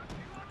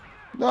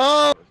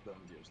 No!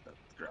 Don't use that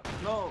crap.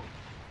 No!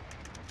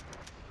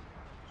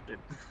 Shit.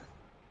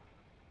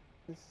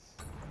 This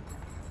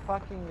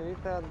fucking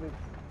retarded.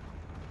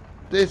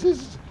 This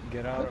is...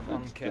 Get out of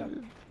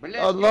uncap.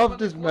 Блять, I love ёбаный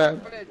this флаг,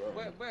 map.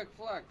 блять, back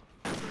flag.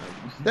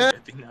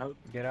 Getting out.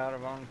 Get out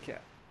of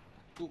uncap.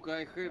 Сука, I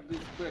have this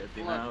back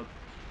Getting flag. out.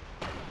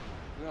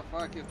 Yeah,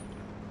 fuck it.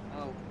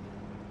 Out.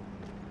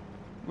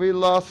 We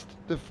lost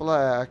the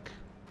flag.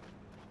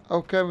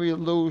 How can we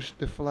lose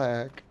the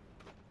flag?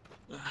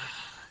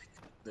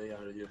 They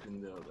are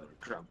using the other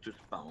crap to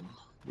spawn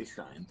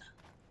behind.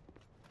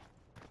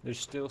 They're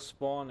still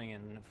spawning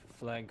in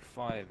flag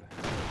 5.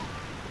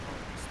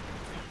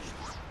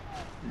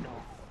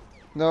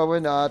 No, we're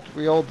not.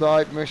 We all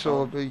died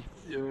miserably.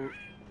 You.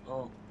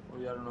 Oh,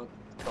 we are not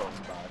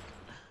coming back.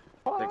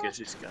 That is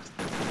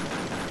disgusting.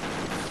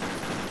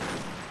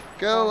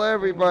 Kill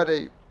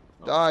everybody.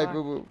 Oh, Die, fuck.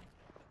 boo boo.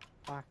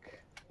 Fuck.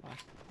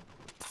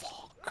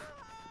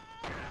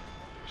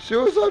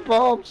 Suicide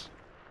bombs.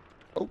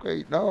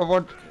 Okay, now I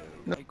want.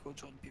 No. I go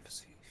join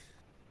PVC.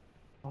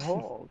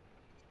 Oh.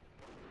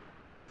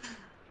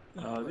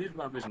 This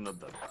map is not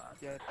that bad.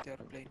 Yeah, they are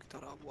playing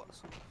Tarawa,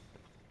 so...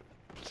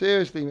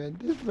 Seriously, man,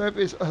 this map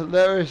is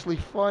hilariously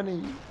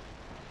funny.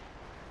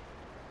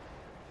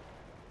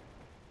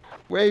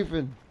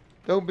 Raven,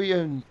 don't be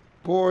a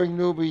boring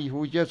newbie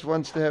who just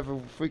wants to have a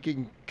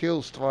freaking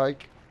kill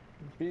strike.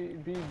 Be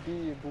boo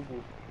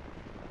boo.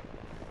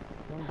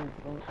 Don't,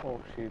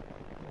 oh shit.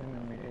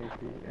 Enemy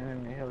AP,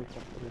 enemy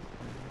helicopter is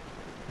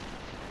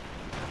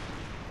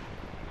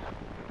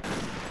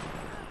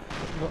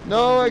coming.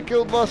 No, I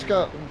killed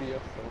Mosca. Don't be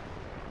yourself.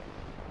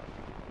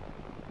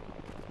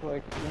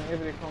 Like in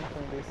every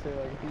content they say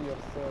like be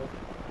yourself.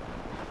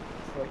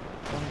 It's like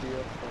don't be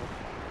yourself.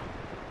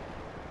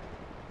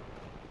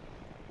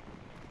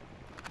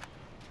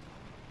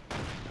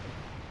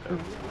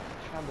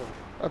 Shadow.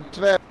 I'm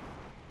trapped.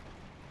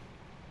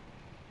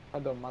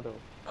 Shadow mother.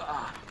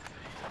 Ah.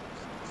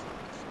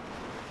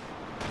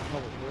 No,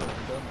 you're a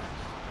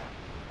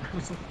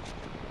dumbass.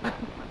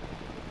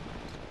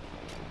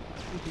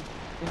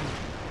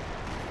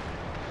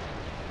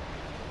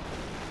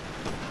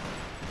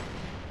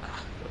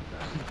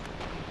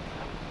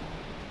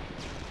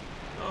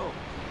 Oh.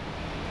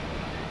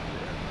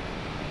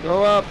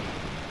 Go up.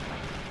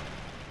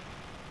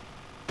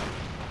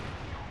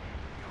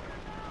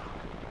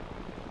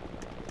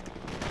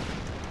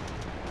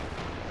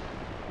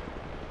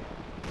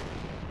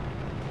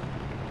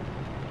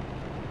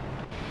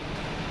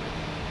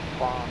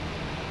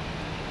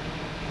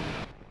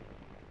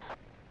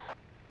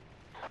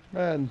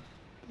 Man,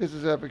 this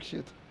is epic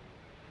shit.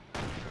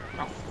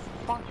 Oh,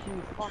 fuck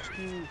you, fuck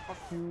you,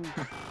 fuck you,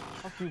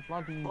 fuck you,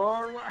 bloody.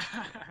 Forward.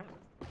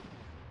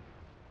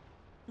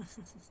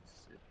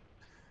 Shit.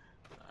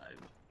 I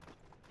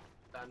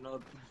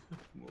cannot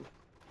move.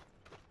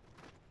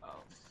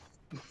 Oh.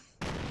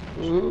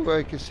 Ooh,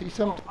 I can see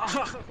something. Oh,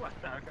 what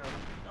the hell?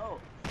 Oh.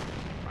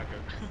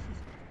 Okay.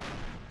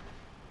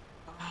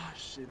 Ah,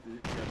 shit,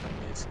 the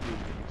Japanese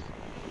buildings.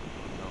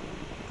 No,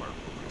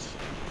 purples.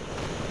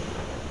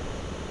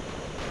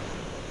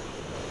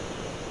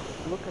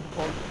 Look at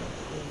Hulk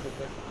in the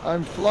back.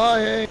 I'm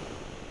flying.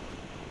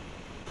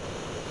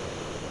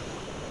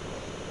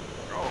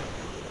 Oh.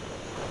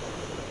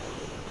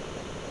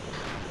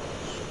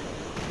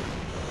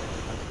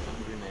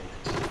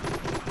 Grenades.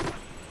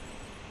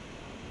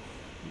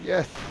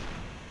 Yes.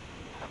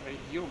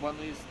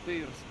 Ёбаный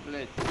стырс,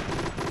 блять.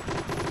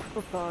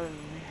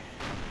 Тотальный.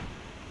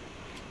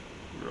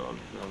 Roll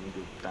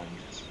good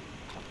tanks.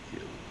 Fuck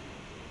you.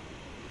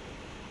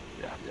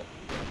 Yeah.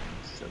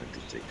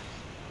 76.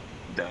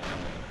 There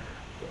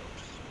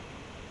goes.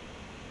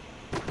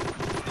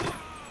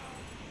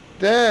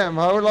 Damn,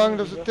 how long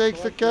does it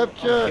take to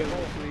capture?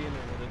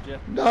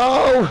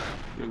 No!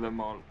 Kill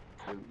them all.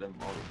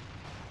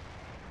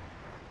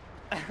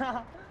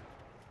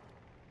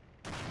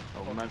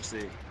 No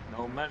mercy.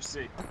 No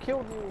mercy. I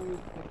killed him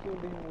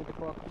with the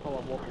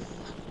Coca-Cola bottle.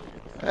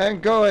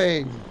 And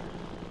going.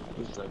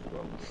 Who's that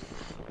from?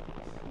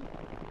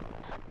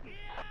 Okay,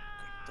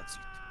 that's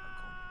it.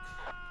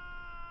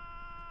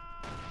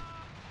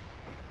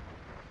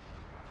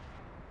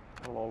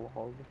 I'm going. Lol,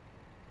 hold.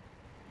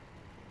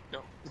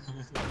 No.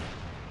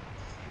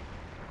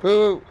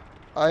 Boo!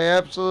 I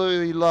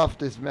absolutely love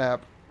this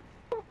map.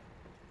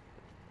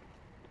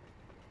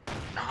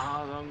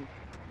 Nah, don't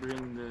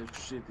bring the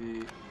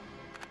shitty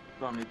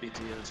Only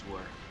pity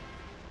elsewhere.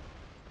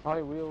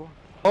 I will.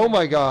 Oh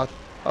my god.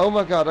 Oh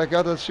my god, I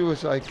got a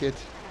suicide kit.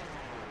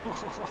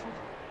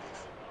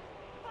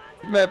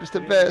 Map is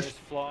the Really, he's best.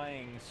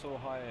 flying so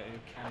high you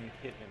can't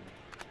hit him.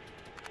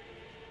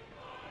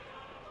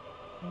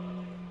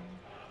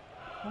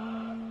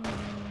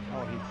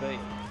 Oh, he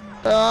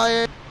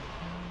bailed.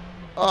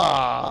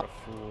 Ah. What a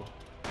fool.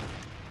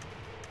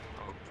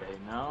 Okay,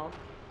 now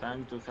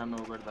time to hand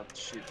over that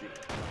shitty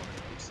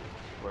PC.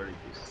 Where it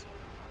is?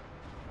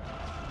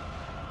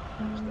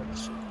 Where's that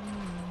shit?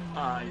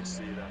 I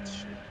see that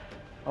shit.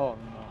 Oh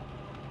no.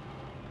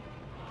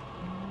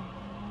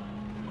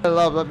 I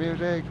love that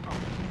music.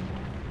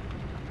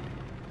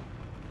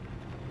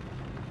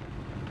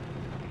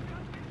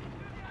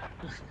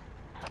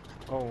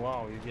 Oh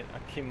wow, you get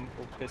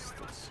akimbo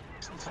pistols.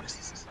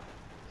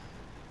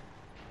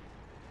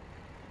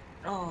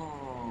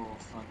 Oh,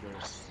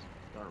 fuckers.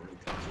 Don't really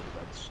capture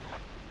that shit.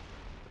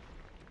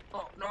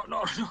 Oh, no, no,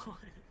 no!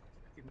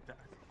 Fucking die.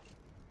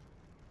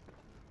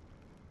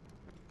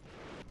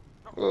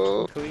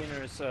 Oh.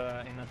 Cleaners in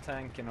a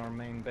tank in our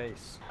main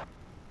base.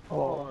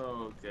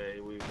 Oh, okay,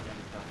 we can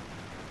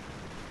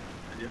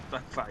just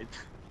that fight.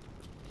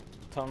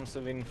 Tons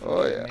of infantry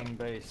Oh, yeah. main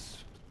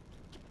base.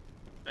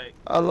 Hey.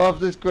 I love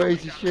this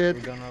crazy shit.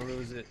 We're gonna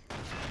lose it.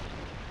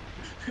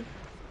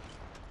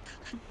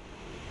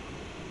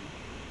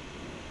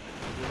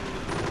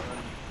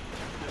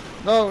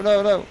 No,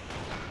 no, no.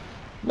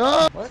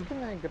 No! Where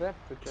can I grab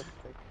the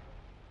jetpack?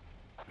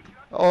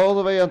 All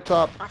the way on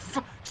top.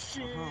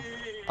 Shit!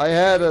 I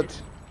had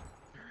it.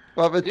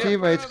 But my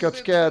teammates got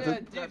scared.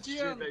 That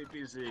shit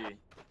APC.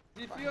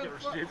 Fuck your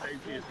shit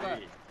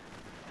APC.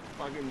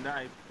 Fucking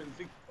die. Don't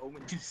think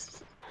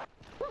omens.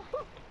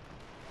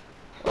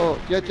 Oh,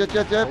 jet.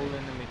 All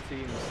enemy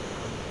teams.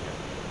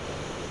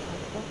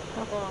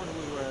 Come on,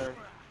 we were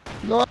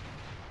No.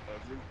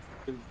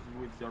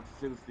 with your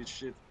filthy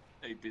shit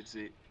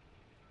APC.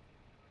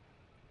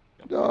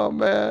 Oh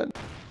man.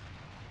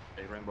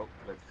 Hey Rainbow,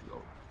 let's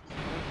go.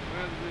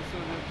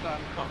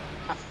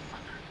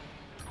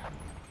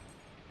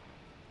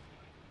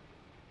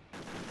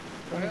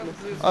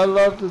 I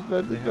love this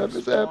map. They This have map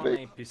is spawn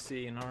epic.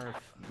 APC in our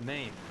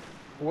main.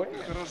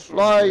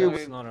 Fly you.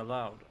 It's not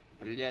allowed.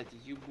 Блять,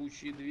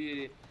 ебучие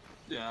двери.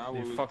 Yeah, I They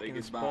will take fucking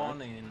it spawn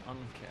back. in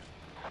uncapped.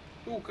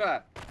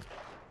 Сука!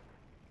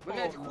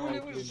 Блять, Oh, хули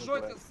no, вы Kina,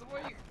 жжете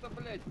своих-то,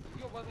 блять,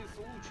 ёбаный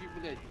случай,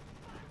 блять.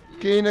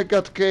 Kina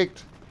got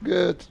kicked.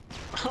 Good.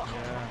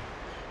 Yeah.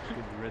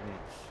 Good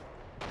riddance.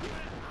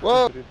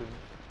 Whoa.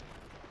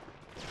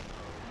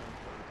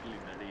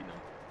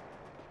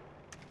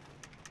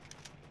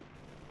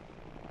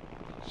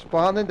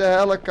 Spawn in the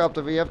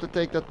helicopter. We have to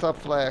take the top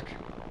flag.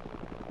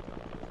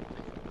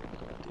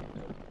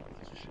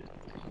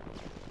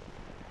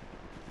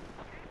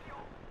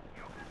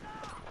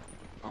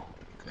 Oh,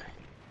 okay.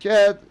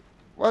 Chad,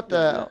 what the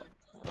hell?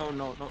 Oh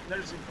no, no,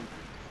 there's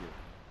infantry here.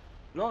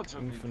 Lots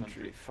of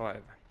Infantry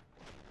 5.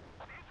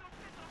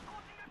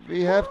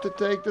 We have to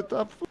take the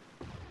top flag.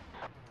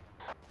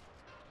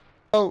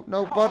 Oh,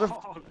 no bottom.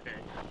 Oh,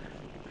 okay.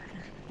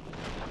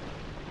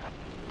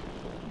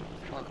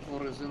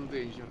 Actor is in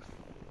danger.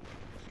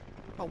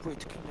 Oh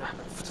wait, can you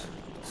left?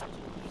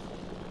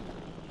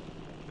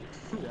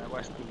 Yeah,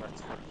 why too much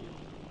for you?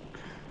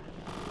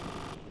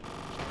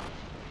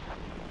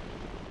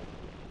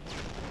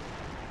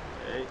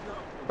 Hey,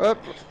 no. Up.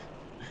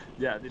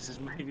 Yeah, this is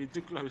maybe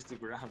too close to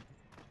ground.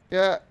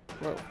 Yeah.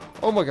 Well,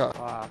 oh my god.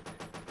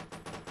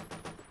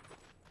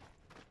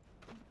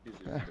 This is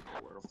the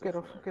power of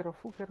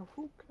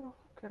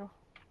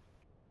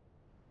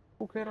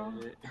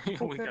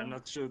the we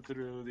cannot shoot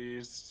through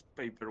these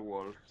paper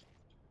walls.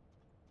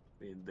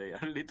 I mean, they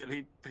are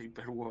literally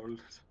paper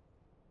walls.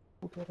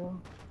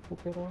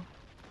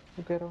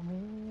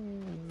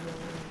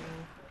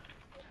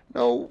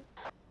 No.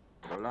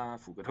 Hola,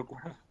 Fugero.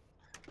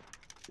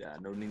 Yeah,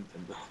 no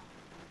Nintendo.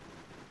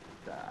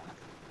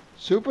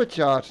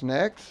 Supercharge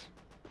next.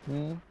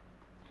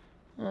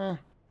 I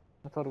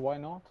thought, why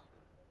not?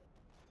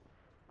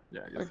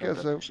 Yeah, you I thought guess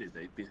that so. shit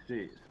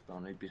APC.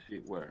 On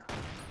APC where?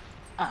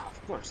 Ah,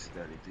 of course,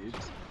 there it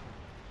is.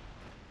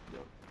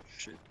 Your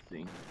shit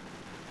thing.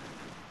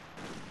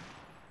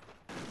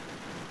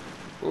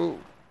 Ooh.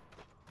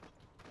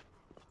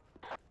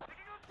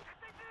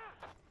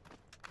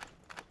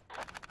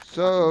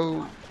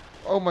 So,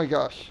 oh my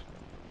gosh.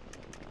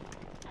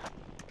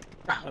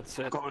 That's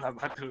it. Cola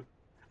battle.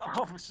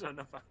 Oh, son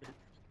of a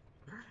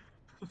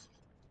bitch.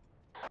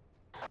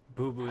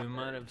 Boo Boo, you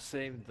might have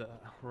saved the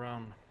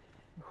round.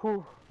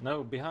 Who?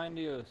 No, behind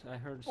you, I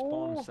heard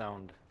spawn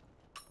sound.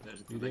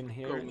 You didn't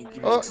hear it?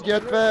 Oh,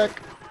 jetpack.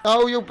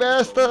 Oh, you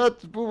bastard.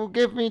 Boo,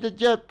 give me the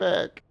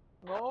jetpack.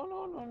 No.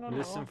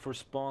 Listen for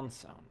spawn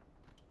sound.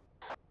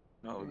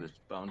 No, the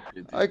spawn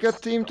pit. I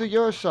got team to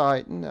your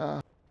side.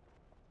 Nah.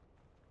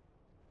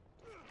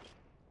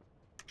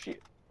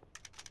 Shit.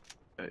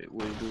 Hey,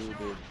 we'll do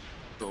the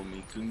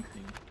Tommy King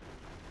thing.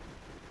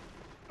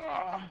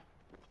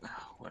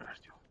 Where are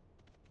you?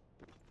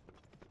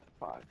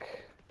 Fuck.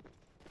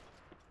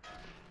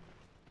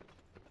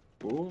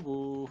 Boo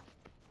boo.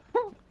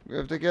 We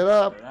have to get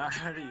up. Where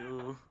are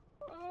you?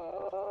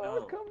 Oh,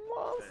 No. come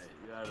on. Okay,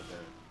 you are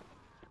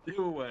there.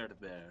 You were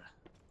there.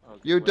 Okay,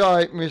 You where-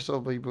 died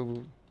miserably, boo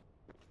boo.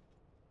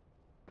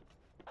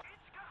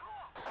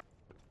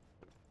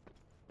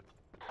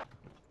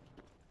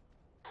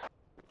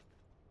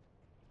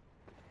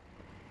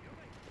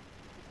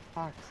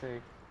 Fuck's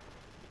sake.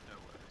 No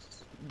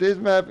worries. This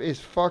map is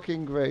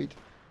fucking great.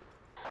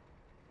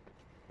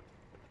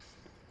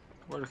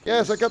 Where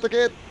Yes, I is- got the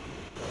kid.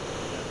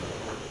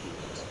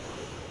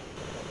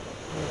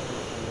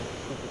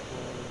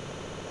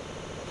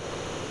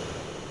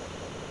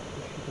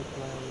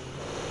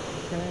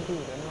 Can I do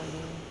that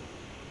again?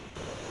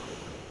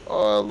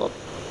 Oh, look.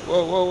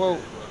 Whoa, whoa, whoa. Well,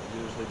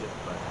 use the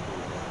jetpack to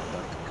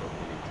that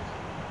copy.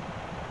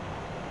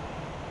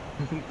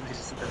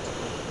 That's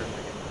confirmed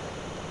again.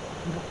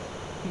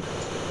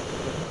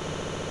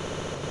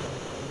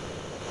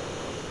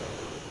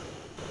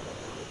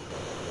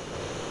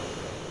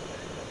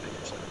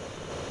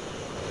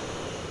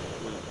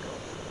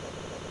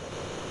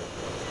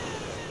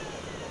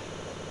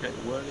 Okay,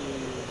 where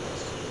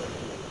is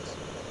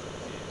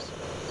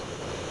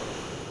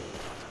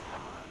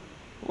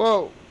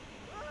Whoa.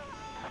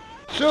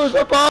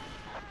 Suicide bomb.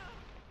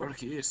 where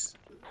he is?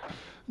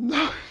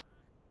 No.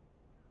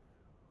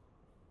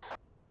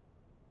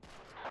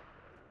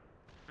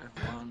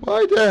 F1.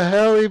 Why the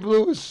hell he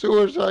blew a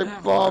suicide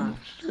F1. bomb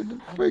in the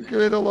freaking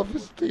middle of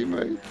his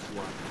teammates?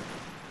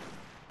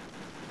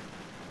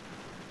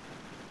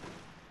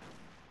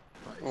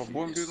 О,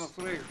 бомбю на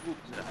своих тут.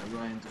 Yeah,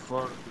 going to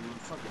 4, you will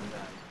fucking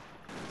die.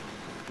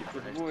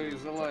 Keep The boy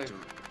is alive.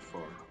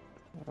 4.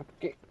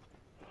 Okay.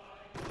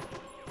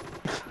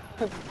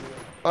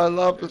 I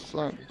love the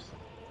song.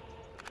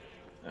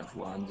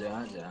 F1,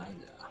 yeah.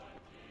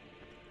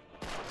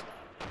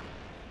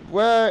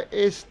 Where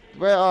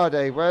are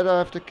they? Where do I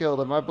have to kill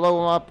them? I blow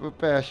them up with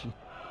passion.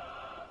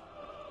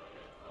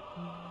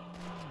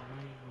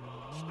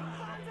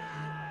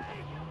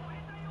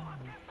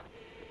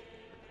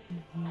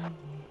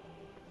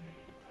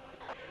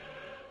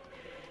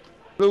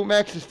 Blue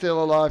Max is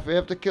still alive. We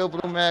have to kill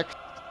Blue Max.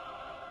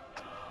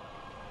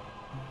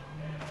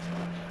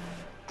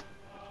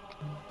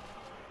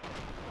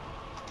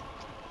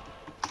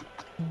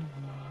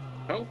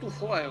 How to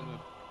fly on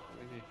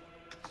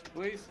it?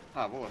 Space?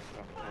 А, вот.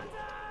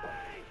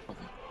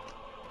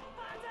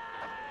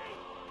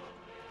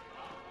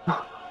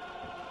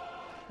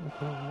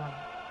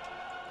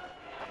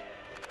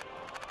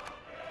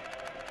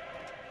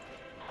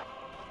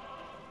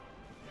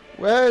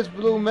 Where's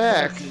Blue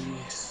Max?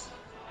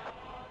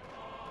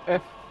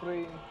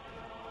 F3.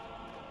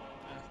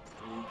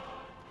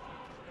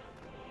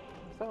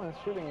 Someone's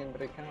shooting him,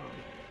 but I can't.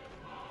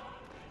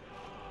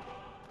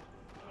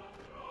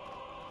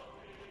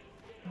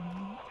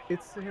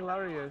 It's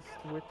hilarious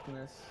to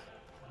witness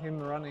him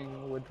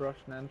running with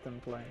Russian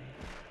anthem playing.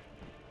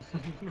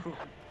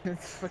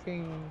 It's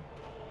fucking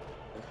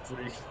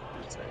F3, you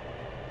say.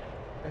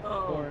 F4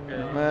 Oh,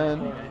 now.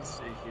 Man. I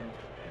see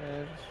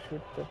him.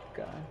 Shoot that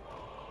guy.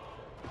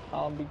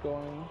 I'll be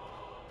going.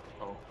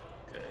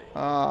 Okay.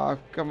 Ah,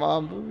 come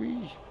on,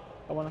 baby.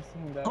 I wanna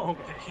sing that.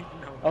 Okay,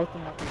 no.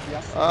 Automatic,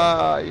 yeah.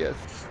 Ah, yes.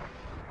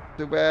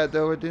 Too bad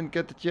though I didn't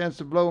get the chance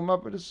to blow him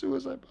up with a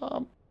suicide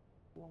bomb.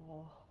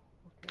 Oh,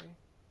 okay.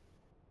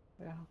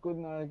 Yeah, good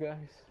night,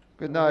 guys.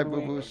 Good night, Good boo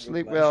week. boo.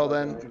 Sleep well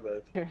then.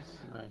 Cheers.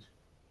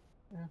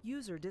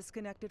 User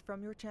disconnected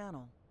from your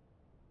channel.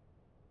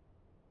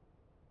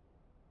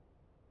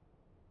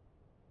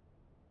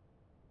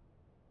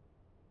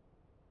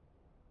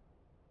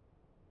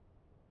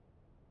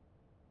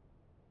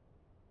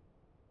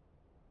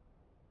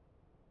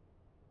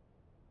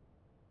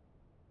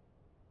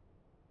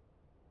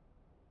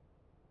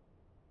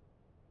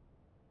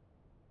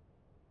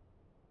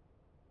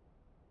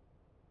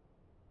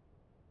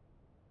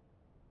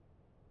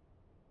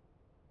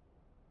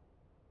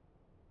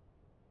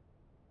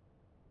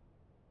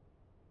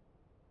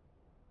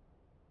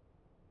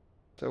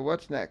 So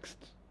what's next?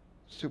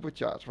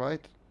 Supercharge,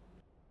 right?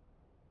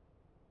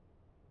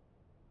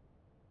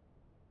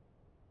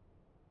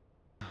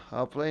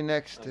 I'll play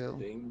next still. I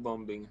think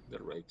bombing the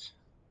Reich.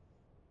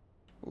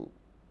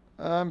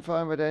 I'm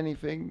fine with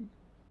anything.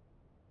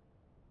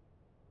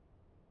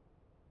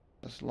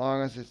 As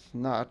long as it's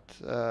not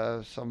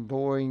some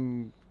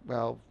boring,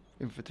 well,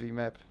 infantry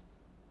map.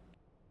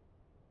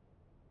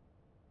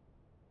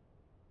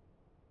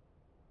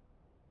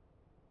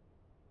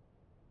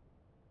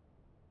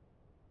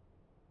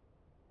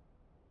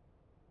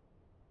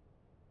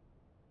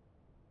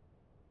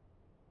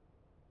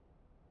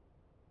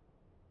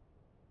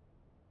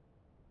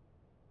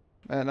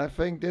 And I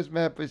think this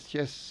map is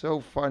just so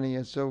funny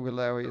and so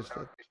hilarious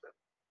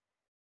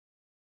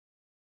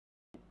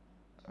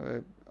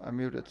that I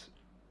muted.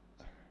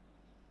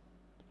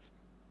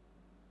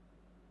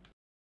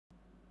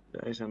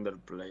 That is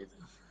underplayed.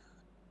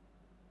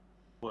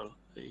 Well,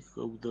 I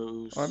hope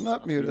those. I'm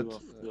not a few muted.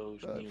 Of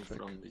those new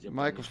from the Japanese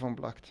Microphone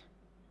blocked.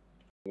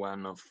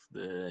 one of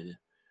the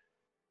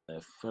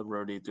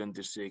February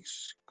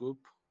 26 coup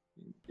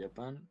in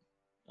Japan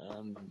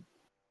and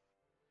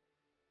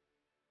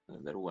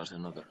there was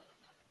another.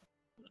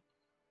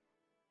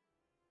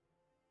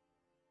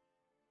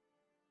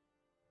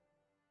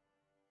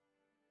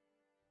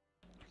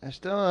 I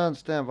still don't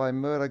understand why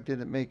Murdoch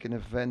didn't make an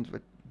event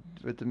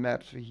with the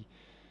maps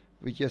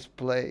we just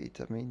played.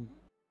 I mean,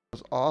 it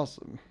was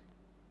awesome.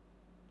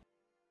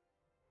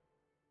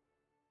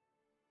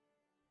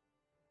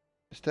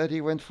 Instead,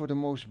 he went for the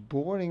most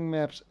boring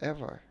maps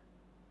ever.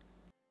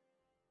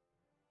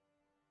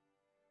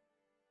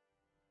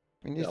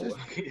 I mean, Yeah, well,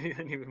 he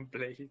didn't even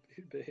play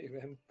the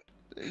event.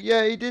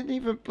 Yeah, he didn't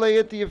even play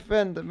at the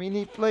event. I mean,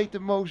 he played the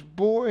most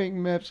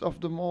boring maps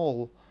of them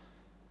all.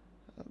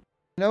 I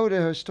know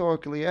they're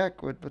historically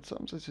accurate, but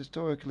sometimes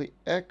historically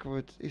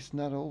accurate is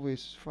not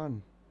always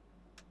fun.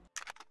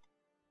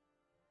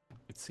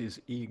 It's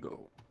his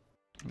ego.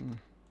 Mm.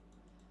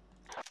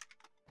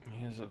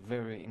 He has a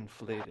very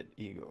inflated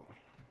ego.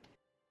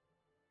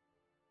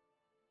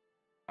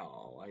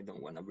 Oh, I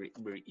don't want to be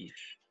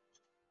British.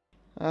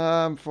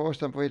 I'm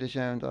forced I'm British,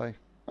 aren't I?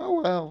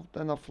 Oh well,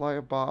 then I'll fly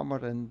a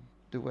bomber and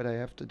do what I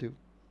have to do.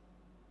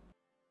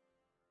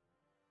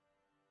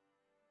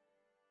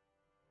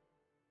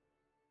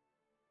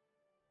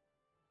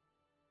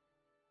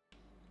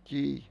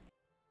 Gee.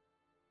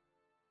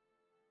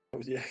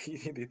 Oh, yeah, he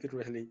did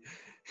really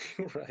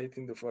write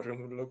in the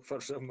forum, look for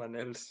someone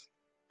else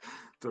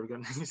to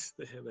organize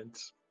the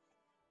events.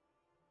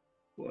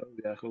 Well,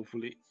 yeah,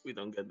 hopefully we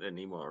don't get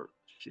any more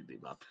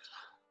shitty maps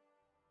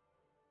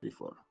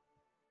before.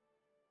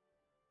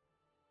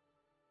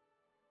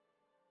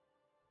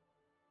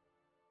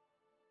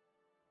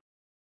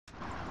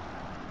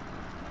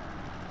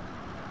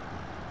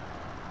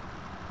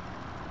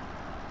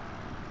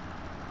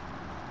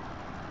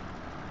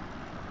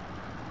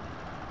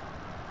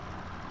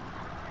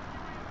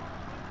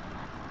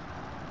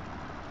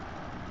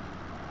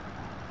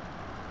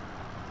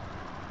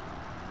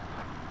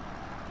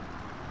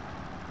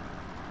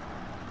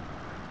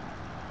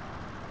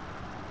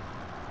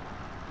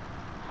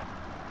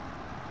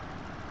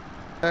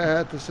 I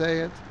had to say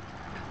it.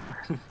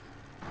 He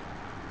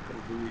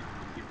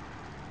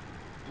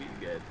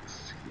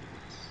gets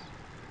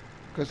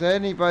Because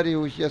anybody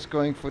who's just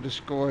going for the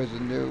score is a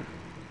noob.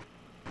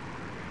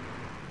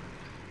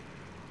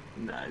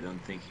 No, I don't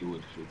think he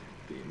would shoot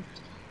teams.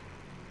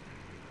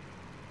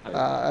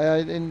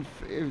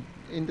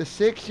 In the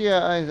 6 year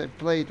I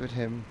played with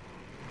him,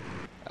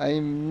 I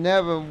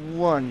never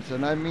once,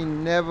 and I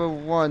mean never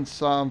once,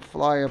 saw him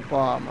fly a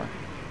bomber.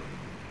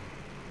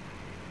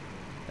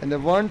 And the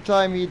one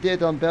time he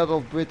did on Battle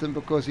of Britain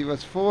because he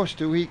was forced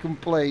to, he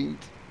complained.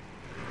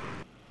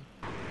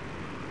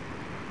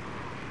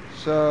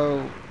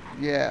 So,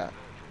 yeah.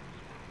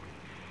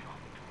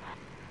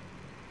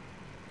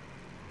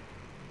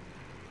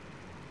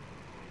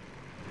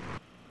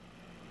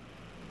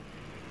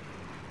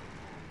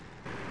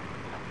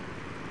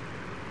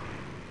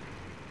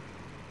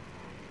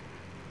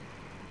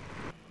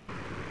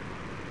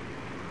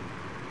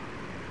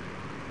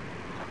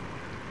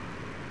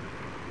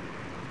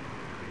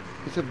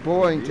 It's a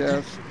boring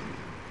test.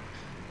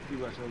 He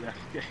was so lucky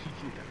that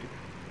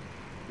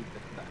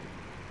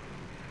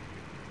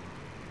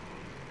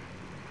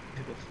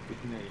it was his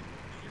name.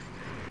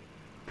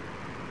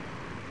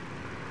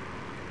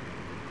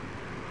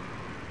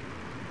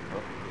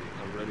 Oh,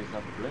 we already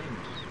have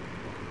planes.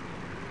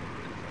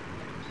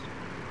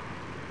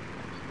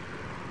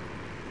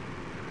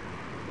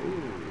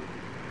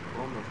 Ooh,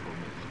 wonderful.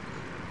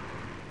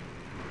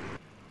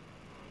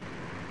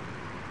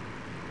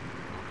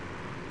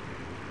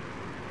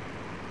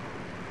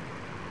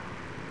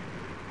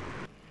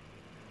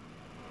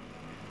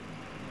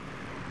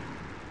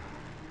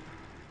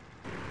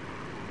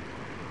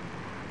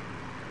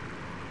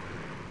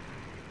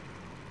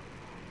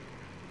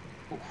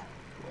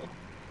 Well,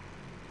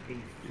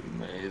 you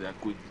made a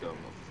quick job of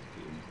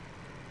him.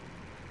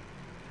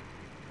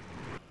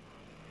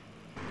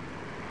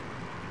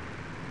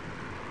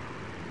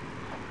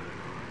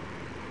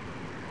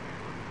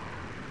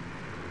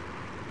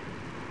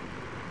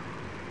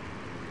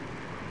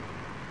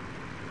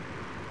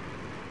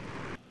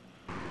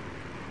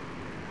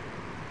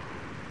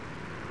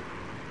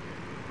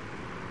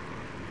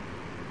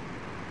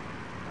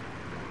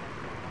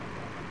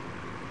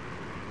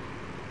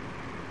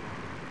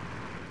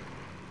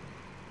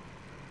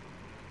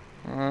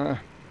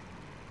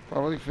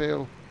 Probably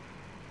fail.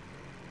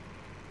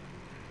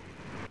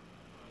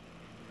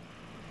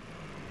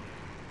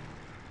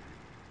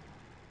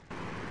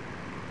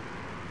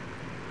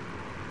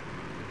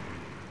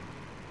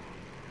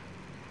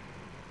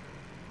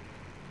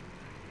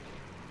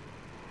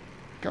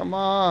 Come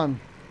on.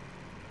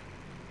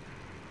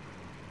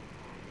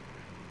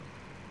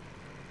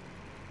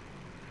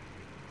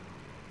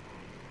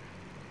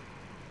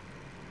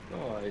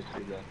 Oh, I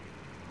see that.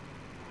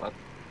 But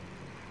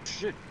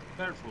shit,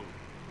 careful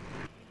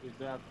with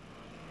that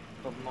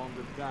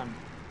top-mounted gun.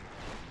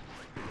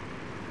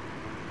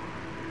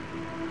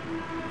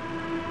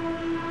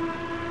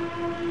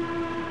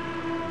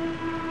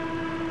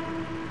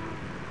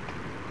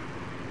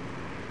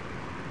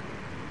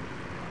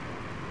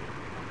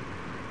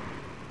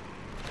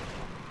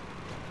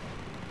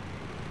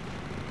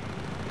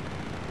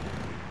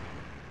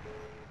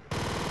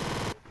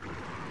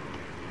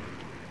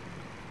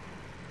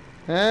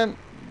 Man,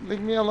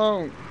 leave me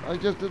alone. I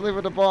just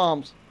delivered the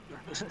bombs.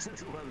 Well,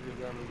 you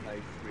got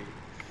like 3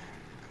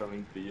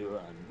 coming to you,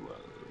 and well,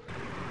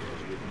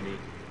 just with me,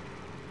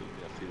 will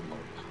be a few more.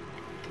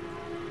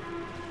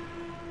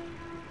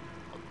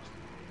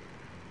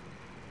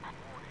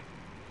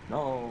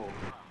 No!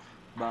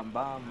 Bam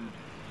bam!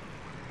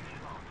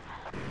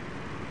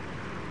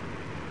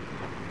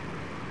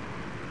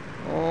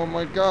 Oh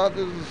my god,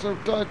 this is so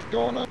tight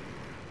corner.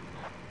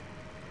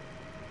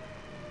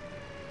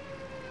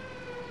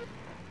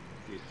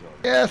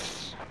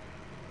 Yes!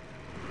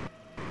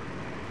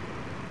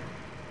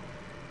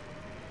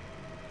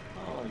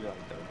 Oh, you're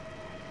there.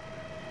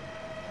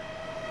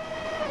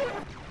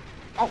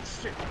 Oh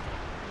shit!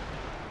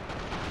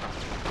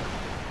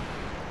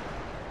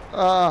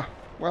 Ah,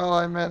 well,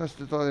 I managed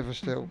to deliver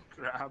still.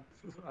 Crap!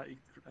 I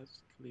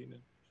crashed cleaner.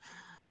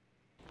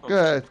 Oh,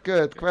 Good, shit.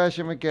 good. Okay. Crash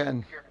him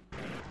again.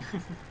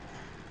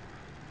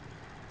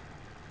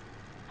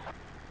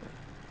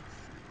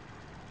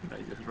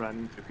 I just ran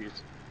into his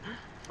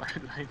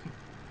fire line.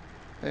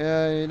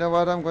 Yeah, you know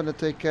what? I'm gonna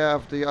take care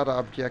of the other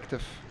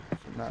objective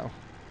for now.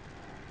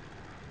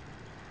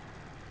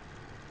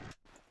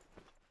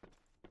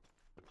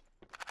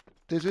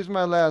 This is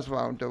my last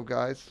round though,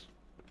 guys.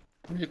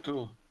 Me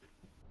too.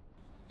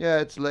 Yeah,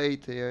 it's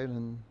late here,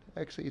 and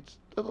actually it's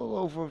a little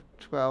over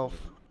 12.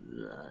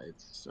 Yeah,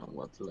 it's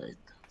somewhat late.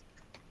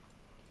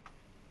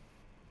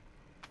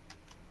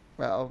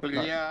 Well, not,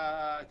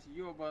 Блять,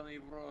 ёбаный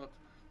в рот.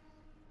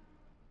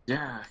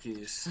 Yeah,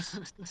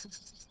 he's...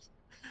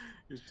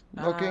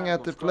 looking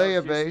at the of course,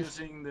 player he's base.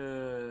 using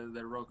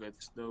the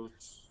rockets,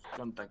 those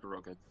contact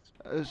rockets.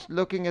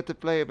 Looking at the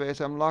player base,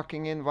 I'm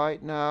locking in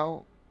right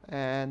now,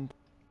 and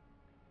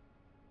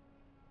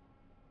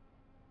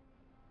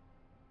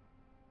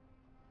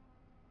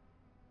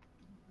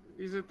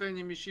Is it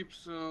enemy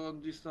ships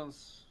on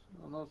distance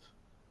or not?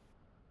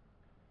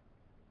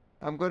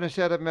 I'm gonna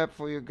set a map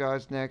for you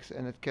guys next,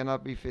 and it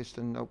cannot be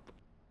Visten, nope.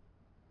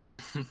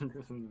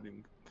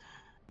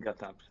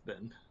 Got up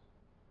then.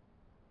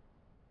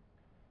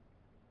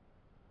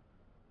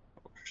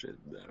 Oh shit,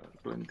 there are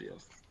plenty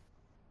of...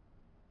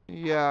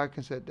 Yeah, I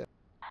can set that.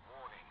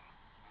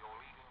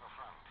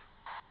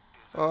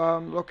 Oh,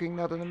 I'm looking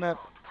not at the map.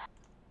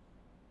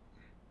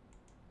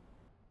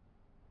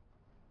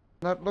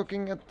 Not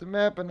looking at the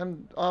map, and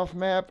I'm off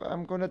map.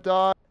 I'm gonna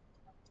die.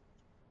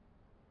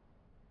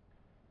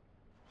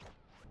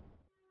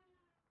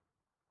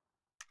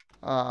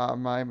 Ah,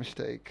 my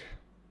mistake.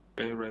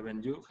 Hey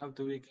Raven, you have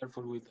to be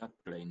careful with that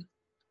plane.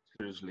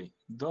 Seriously,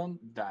 don't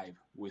dive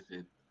with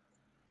it.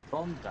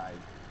 Don't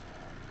dive.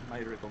 My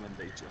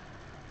recommendation.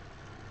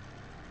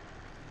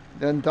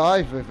 Then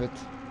dive with it.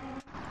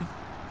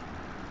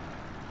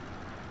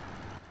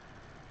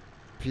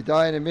 If you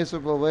die in a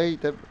miserable way,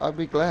 that I'll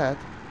be glad.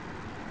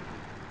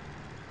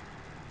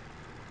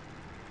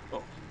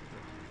 Oh,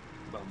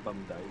 Bam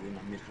Bam died in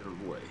a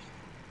miserable way.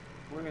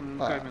 We're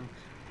incoming.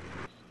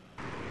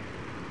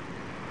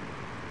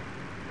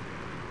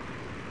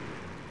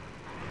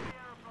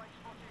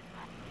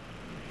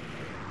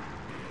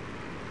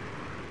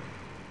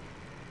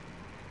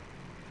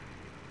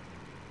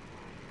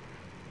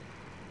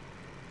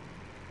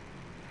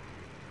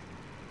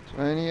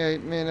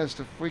 28 minutes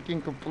to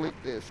freaking complete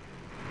this.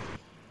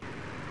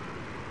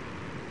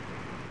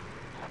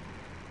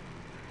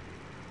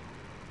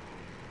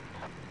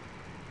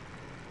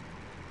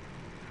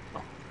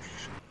 Oh,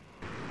 shit.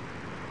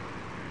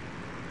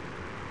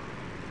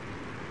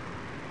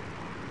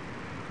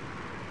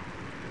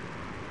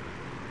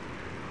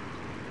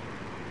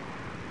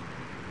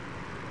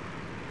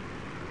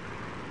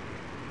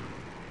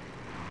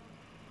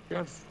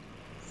 Yes.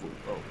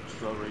 Oh,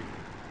 sorry.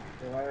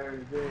 Why are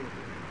you doing?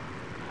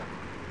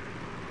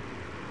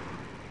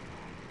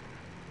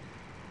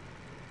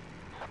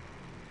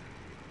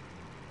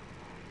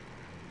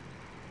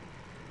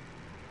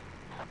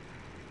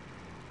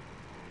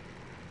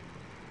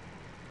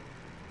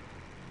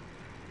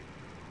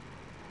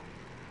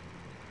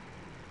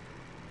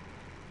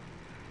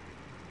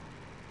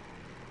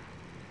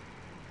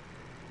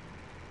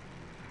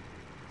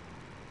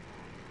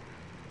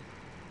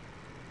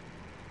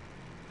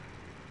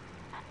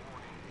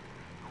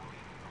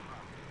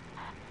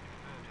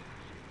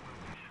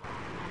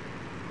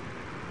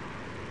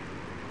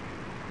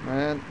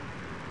 Man.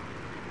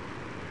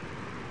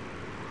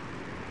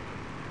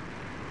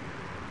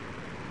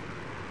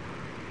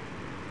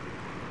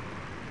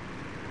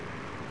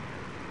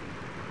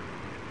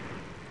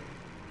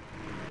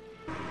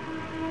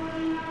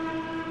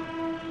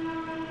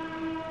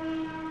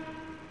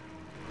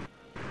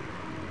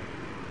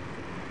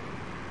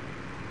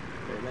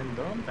 Then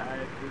don't die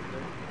with the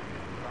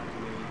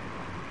family.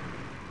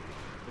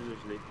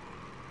 Seriously,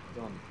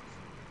 don't.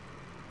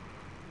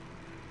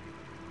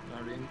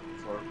 You're in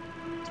for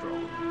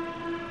trouble.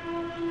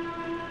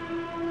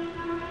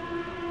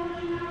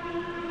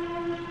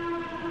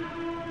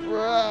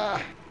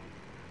 Rah!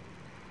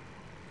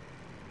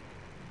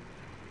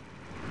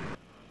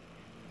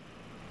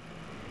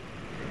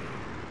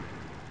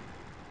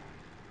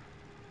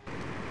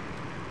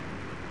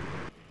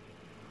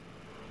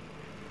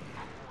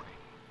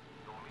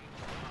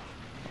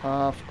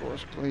 Of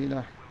course,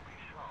 cleaner.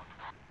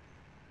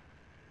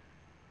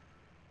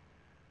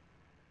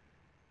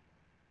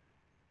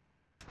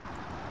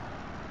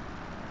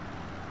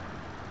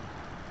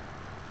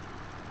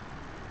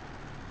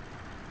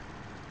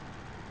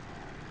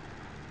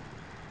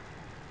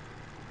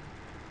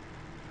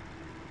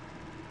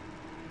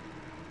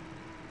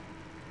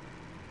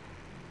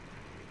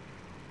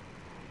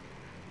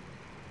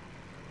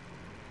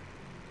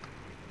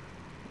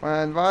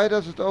 And why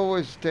does it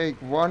always take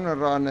one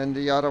run and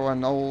the other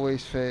one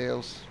always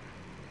fails?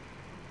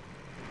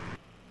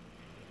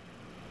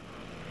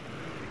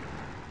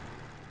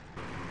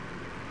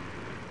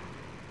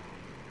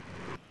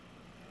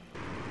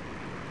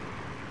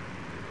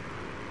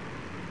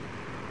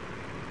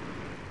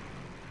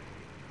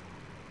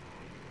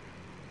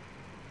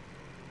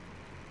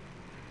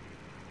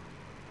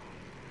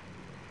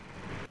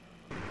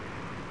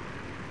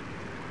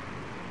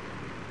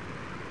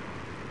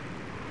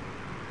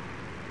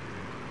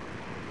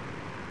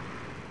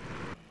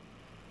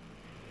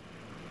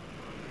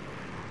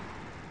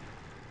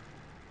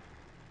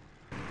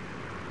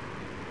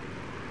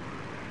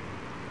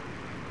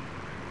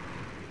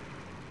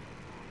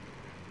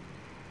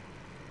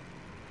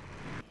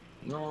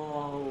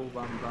 No,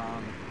 Bam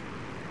Bam.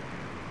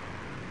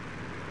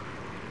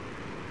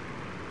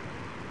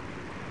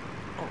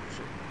 Oh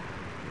shit.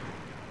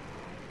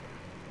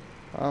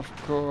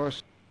 Of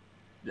course.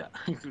 Yeah,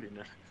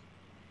 cleaner.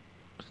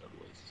 As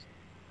always.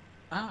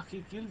 Ah,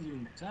 he killed you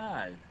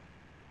inside.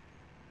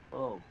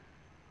 Oh.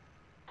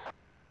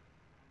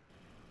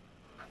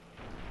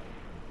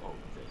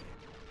 Okay.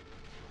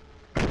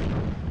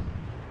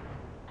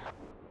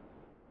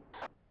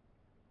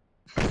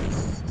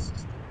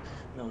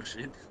 No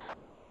shit.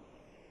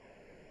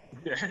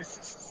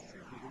 Yes.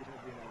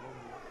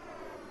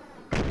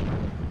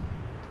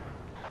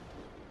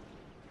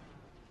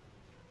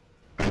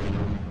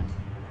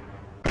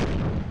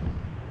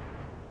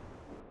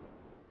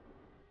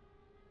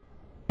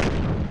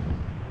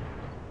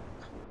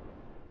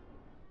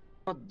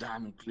 God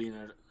damn,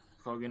 cleaner.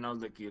 Hogging all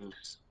the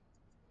kills.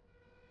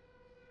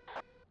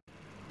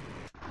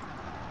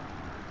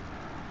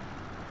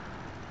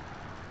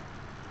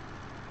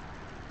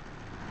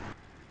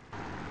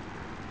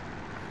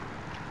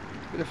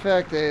 But the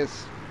fact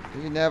is,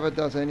 he never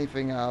does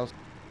anything else.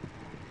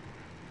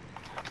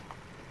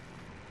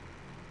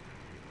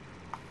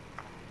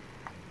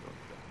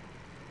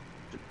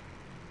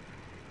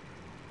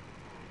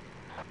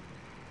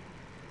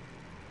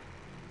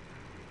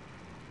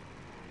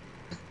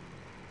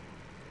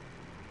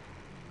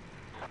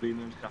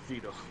 Cleaner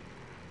Zafiro.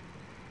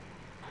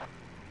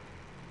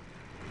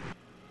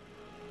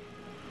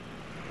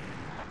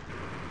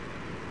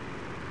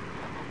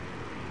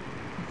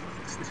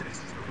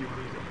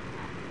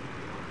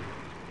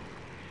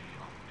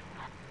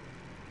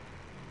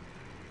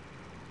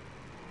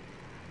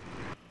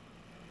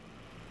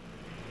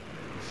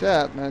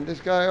 Sad, man.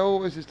 This guy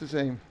always is the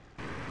same.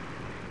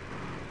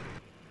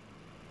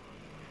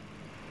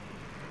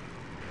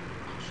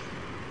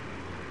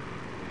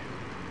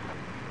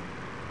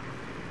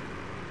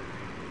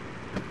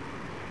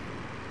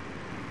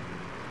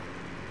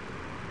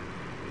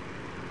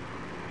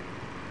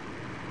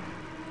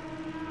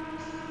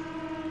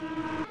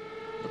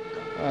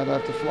 I'd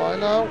have to fly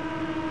now.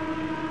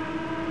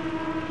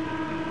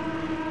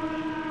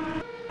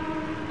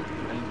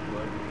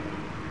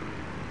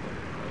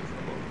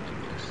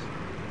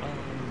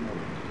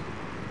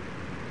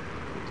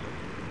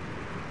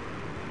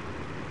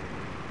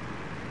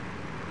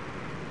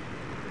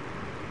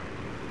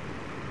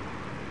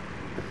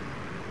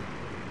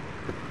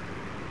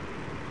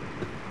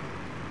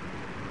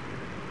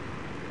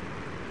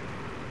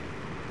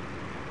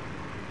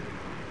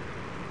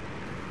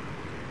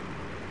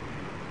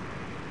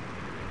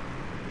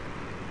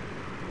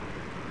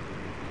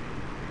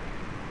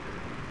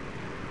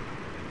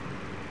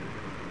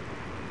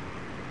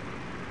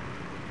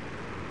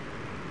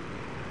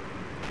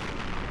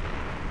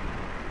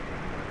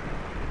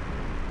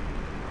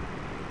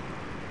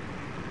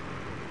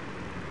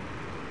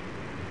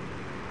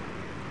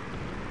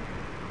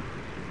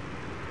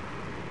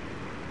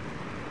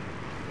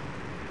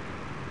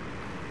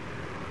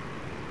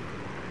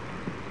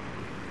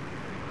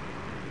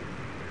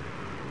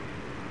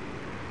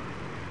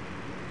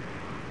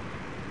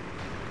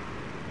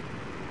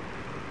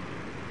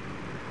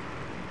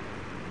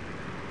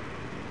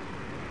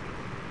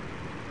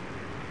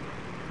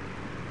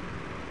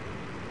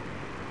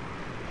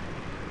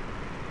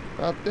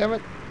 God damn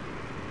it.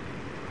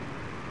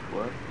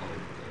 What?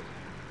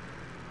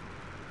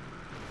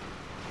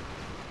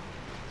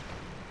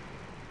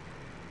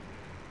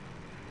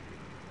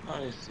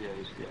 I see.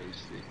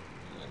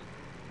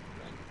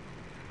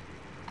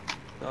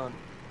 Done.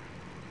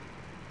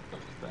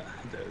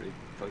 There it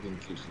fucking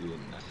kills you in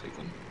a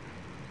second.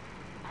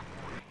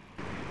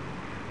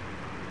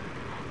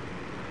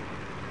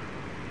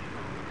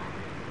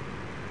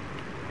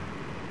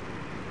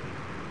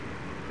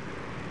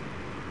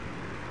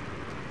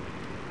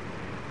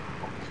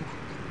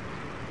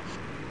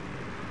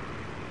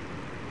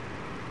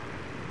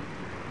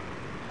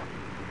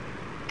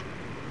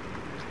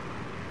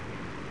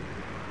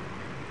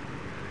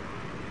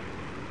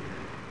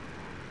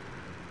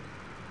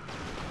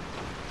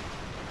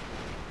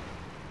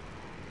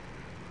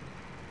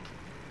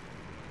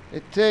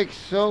 It takes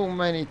so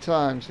many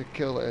times to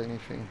kill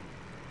anything.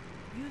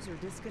 User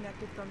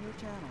disconnected from your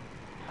channel.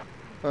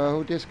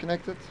 Who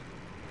disconnected?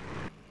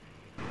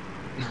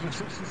 Oh,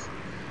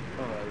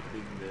 I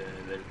think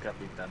the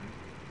Capitan.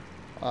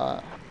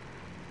 Okay,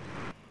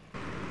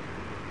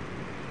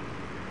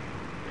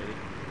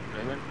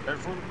 Raven,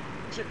 careful.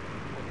 Shit.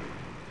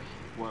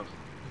 Well,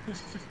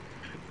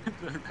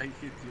 I hit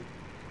you.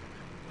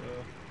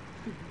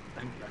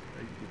 I'm glad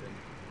I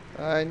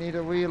didn't. I need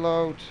a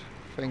reload.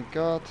 Thank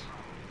God.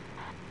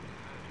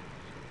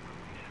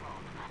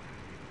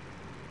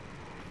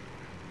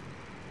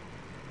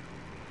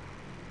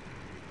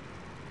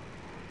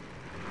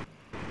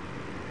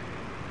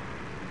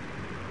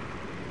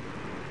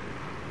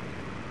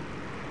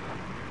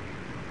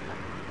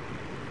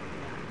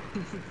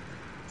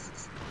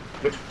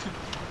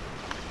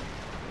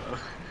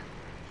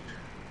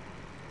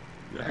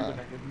 You're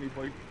gonna get me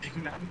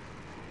pointing now.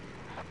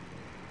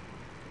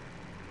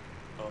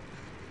 Oh. Well,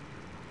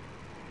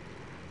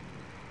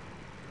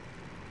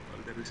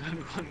 there is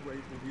only one way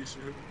to be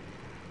sure. You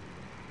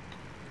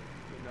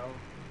know,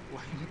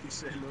 why not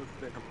sell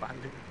out the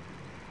panic?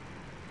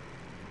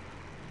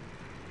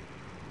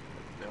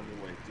 The only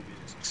way to be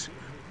sure,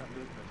 100%.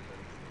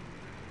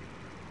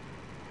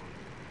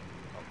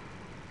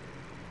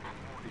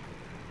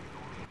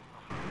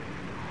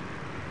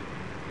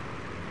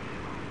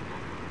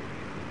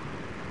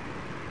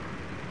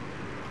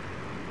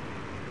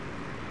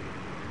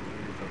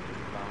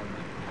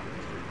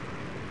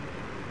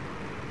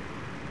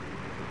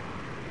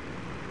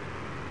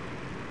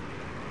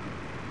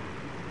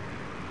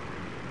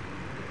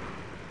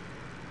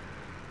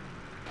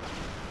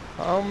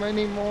 How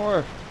many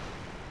more?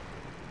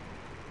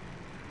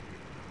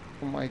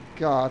 Oh my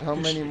God, how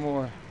many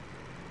more?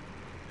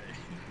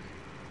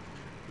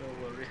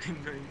 Don't worry,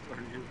 I'm going for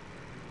you.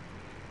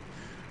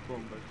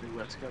 Bombardier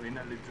was having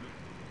a little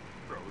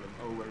problem,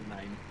 over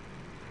 9.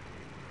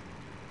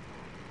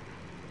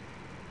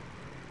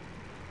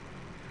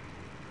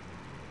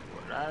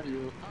 Where are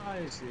you?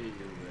 I see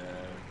you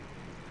there.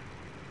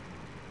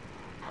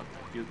 What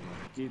a cute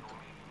mosquito.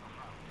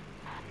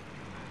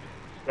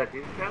 That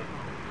is that?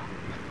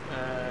 I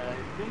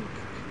think,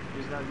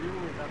 is that you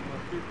with that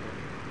mosquito?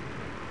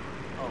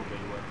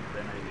 Okay, well,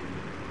 then I leave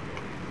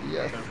you.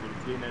 Yes. Careful,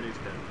 cleaner is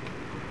there.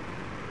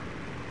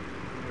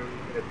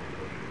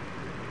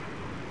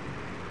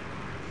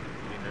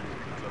 Cleaner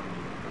is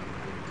coming, I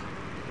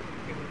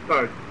think.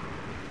 Start.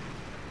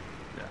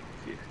 Yeah,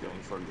 he's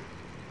going for you.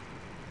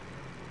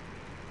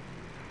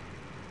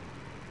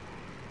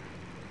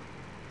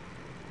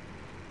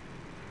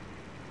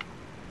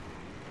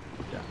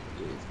 Yeah,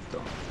 he's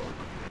done for you.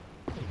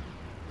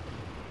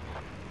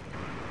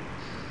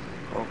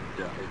 Oh,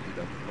 yeah, I did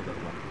that other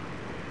one.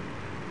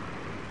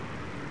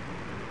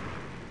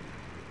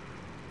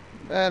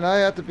 Man, I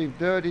had to be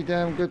dirty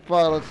damn good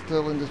pilot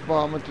still in this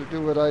bomber to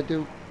do what I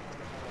do.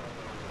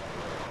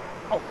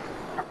 Oh,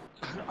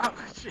 oh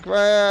shit.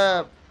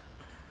 Crap!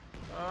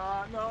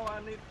 No,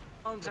 I need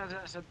bounce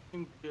as a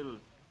team kill.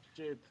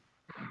 Shit.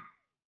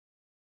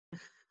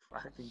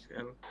 Fucking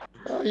hell.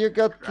 Oh, you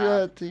got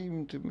Crap.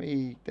 team to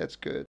me. That's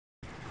good.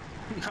 No,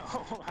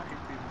 I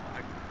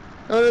didn't.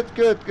 Oh, that's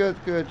good, good,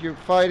 good. You're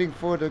fighting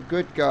for the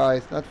good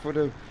guys, not for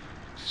the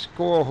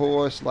score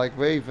horse like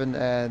Raven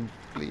and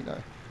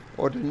Cleaner.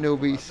 Or the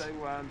newbies. But I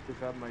want to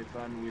have my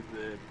fun with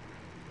the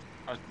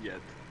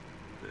Jet.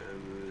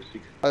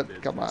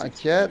 Come on,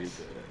 Jet.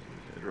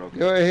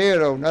 You're a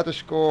hero, not a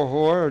score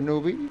whore or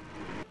newbie.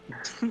 Yeah,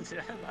 but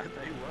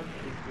I want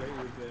to play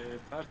with the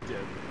Fast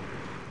Jet.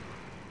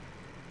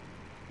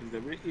 If the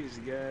British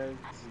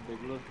gets the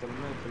glottal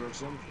metal or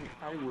something,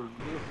 I will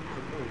give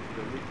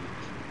the British.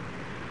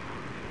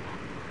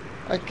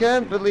 I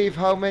can't believe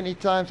how many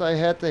times I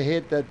had to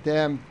hit that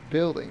damn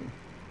building.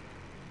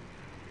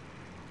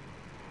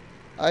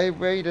 I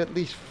raided at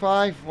least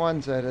 5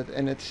 ones at it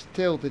and it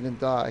still didn't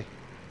die.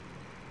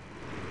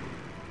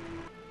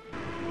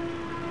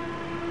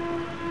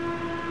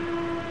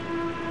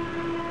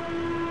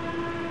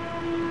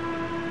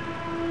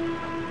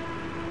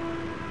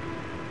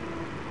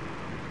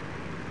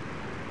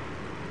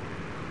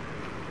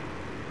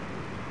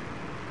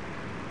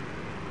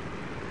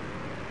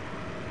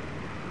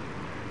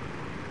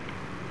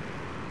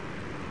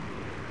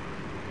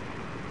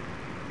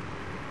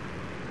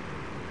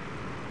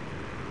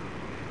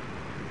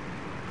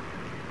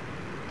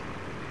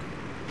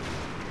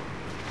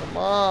 Come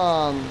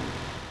on!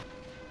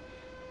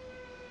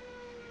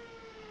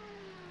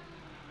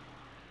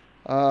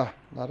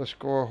 Not a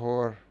score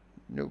whore,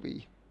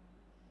 newbie.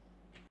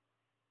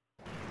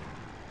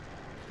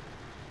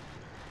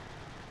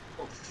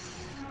 Oh,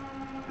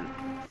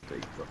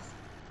 take off.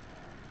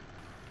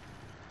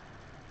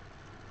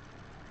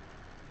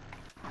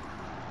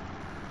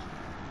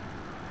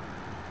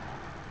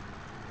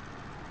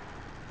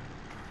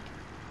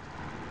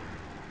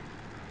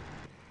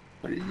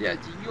 Блять,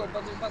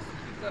 ёбаный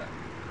москита.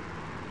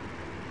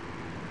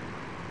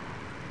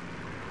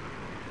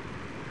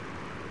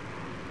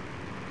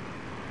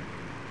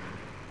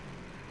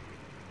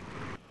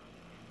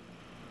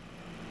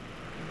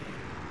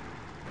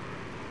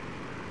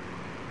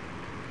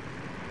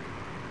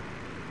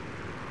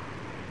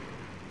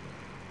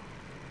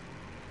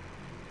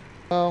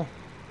 Well,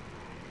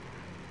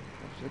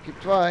 have to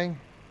keep trying.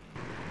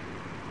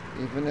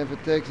 Even if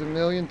it takes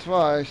 1,000,000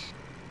 tries.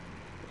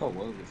 Oh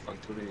well, the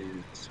factory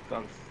is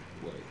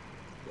halfway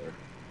there.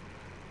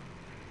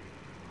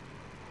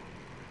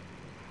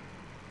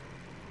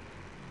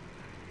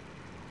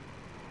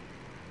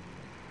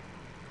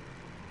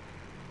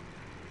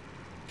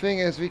 Thing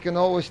is, we can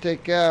always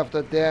take care of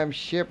that damn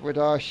ship with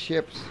our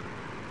ships.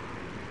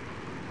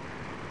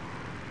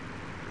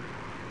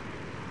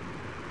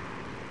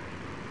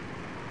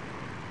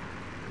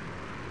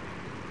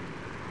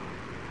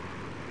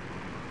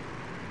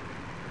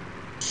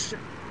 Shit.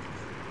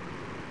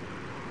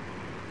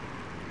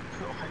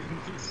 Oh, I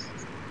missed.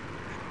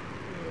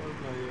 Oh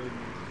my god.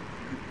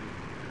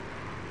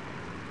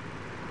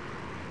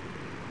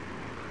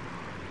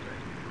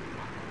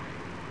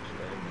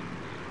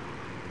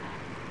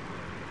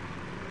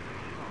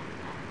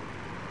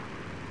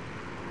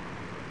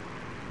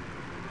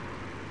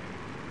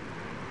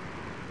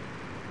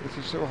 Is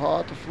it so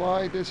hard to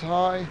fly this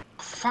high?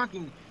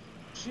 Fucking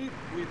shit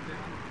with the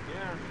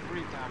air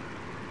free time.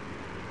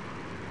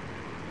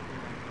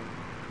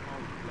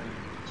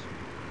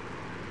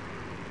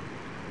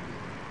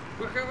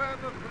 We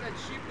have a, блядь,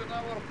 ship in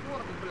our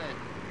port,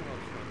 блядь.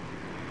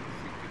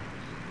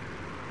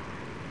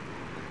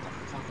 What the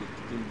fuck is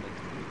doing that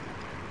free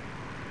time?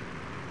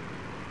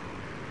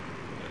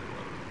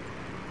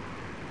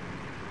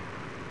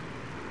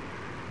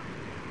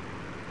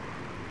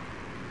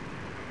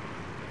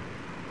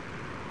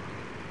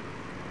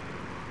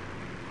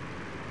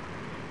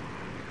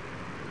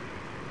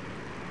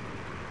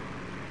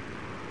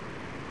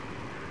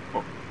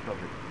 Oh,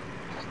 lovely.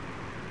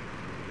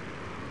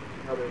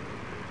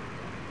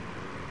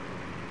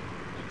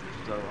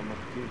 So I'm a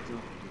mosquito,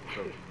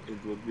 so it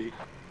would be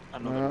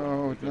another one.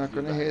 No, it's not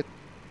gonna hit.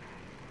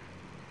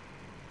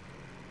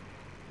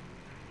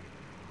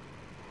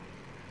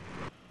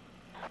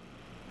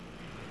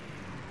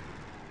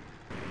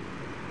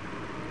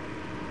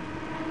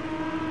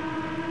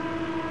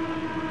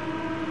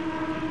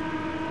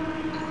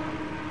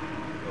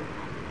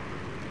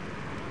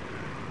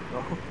 No.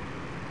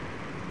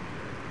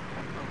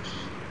 Ouch.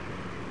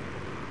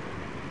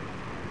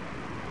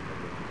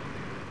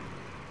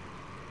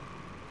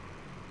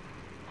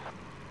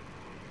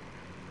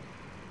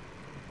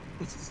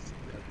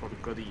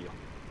 Porcaria.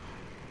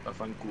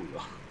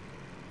 Vaffanculo.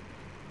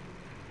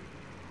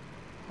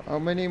 How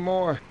many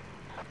more?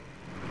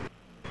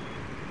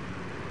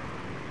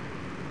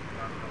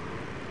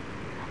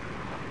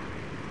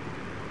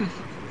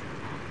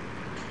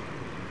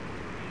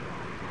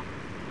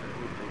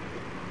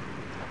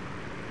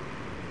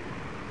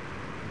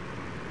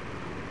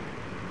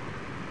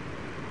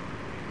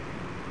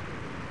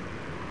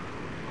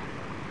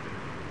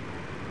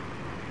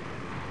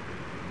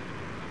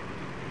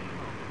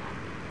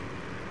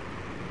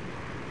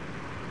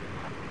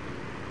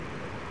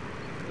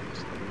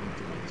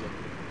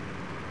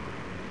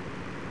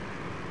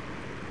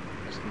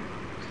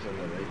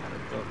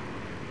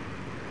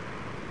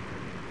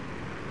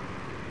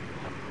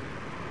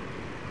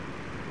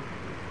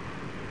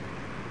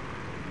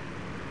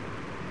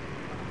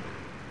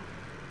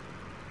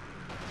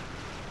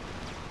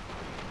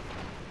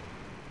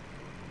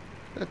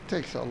 That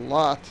takes a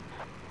lot.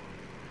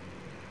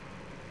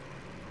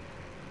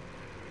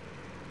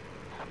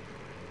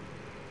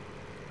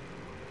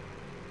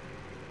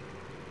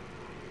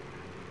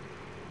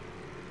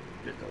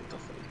 Get out of it.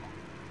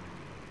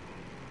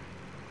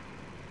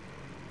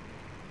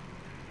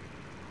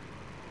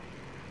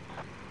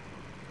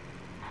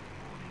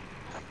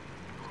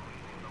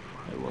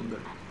 I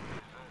wonder.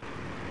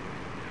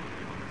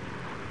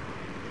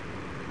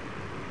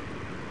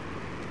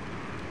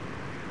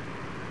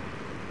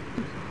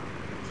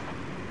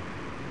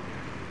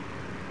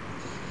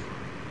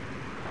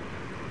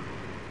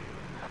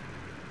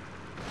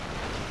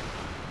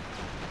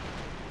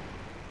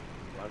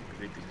 What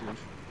critical?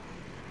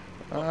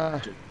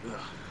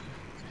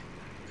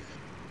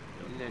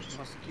 Блядь,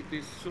 mosquito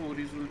is so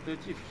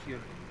результатив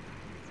here.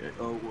 Okay.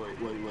 Oh wait, I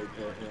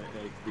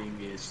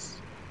think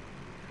it's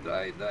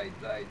Дай.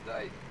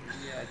 Блядь.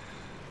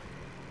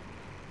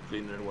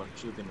 cleaner one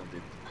shooting at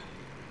it. I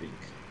think.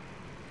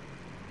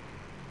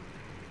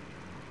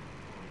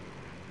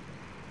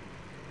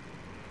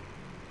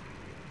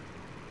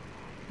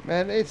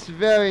 Man, it's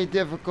very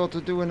difficult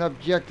to do an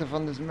objective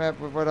on this map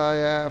with what I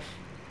have.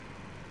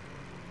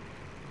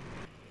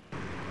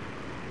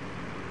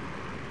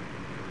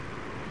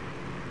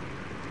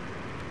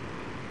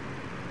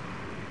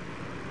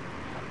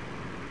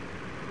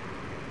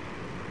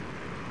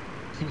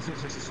 The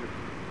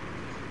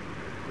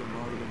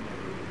more the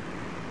merrier.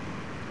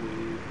 We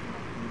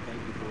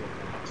thank you for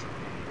watching.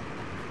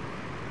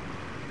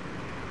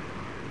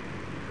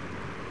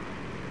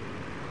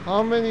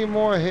 How many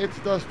more hits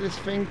does this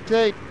thing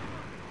take?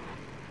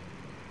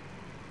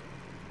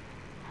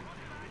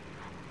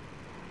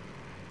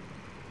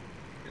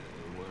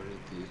 Where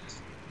it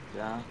is?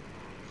 Yeah,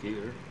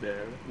 here,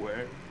 there,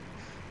 where?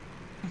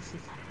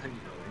 I'm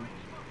going.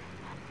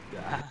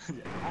 Yeah.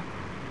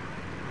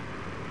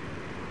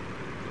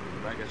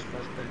 back as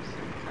fast as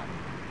they can.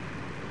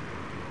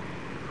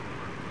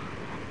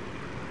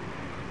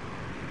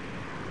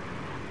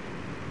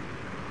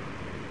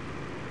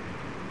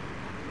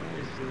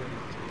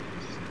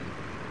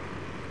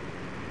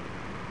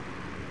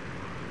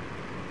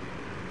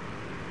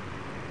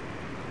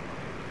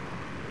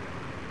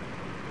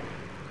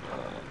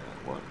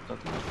 What? That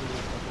was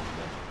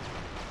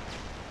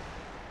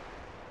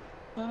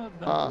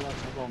that was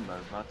a bomber,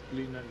 but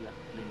cleaner, yeah,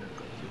 cleaner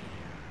continue.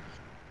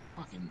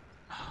 Fucking.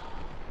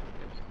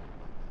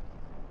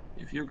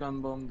 If you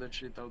can bomb the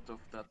shit out of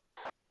that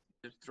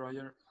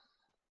destroyer.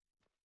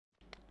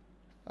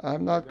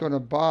 I'm not gonna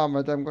bomb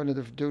it. I'm gonna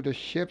do the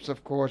ships,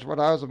 of course. What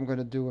else am I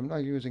gonna do? I'm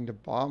not using the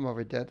bomb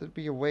over there. That'd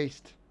be a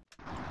waste.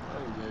 Well,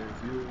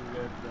 if you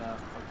get the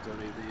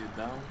factory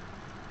down.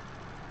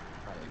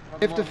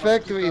 If the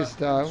factory is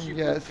down,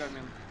 yes. Then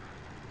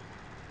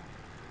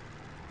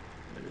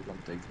you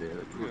can take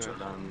the cruiser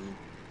and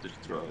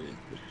destroy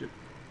the ship.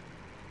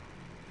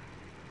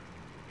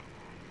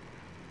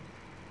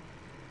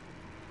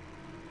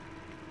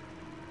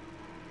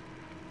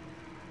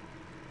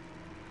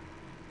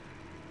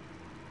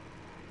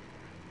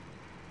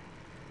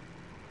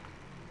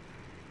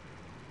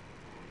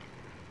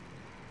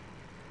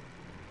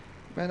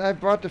 Man, I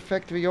brought the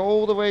factory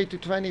all the way to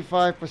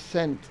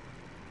 25%.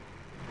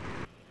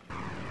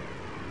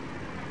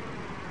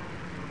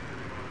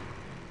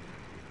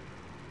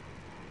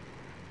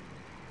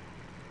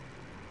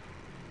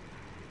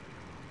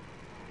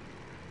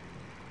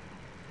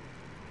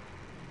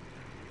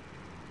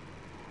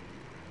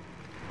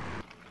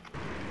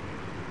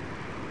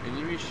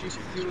 Enemy ship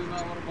still in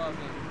our base.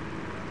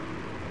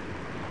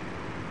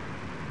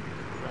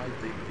 Right,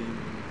 taking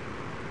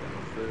one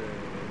of the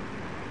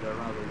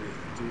radar with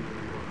two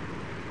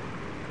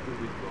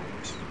big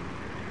bombs.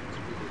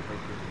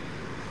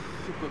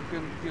 Сука,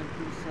 can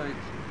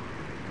inside.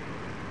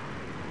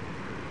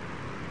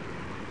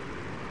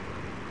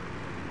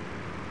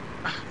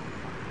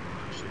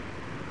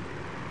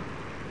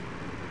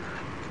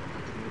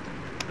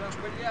 Да,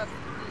 блядь,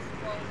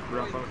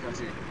 Rafael has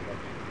it.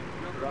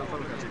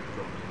 Rafael has it.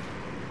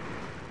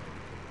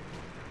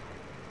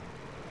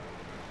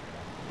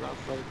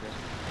 Rafael has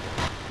it.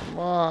 Come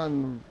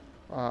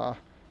on.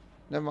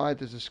 Never mind,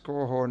 there's a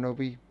score horn,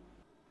 Obi.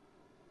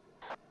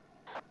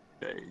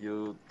 Okay,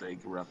 you take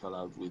Rafael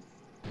out with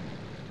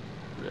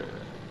the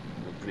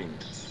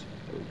prints.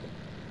 Okay.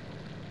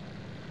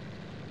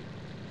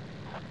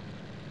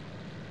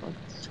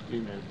 What's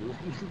Cleaner doing?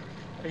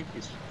 Hey,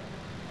 he's...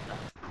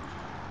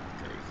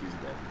 Okay, he's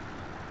dead.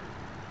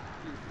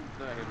 He's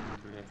dying,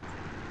 блядь.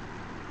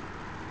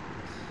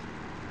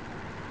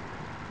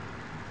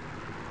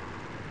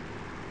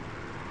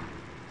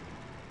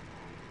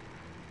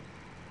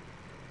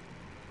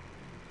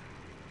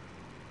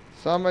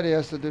 Somebody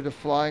has to do the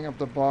flying of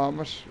the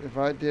bombers. If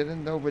I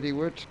didn't, nobody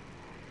would.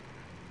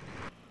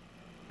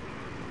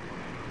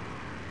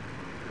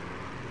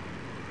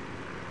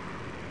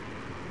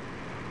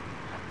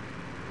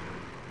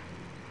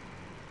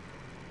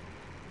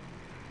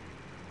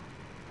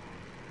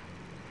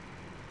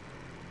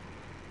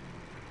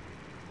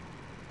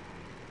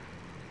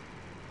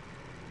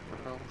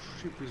 Our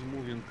ship is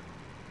moving.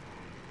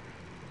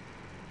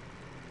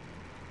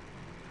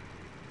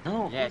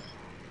 No, Yes.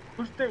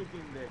 who's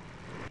taking the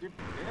ship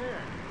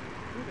there?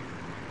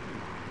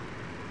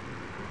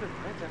 Who's the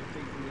better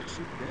taking the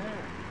ship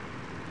there?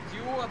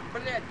 Идиот,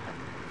 блядь!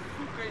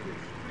 Сука,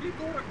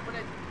 придурок,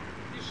 блядь!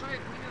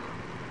 Мешает мне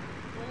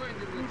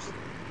блядь.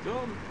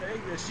 Don't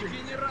take the ship.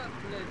 Дегенерат,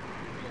 блядь!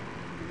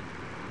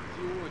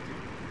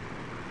 Идиотик.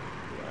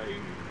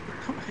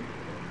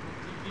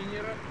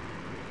 Дегенерат.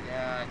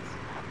 Блядь.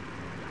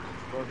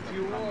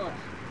 Идиот.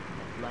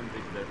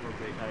 Atlantic, they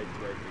hide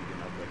right in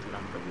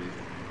Atlanta with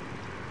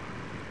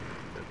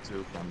the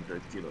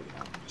 200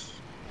 kilograms.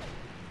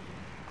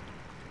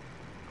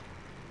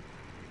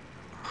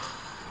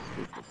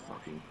 Who's the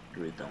fucking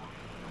Greta?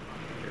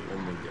 Okay, let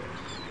me guess.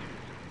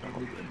 Some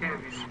of the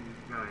names.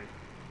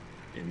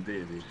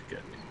 Indeed, it's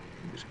Kevin.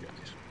 This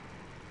guys.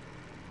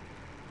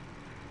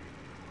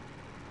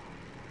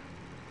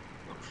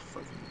 Oh,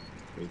 fucking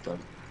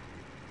retard.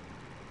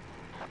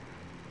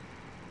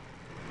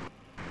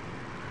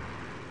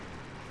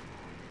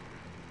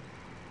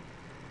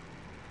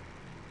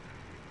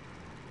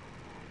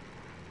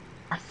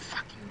 Ah,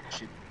 fucking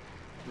shit.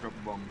 Drop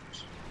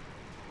bombs.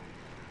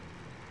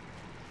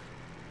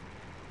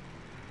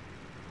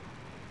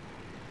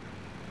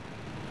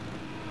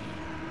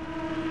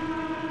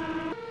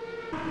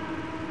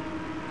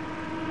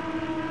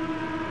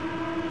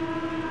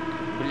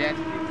 Блядь,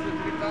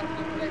 фикс-ретард,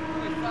 ну, блядь,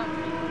 мой сам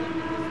ничего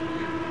не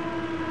рискует.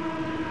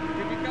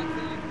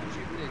 Камикадзе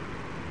ебучий, блядь.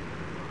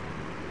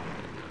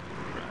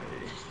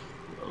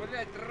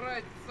 Блядь,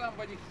 right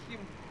somebody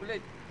him,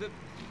 блядь, that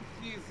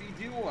he is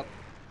idiot.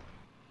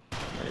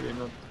 Maybe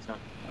not.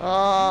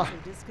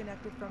 User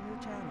disconnected from your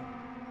channel.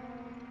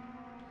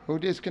 Who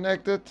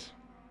disconnected?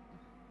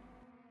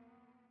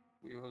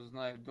 We was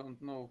I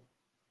don't know.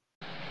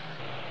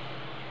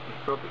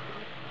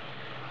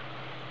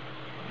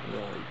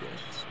 Yeah, I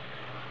guess.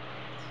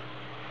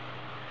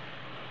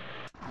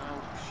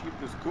 ship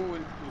is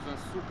going to the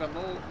suka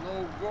no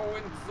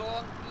going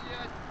zone,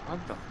 блядь. What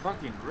the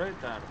fucking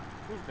retard?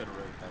 Who's the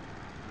retard?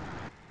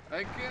 I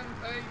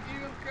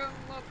even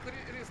cannot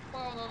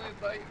respawn on it.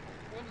 I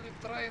only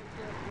trying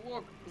to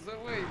block the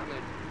way,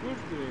 блядь.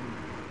 Who's doing?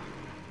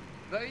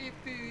 Да и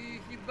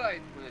he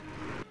died, блядь.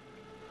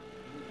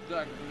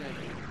 Так, блядь.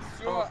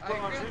 Все, Of I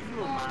course, can it's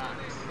Blue spawn on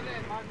Max. it,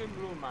 блядь. Fucking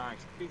Blue Max,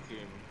 pick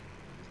him.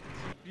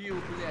 Дебил,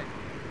 блядь.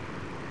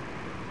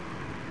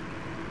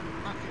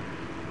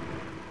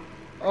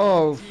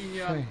 Oh,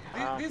 Кретинян.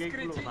 This kick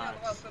Blue кретинян Max.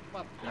 was that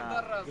map. Yeah,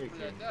 Пидорас, kick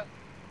блядь, him. а.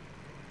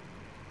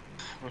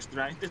 Was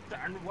trying to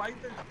turn. Why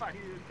the fuck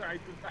you try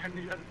to turn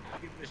your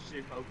fucking the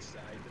ship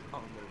outside?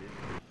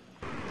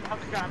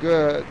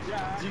 good.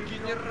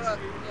 Дегенерат,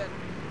 блядь.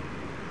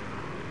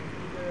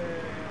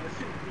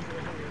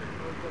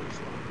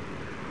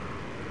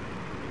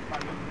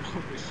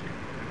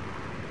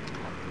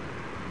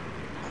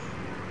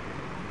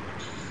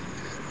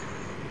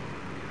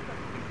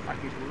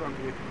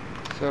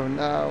 So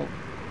now,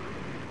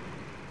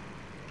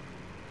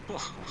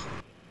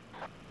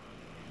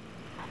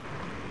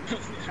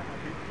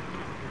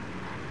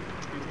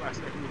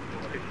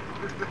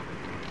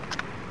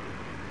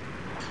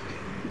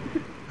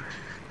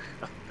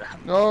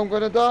 no, I'm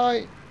gonna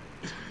die.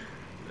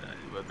 Yeah,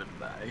 you better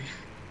die.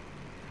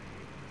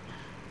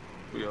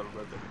 We all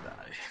better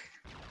die.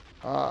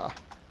 Ah,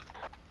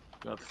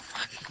 God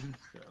fucking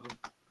hell.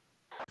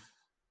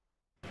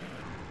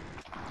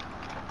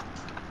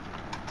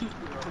 You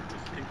all the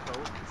ship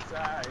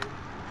outside.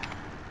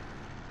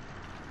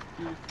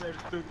 You first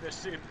took the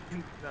ship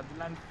into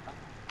Atlanta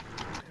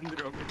and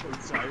drove it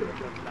outside and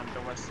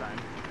Atlanta was sank.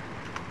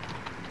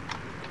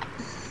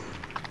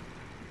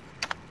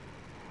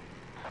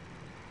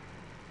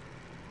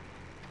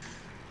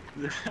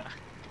 Yes.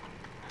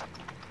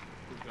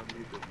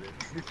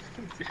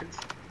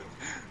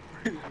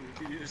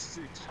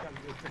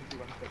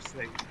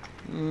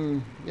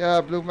 621%.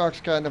 yeah, Blue Max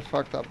kind of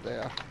fucked up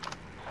there.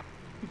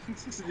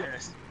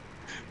 Yes,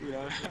 we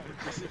are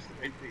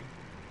participating.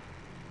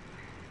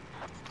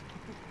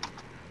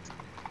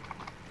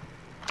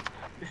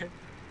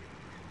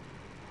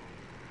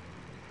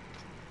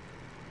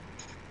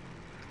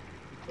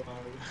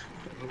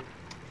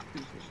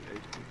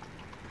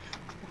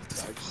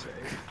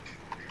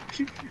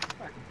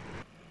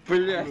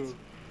 Блядь.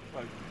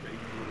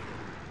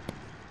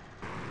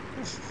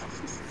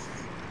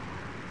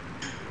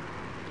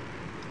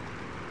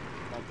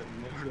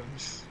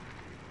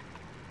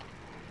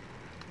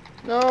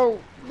 No,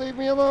 leave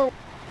me alone.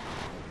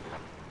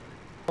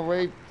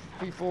 Wait,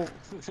 people.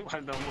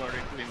 Well, don't worry,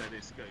 cleaner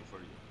is going for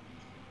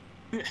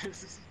you.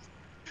 Yes.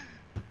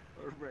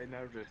 Or right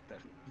now,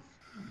 restart.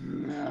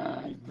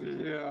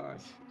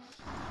 Блядь.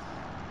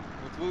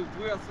 Вот вы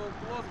so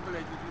close,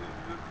 блядь,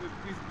 ты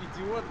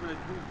идиот,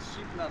 блядь, будет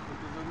щит нахуй,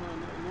 ты за no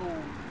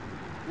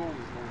go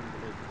zone,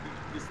 блядь,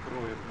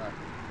 destroyer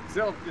нахуй.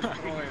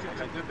 Self-destroyer,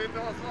 блядь, а ты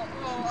этого вот,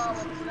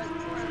 блядь,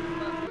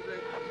 нахуй,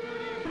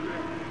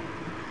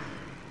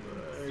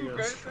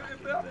 блядь, сука,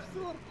 это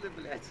абсурдно,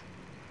 блядь.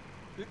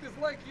 It is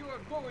like you are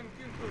going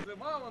into the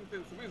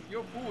mountains with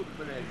your food,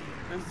 блядь,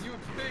 and you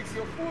take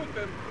your food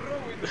and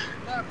throw it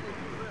нахуй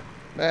to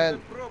the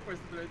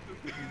пропасть, блядь.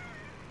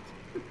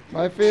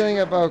 My feeling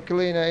about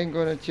Kalina ain't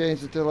gonna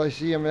change until I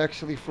see him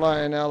actually fly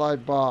an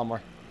Allied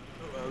bomber.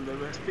 Well, the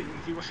best thing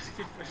he was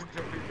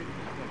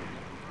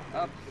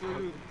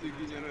Absolute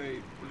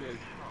degenerate, блядь.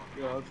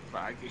 God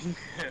fucking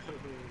hell.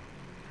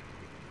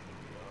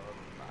 God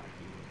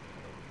fucking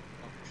hell.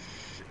 Oh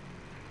shit.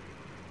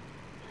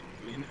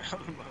 Clean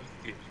almost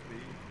kills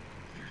me.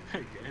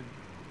 Again.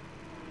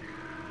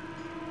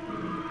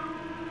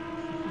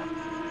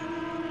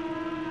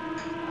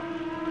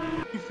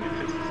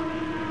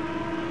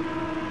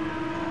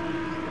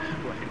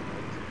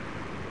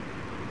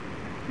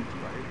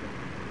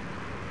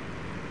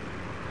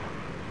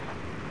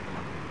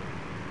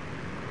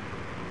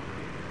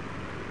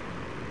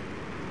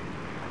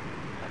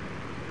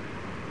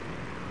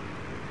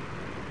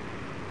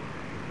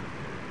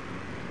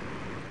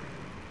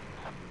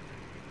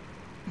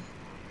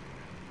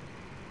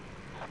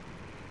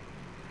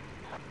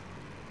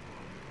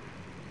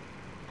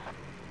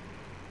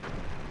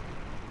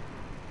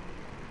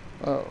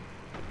 Oh.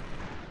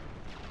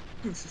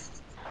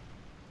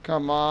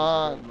 Come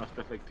on. Most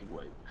effective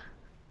way.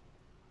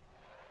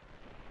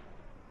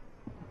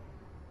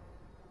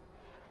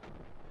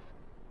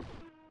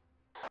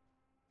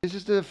 This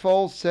is the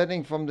default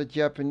setting from the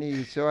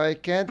Japanese, so I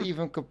can't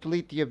even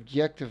complete the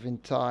objective in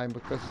time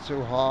because it's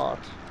so hard.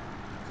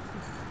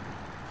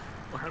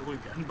 Or we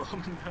can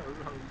bomb the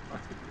wrong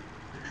button.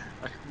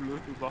 I blew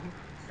the bomb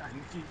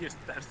and he just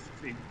starts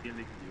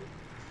killing you.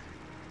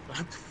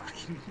 What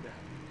fucking hell?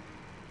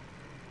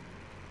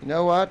 You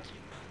know what?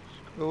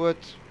 Screw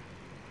it.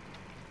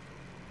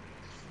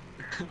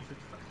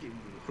 Fucking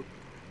blew.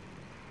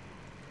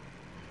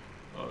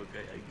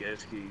 Okay, I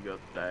guess he got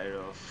tired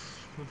of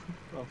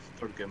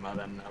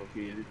Torquemada and now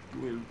he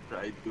will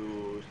try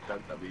to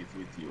start a beef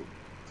with you.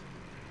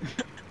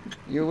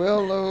 You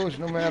will lose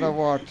no matter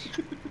what.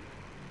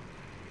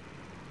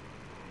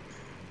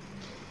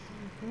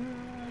 Это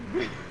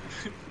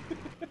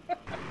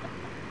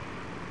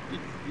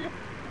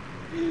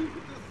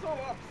so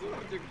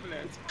absurd,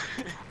 блядь.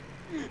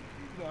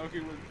 No, he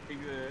will take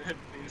the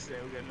Prince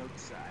Eugen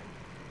outside.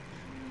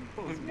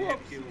 Oh, It's Nick,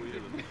 absurd, he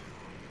will. блядь.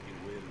 He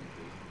will do.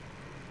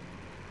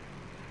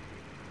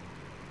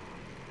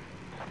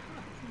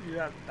 You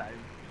have time.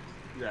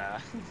 Yeah.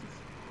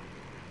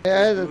 Yeah,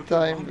 at the Look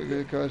time around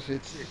the- because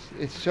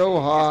it's so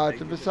hard.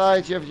 And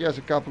besides, you have just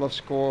a couple of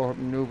score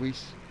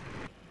newbies.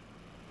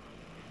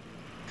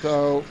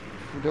 So,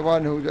 for the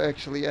one who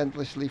actually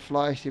endlessly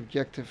flies the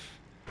objective.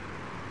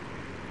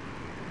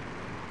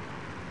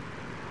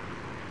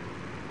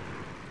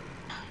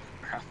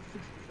 Crap.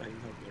 I know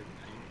their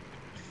name.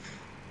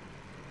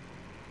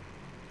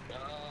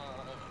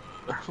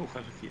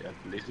 Well, yeah, at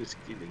least it's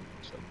killing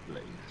some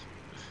planes.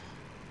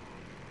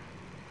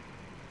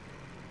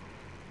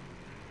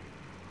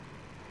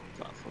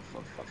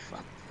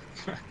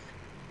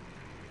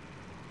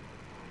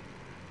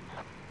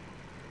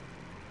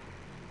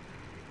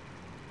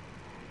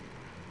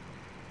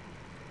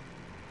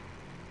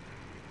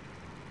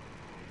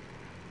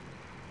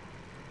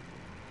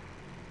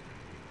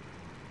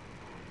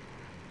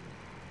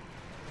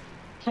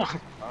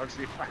 Fuck.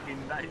 Oxley fucking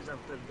dies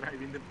after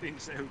driving the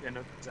Prince Eugen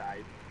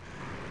outside.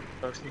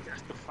 Oxley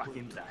has to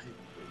fucking die.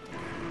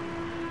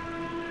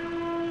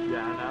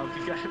 Yeah, now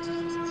he has to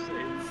do the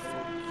same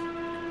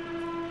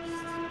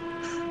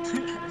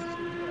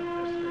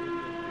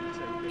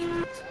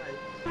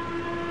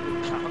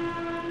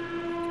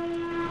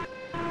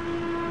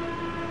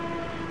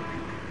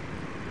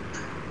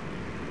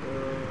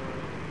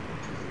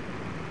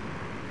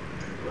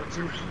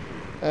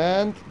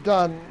And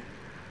done.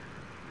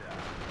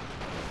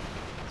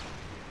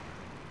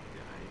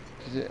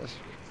 Yes.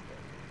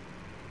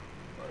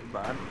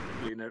 But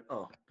Cleaner,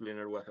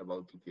 Cleaner was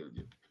about to kill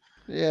you.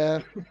 Yeah.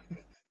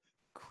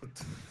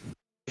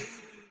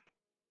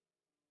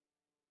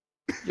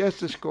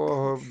 Just a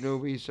score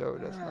newbie, so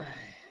that's not.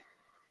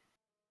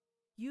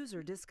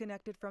 User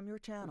disconnected from your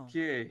channel.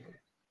 Okay.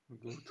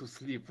 Go to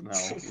sleep now.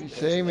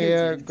 Same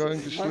here,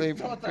 going to sleep.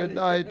 Good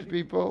night,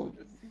 people.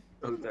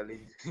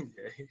 Totally.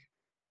 Okay.